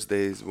the first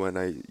days when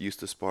I used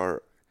to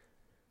spar.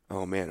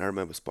 Oh man, I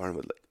remember sparring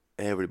with like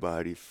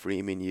everybody,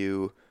 Freeman,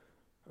 you,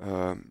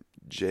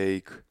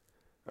 Jake.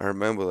 I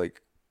remember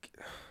like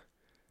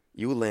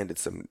you landed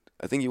some.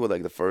 I think you were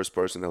like the first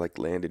person that like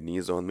landed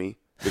knees on me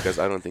because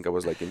I don't think I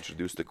was like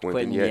introduced to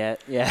Quentin Quitting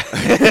yet. yet? Yeah.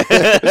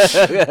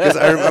 Because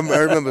I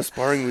remember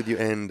sparring with you,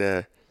 and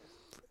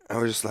I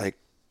was just like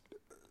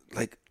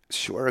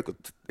sure I could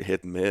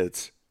hit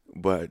mids,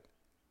 but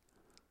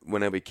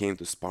whenever it came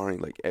to sparring,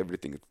 like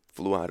everything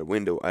flew out the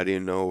window. I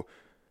didn't know.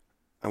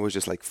 I was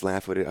just like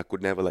flat-footed. I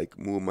could never like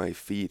move my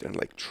feet and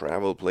like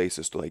travel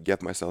places to like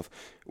get myself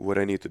what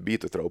I need to be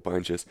to throw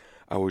punches.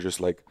 I was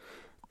just like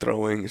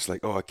throwing. It's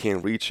like, oh, I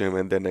can't reach him,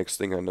 and then next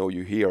thing I know,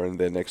 you here, and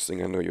then next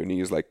thing I know, your knee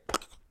is like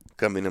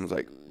coming. I'm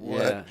like,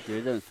 what? Yeah, dude,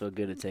 it doesn't feel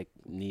good to take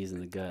knees in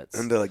the guts.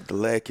 And the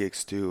leg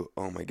kicks too.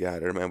 Oh my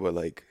God! I remember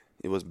like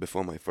it was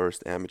before my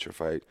first amateur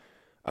fight.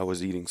 I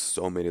was eating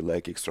so many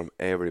leg kicks from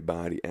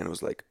everybody, and I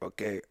was like,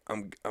 okay,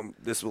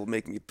 this will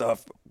make me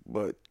tough,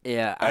 but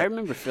Yeah, I I,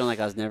 remember feeling like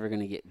I was never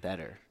gonna get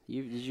better.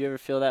 Did you ever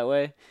feel that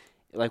way?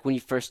 Like when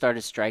you first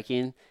started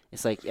striking,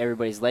 it's like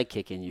everybody's leg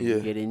kicking you. You're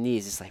yeah, getting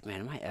knees. It's like, man,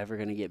 am I ever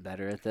gonna get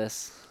better at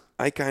this?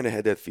 I kind of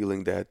had that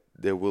feeling that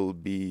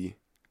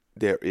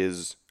there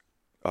is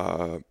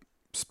uh,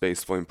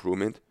 space for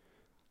improvement.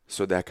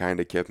 So that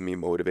kind of kept me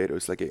motivated.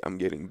 It's like hey, I'm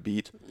getting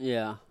beat,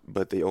 Yeah,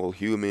 but they all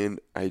human.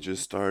 I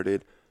just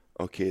started.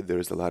 Okay,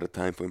 there's a lot of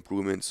time for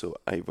improvement, so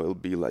I will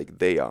be like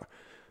they are.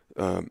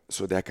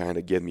 So that kind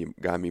of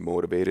got me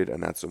motivated and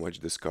not so much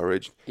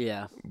discouraged.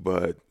 yeah,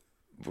 But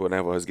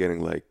whenever I was getting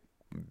like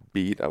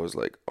beat, I was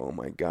like, oh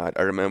my God.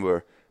 I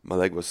remember my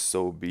leg was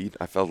so beat.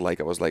 I felt like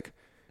I was like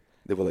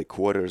there were like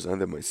quarters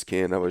under my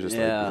skin. I was just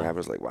like yeah. grabbing. I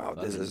was like, wow,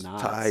 this Fucking is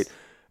tight. knots.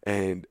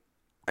 And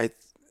I th-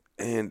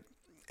 and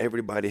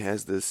everybody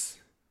has this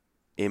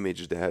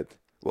image that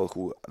well,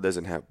 who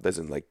doesn't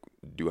like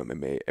do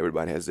MMA.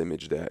 Everybody has the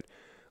image that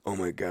oh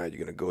my God, you're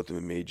gonna go to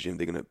MMA gym,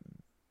 they're gonna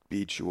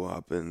beat you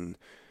up and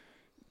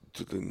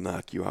to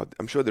knock you out.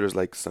 I'm sure there's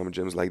like some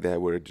gyms like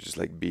that where they just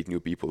like beat new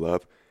people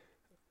up.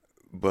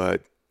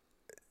 But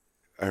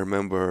I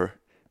remember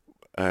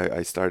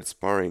I started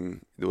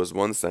sparring. There was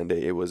one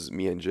Sunday. It was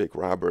me and Jake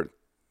Robert.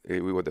 We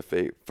were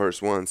the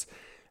first ones,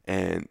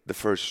 and the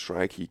first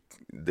strike he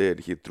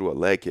threw a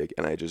leg kick,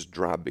 and I just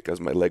dropped because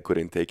my leg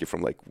couldn't take it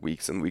from like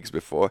weeks and weeks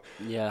before.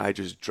 Yeah. I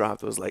just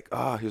dropped. I was like,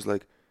 ah. He was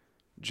like,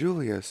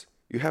 Julius,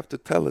 you have to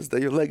tell us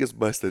that your leg is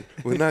busted.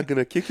 We're not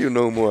gonna kick you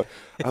no more.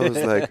 I was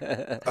like,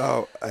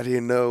 oh, I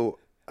didn't know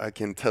I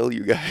can tell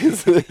you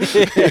guys.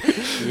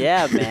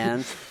 Yeah,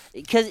 man.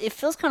 Because it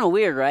feels kind of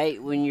weird,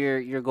 right? When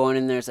you're going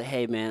in there, it's like,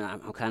 hey, man,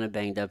 I'm kind of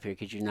banged up here.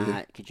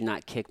 Yeah, Could you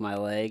not kick my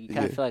leg? You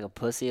kind yeah, of feel like a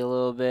pussy a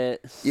little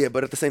bit. yeah.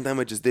 But at the same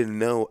time, I just didn't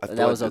know. I That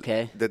thought was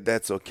okay.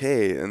 that's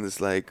okay, and it's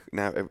like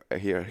now I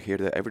hear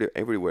that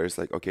everywhere. It's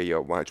like, okay,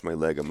 yo, watch my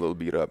leg. I'm a little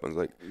beat up. I was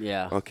like,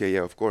 Yeah. okay,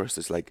 yeah, of course.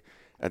 It's like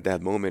at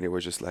that moment, it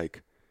was just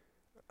like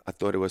I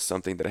thought it was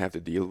something that I have to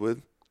deal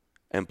with,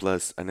 and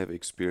plus, I never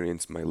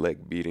experienced my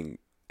leg beating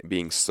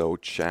being so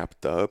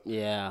chapped up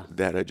Yeah.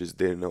 that I just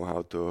didn't know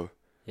how to,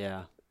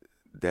 Yeah.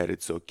 that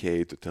it's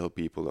okay to tell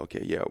people,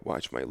 okay, yeah,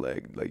 watch my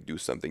leg, like do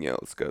something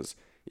else, because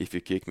if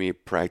you kick me,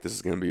 practice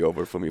is gonna be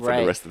over for me for the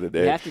Right. rest of the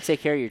You day. have to take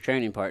care of your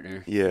training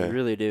partner. You Yeah.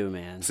 really do,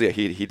 man. So yeah,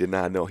 he did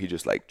not know. He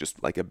just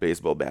like a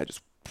baseball bat,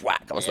 just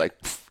whack. I was Yeah.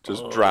 like,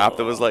 just dropped.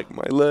 I was Oh, like,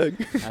 my leg.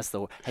 that's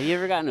the. Have you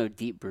ever gotten a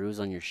deep bruise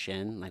on your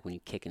shin, like when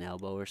you kick an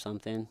elbow or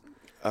something,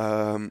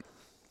 um,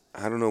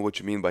 I don't know what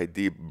you mean by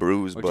deep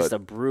bruise, or just but a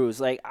bruise?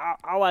 Like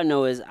all I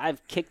know is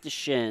I've kicked a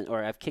shin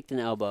or I've kicked an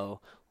elbow,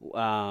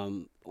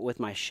 with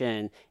my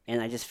shin, and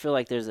I just feel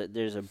like there's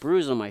a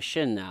bruise on my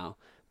shin now.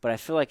 But I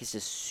feel like it's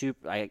just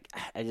super. I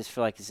just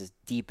feel like it's just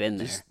deep in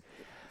there, just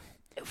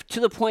to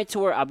the point to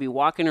where I'll be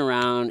walking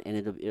around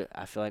and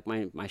I feel like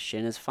my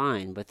shin is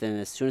fine, but then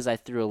as soon as I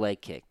threw a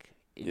leg kick,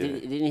 yeah.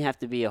 it didn't have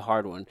to be a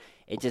hard one.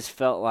 It just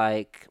felt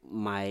like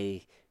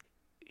my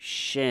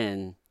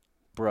shin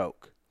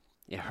broke.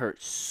 It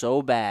hurt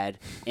so bad,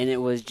 and it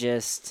was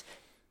just.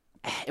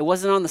 It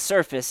wasn't on the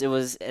surface. It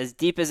was as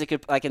deep as it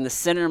could, like in the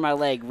center of my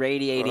leg,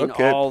 radiating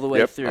Okay. all the way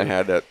Yep, I through.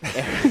 had that.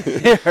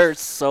 It hurt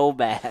so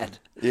bad.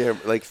 Yeah,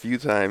 like few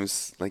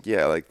times, like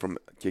yeah, like from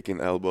kicking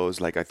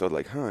elbows, like I thought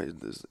like, huh,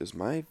 is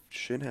my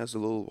shin has a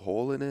little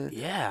hole in it?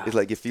 Yeah. It's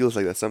like it feels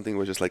like that something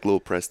was just like a little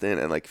pressed in,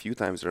 and like few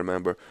times I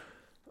remember,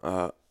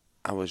 uh,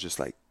 I was just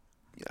like,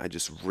 I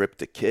just ripped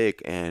the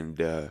kick and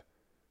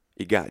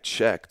it got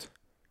checked,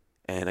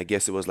 and I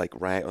guess it was like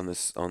right on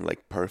this on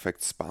like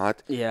perfect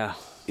spot. Yeah.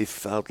 It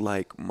felt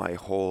like my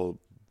whole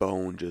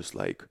bone just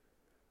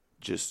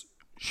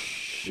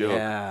shook,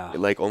 Yeah.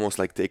 like almost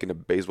like taking a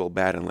baseball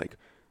bat and like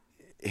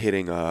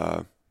hitting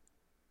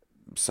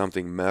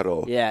something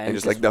metal, Yeah, and and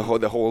just just like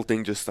the whole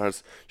thing just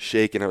starts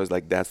shaking. I was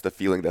like, that's the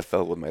feeling that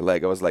felt with my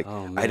leg. I was like,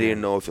 oh I didn't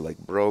man. know if it like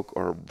broke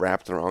or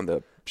wrapped around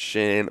the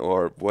shin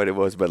or what it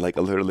was, but like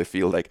I literally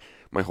feel like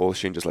my whole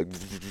shin just like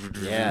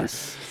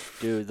Yes,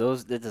 dude,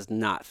 that does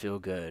not feel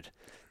good.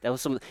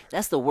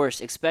 That's the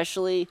worst,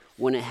 especially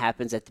when it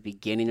happens at the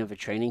beginning of a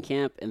training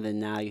camp, and then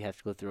now you have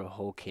to go through a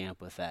whole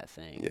camp with that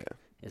thing. yeah.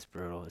 It's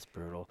brutal. It's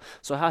brutal.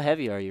 So how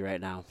heavy are you right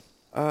now?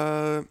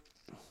 Uh,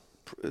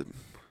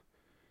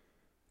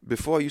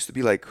 Before I used to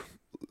be like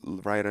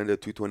right under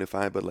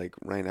 225, but like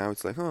right now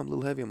it's like, oh, I'm a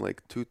little heavy. I'm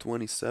like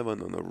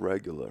 227 on a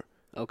regular.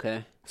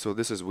 Okay. So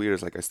this is weird.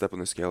 It's like I step on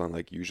the scale and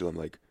like usually I'm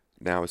like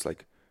now it's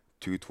like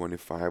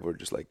 225 or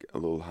just like a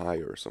little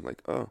higher. So I'm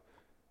like, oh,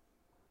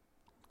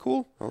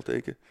 cool, I'll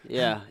take it.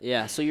 Yeah,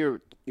 yeah. So you're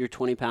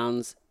 20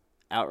 pounds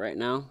out right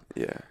now.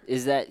 Yeah.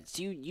 Is that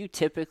do you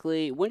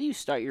typically when do you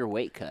start your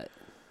weight cut?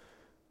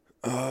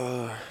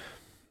 Uh,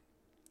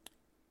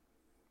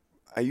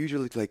 I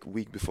usually like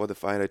week before the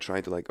fight I try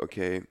to like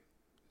okay,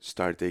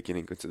 start taking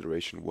in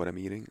consideration what I'm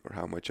eating or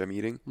how much I'm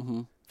eating.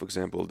 Mm-hmm. For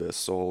example, the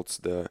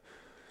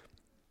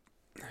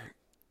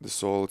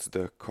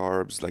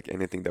carbs, like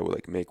anything that would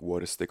like make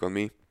water stick on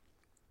me.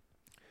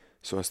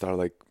 So I start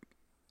like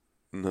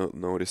no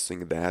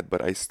noticing that,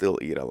 but I still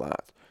eat a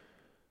lot.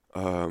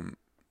 Um,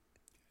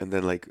 and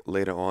then like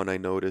later on, I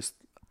noticed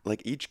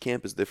like each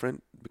camp is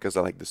different because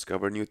I like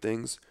discover new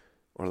things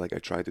or like I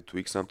try to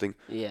tweak something.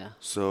 Yeah.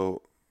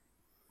 So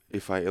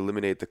if I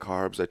eliminate the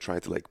carbs, I try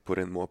to like put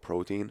in more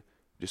protein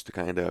just to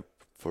kind of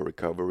for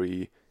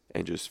recovery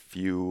and just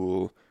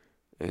fuel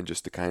and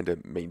just to kind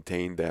of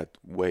maintain that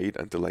weight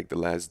until like the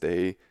last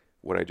day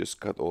where I just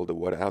cut all the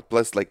water out.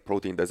 Plus, like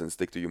protein doesn't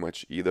stick to you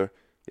much either.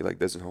 It like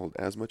doesn't hold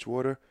as much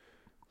water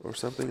or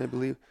something, I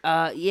believe.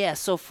 Yeah.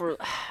 So for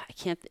I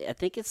can't. I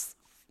think it's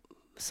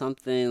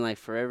something like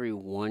for every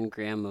 1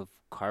 gram of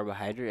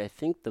carbohydrate, I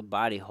think the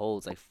body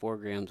holds like 4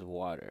 grams of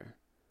water.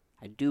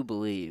 I do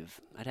believe.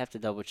 I'd have to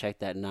double check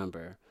that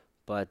number.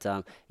 But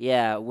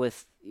yeah,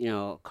 with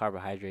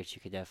carbohydrates,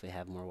 you could definitely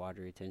have more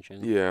water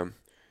retention. Yeah.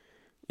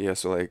 Yeah,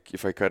 so like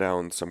if I cut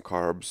down some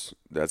carbs,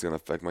 that's gonna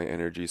affect my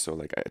energy. So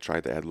like I try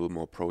to add a little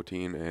more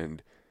protein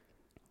and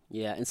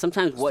Yeah, and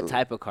sometimes what still,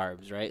 type of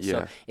carbs, right? So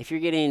yeah, if you're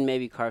getting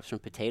maybe carbs from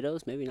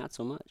potatoes, maybe not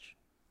so much.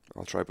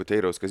 I'll try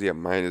potatoes because yeah,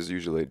 mine is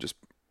usually just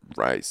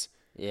rice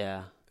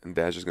Yeah, and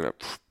that's just gonna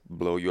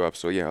blow you up.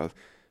 So yeah,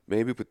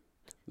 maybe yeah,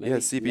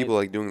 maybe see maybe people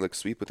like doing like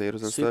sweet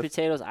potatoes and sweet stuff.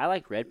 potatoes. I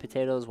like red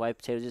potatoes, white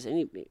potatoes, just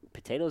any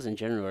potatoes in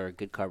general are a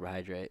good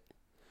carbohydrate.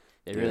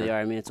 They Yeah. really are.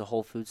 I mean, it's a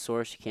whole food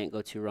source. You can't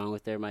go too wrong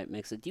with there. Might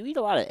mix it. Do you eat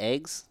a lot of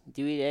eggs?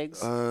 Do you eat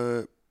eggs?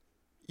 Uh,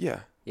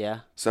 yeah.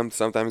 Yeah,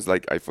 Sometimes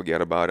like I forget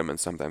about them and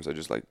sometimes I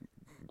just like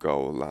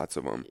go lots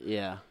of them.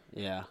 yeah,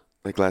 yeah.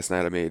 Like last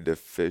night I made the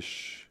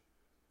fish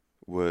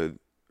with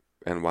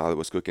and while it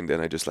was cooking,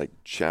 then I just like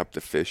chopped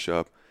the fish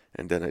up,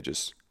 and then I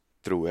just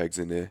threw eggs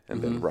in it,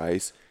 and then Mhm.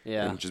 rice, and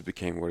Yeah, it just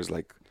became what is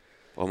like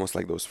almost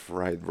like those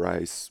fried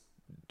rice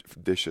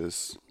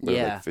dishes with like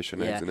yeah, fish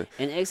and eggs yeah. in it.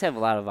 And eggs have a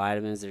lot of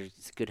vitamins. There's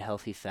good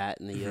healthy fat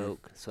in the Hmm.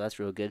 yolk, so that's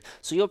real good.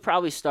 So you'll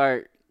probably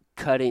start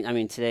cutting. I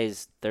mean,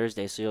 today's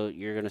Thursday, so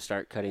you're gonna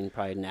start cutting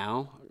probably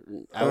now.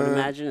 I would Uh,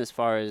 imagine as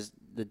far as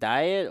the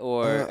diet,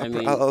 or I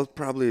mean, I'll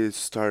probably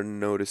start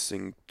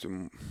noticing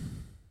to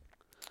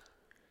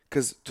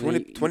Because I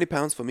mean, 20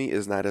 pounds for me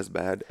is not as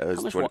bad how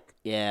as much 20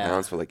 yeah.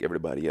 pounds for like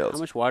everybody How else.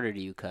 much water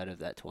do you cut of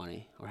that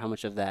 20? Or how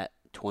much of that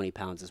 20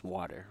 pounds is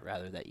water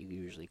rather that you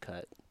usually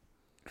cut?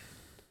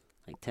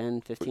 Like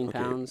 10, 15 Okay,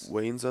 pounds?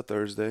 weigh-ins are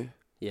Thursday.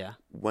 Yeah.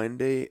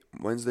 Wednesday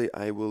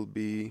I will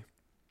be.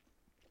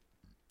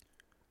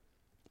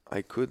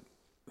 I could.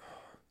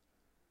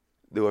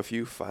 There were a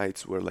few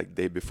fights where like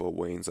day before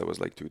weigh-ins I was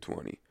like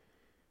 220,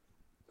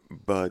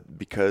 but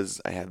because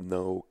I had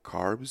no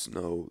carbs,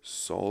 no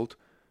salt,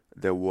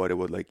 the water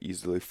would like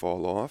easily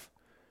fall off.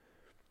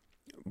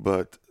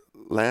 But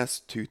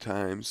last two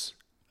times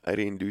I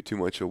didn't do too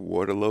much of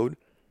water load,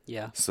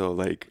 Yeah. so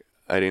like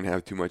I didn't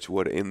have too much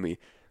water in me,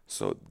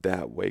 so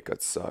that weight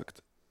got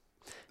sucked.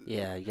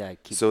 Yeah, you gotta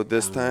keep So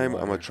this pounding the time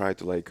I'm gonna water. try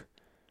to like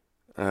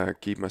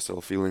keep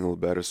myself feeling a little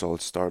better, so I'll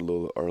start a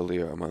little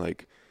earlier. I'm gonna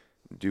like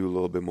do a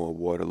little bit more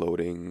water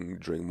loading,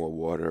 drink more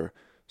water.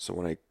 So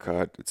when I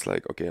cut, it's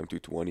like okay, I'm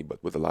 220,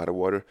 but with a lot of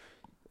water,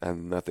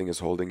 and nothing is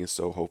holding it.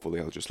 So hopefully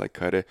I'll just like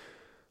cut it,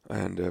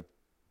 and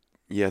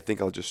yeah, I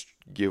think I'll just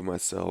give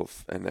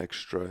myself an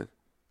extra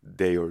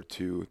day or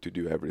two to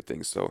do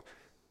everything. So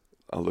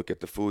I'll look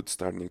at the food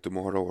starting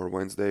tomorrow or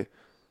Wednesday,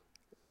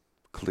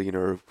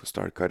 cleaner,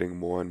 start cutting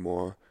more and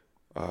more.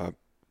 Uh,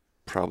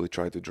 Probably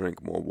try to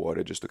drink more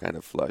water just to kind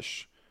of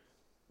flush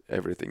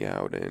everything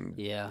out and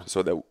Yeah.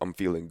 so that I'm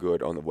feeling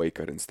good on the weight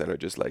cut instead of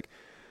just like,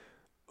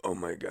 oh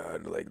my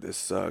God, like this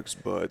sucks,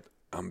 but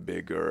I'm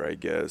bigger, I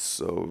guess,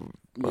 so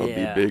I'll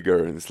be Yeah.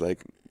 bigger. And it's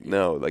like,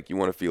 no, like you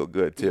want to feel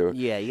good too.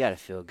 Yeah, you gotta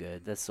feel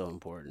good. That's so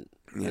important.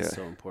 That's Yeah,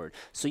 so important.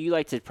 So you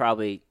like to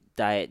probably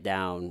diet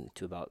down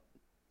to about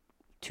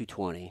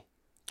 220,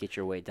 get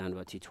your weight down to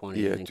about 220,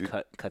 and yeah, then to,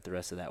 cut the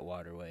rest of that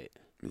water weight.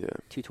 yeah.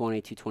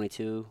 220,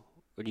 222,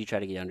 or do you try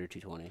to get under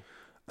 220?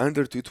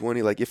 Under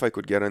 220, like if I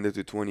could get under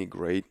 220,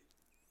 great.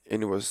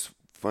 And it was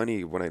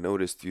funny when I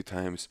noticed a few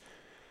times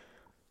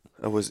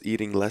I was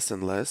eating less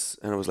and less,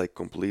 and I was like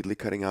completely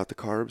cutting out the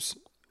carbs,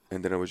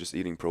 and then I was just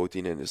eating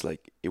protein, and it's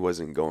like it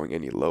wasn't going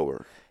any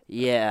lower. I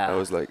Yeah.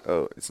 was like,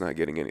 oh, it's not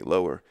getting any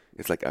lower.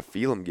 It's like I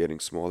feel I'm getting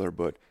smaller,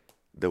 but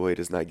the weight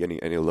is not getting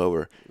any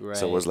lower.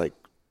 So Right.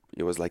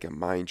 it was like a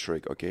mind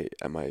trick. Okay,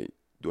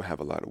 do I have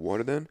a lot of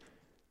water then?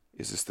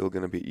 Is it still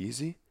gonna be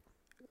easy?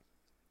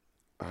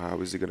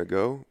 How is it gonna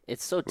go?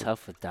 It's so Well,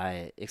 tough with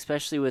diet,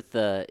 especially with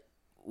the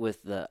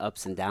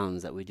ups and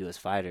downs that we do as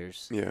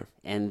fighters. yeah,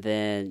 And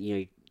then,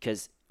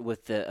 because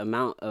with the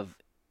amount of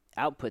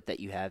output that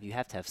you have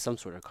to have some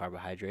sort of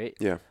carbohydrate.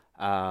 yeah,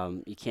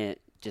 You can't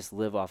just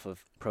live off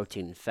of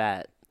protein and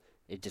fat.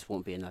 It just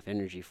won't be enough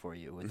energy for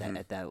you with that hmm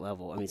at that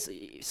level. I mean,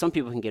 some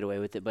people can get away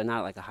with it, but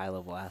not like a high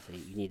level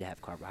athlete. You need to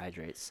have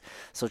carbohydrates.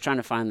 So trying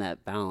to find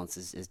that balance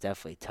is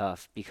definitely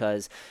tough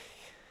because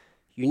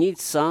you need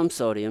some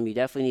sodium. You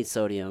definitely need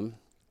sodium,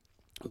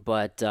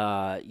 but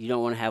you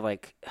don't want to have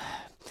like.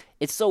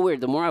 It's so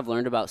weird. The more I've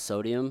learned about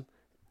sodium,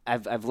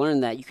 I've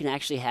learned that you can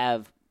actually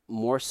have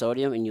more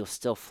sodium and you'll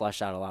still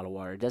flush out a lot of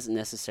water. It doesn't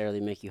necessarily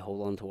make you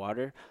hold on to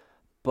water,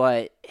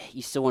 but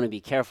you still want to be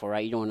careful,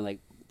 right? You don't want to like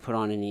put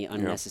on any yeah,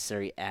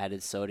 unnecessary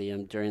added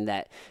sodium during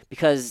that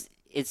because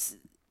it's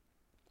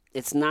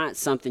not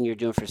something you're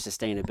doing for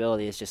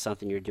sustainability. It's just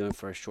something you're doing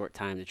for a short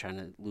time to try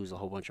to lose a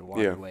whole bunch of yeah.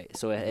 water weight.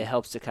 So it hmm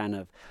helps to kind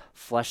of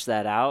flush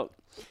that out.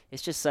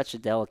 It's just such a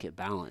delicate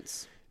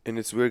balance. And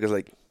it's weird because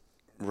like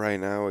right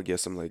now, I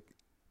guess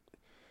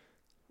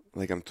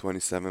like I'm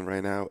 27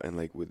 right now, and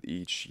like with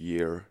each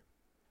year,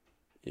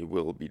 it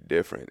will be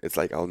different. It's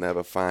like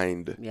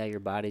Yeah, your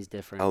body's I'll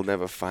different.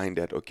 never find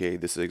that, okay,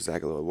 this is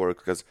exactly what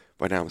works. Because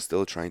right now I'm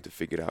still trying to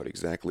figure out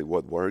exactly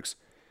what works.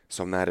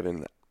 So I'm not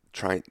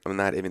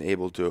even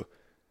able to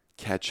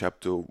catch up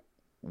to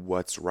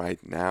what's right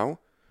now.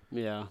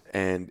 Yeah.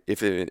 And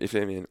if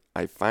I mean,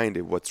 I find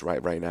it what's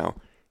right now,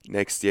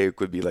 next year it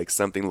could be like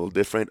something a little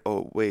different.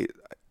 Oh, wait,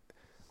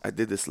 I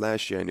did this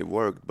last year and it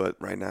worked, but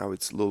right now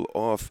it's a little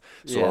off.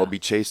 So I'll Yeah. be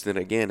chasing it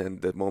again.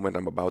 And the moment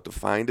I'm about to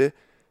find it,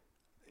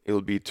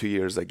 it'll be 2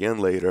 years again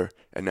later.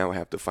 And now I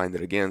have to find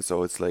it again.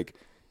 So it's like,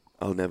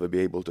 I'll never be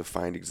able to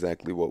find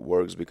exactly what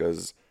works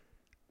because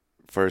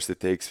first it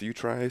takes few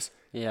tries,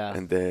 Yeah.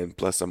 and then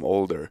plus I'm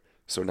older,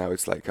 so now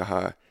it's like,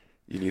 haha,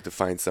 you need to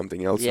find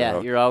something else Yeah,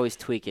 now. you're always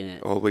tweaking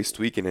it. Always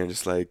tweaking and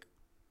just like,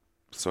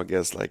 so I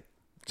guess like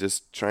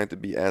just trying to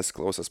be as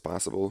close as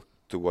possible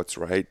to what's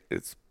right.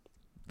 It's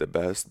the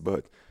best,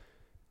 but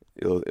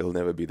it'll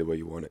never be the way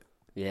you want it.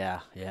 Yeah,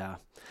 yeah.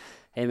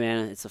 Hey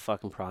man, it's a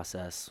fucking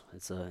process.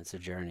 It's a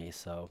journey.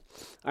 So,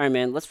 all right,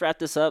 man, let's wrap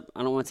this up.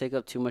 I don't want to take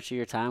up too much of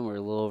your time. We're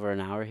a little over an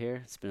hour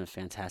here. It's been a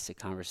fantastic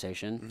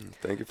conversation.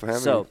 Thank you for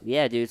having me. So,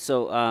 yeah, dude.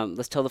 So,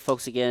 let's tell the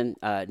folks again.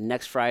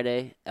 Next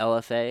Friday,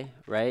 LFA,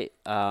 right?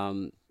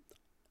 On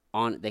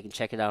they can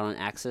check it out on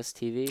Access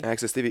TV.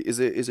 Access TV, is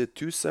it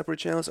two separate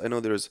channels? I know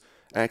there's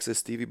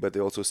Access TV, but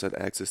they also said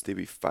Access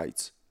TV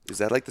Fights. Is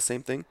that like the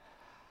same thing?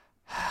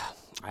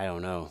 I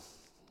don't know.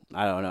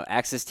 I don't know.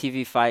 Access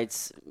TV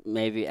fights,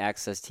 maybe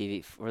Access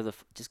TV for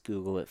just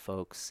Google it,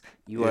 folks.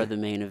 You are Yeah, the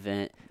main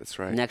event that's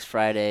right. next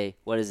Friday.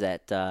 What is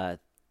that?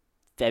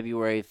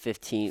 February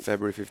 15th.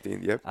 February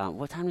 15th. Yep.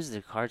 What time does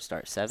the card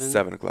start? 7?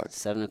 7 o'clock.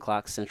 7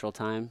 o'clock Central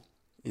Time.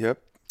 Yep.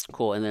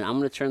 Cool. And then I'm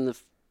going to turn the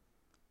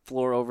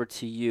floor over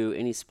to you.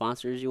 Any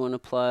sponsors you want to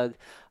plug?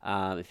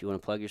 If you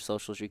want to plug your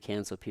socials, you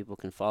can, so people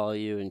can follow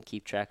you and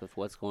keep track of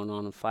what's going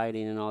on in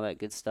fighting and all that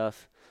good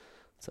stuff.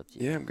 It's up to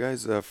you. Yeah,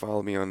 guys,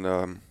 follow me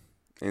on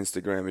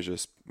Instagram. Is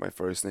just my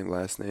first name,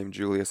 last name,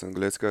 Julius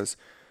Anglitskas.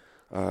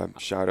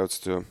 Shout outs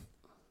to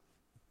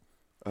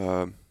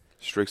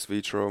Strix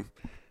Vitro,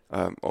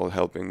 all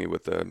helping me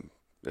with the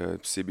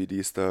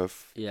CBD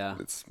stuff. Yeah.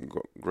 It's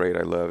great.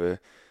 I love it.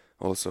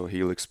 Also,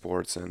 Helix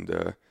Sports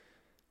and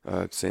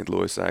St.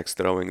 Louis Axe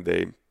Throwing.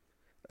 The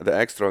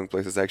axe throwing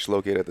place is actually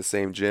located at the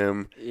same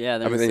gym. Yeah.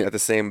 I mean, at the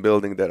same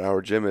building that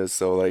our gym is.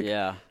 So, like,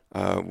 yeah.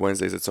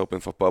 Wednesdays it's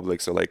open for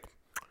public. So, like,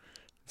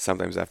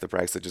 sometimes after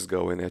practice, I just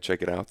go in there,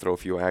 check it out, throw a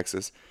few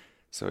axes.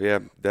 So, yeah,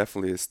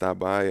 definitely stop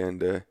by.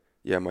 And,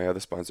 yeah, my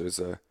other sponsor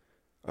is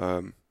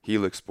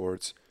Helix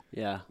Sports.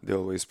 Yeah. They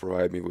always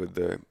provide me with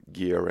the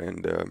gear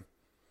and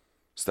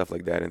stuff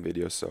like that in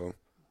videos. So,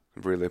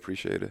 really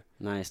appreciate it.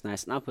 Nice,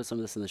 nice. And I'll put some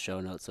of this in the show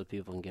notes so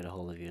people can get a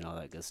hold of you and all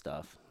that good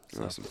stuff.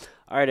 So, Awesome.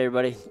 all right,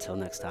 everybody. Until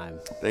next time.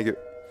 Thank you.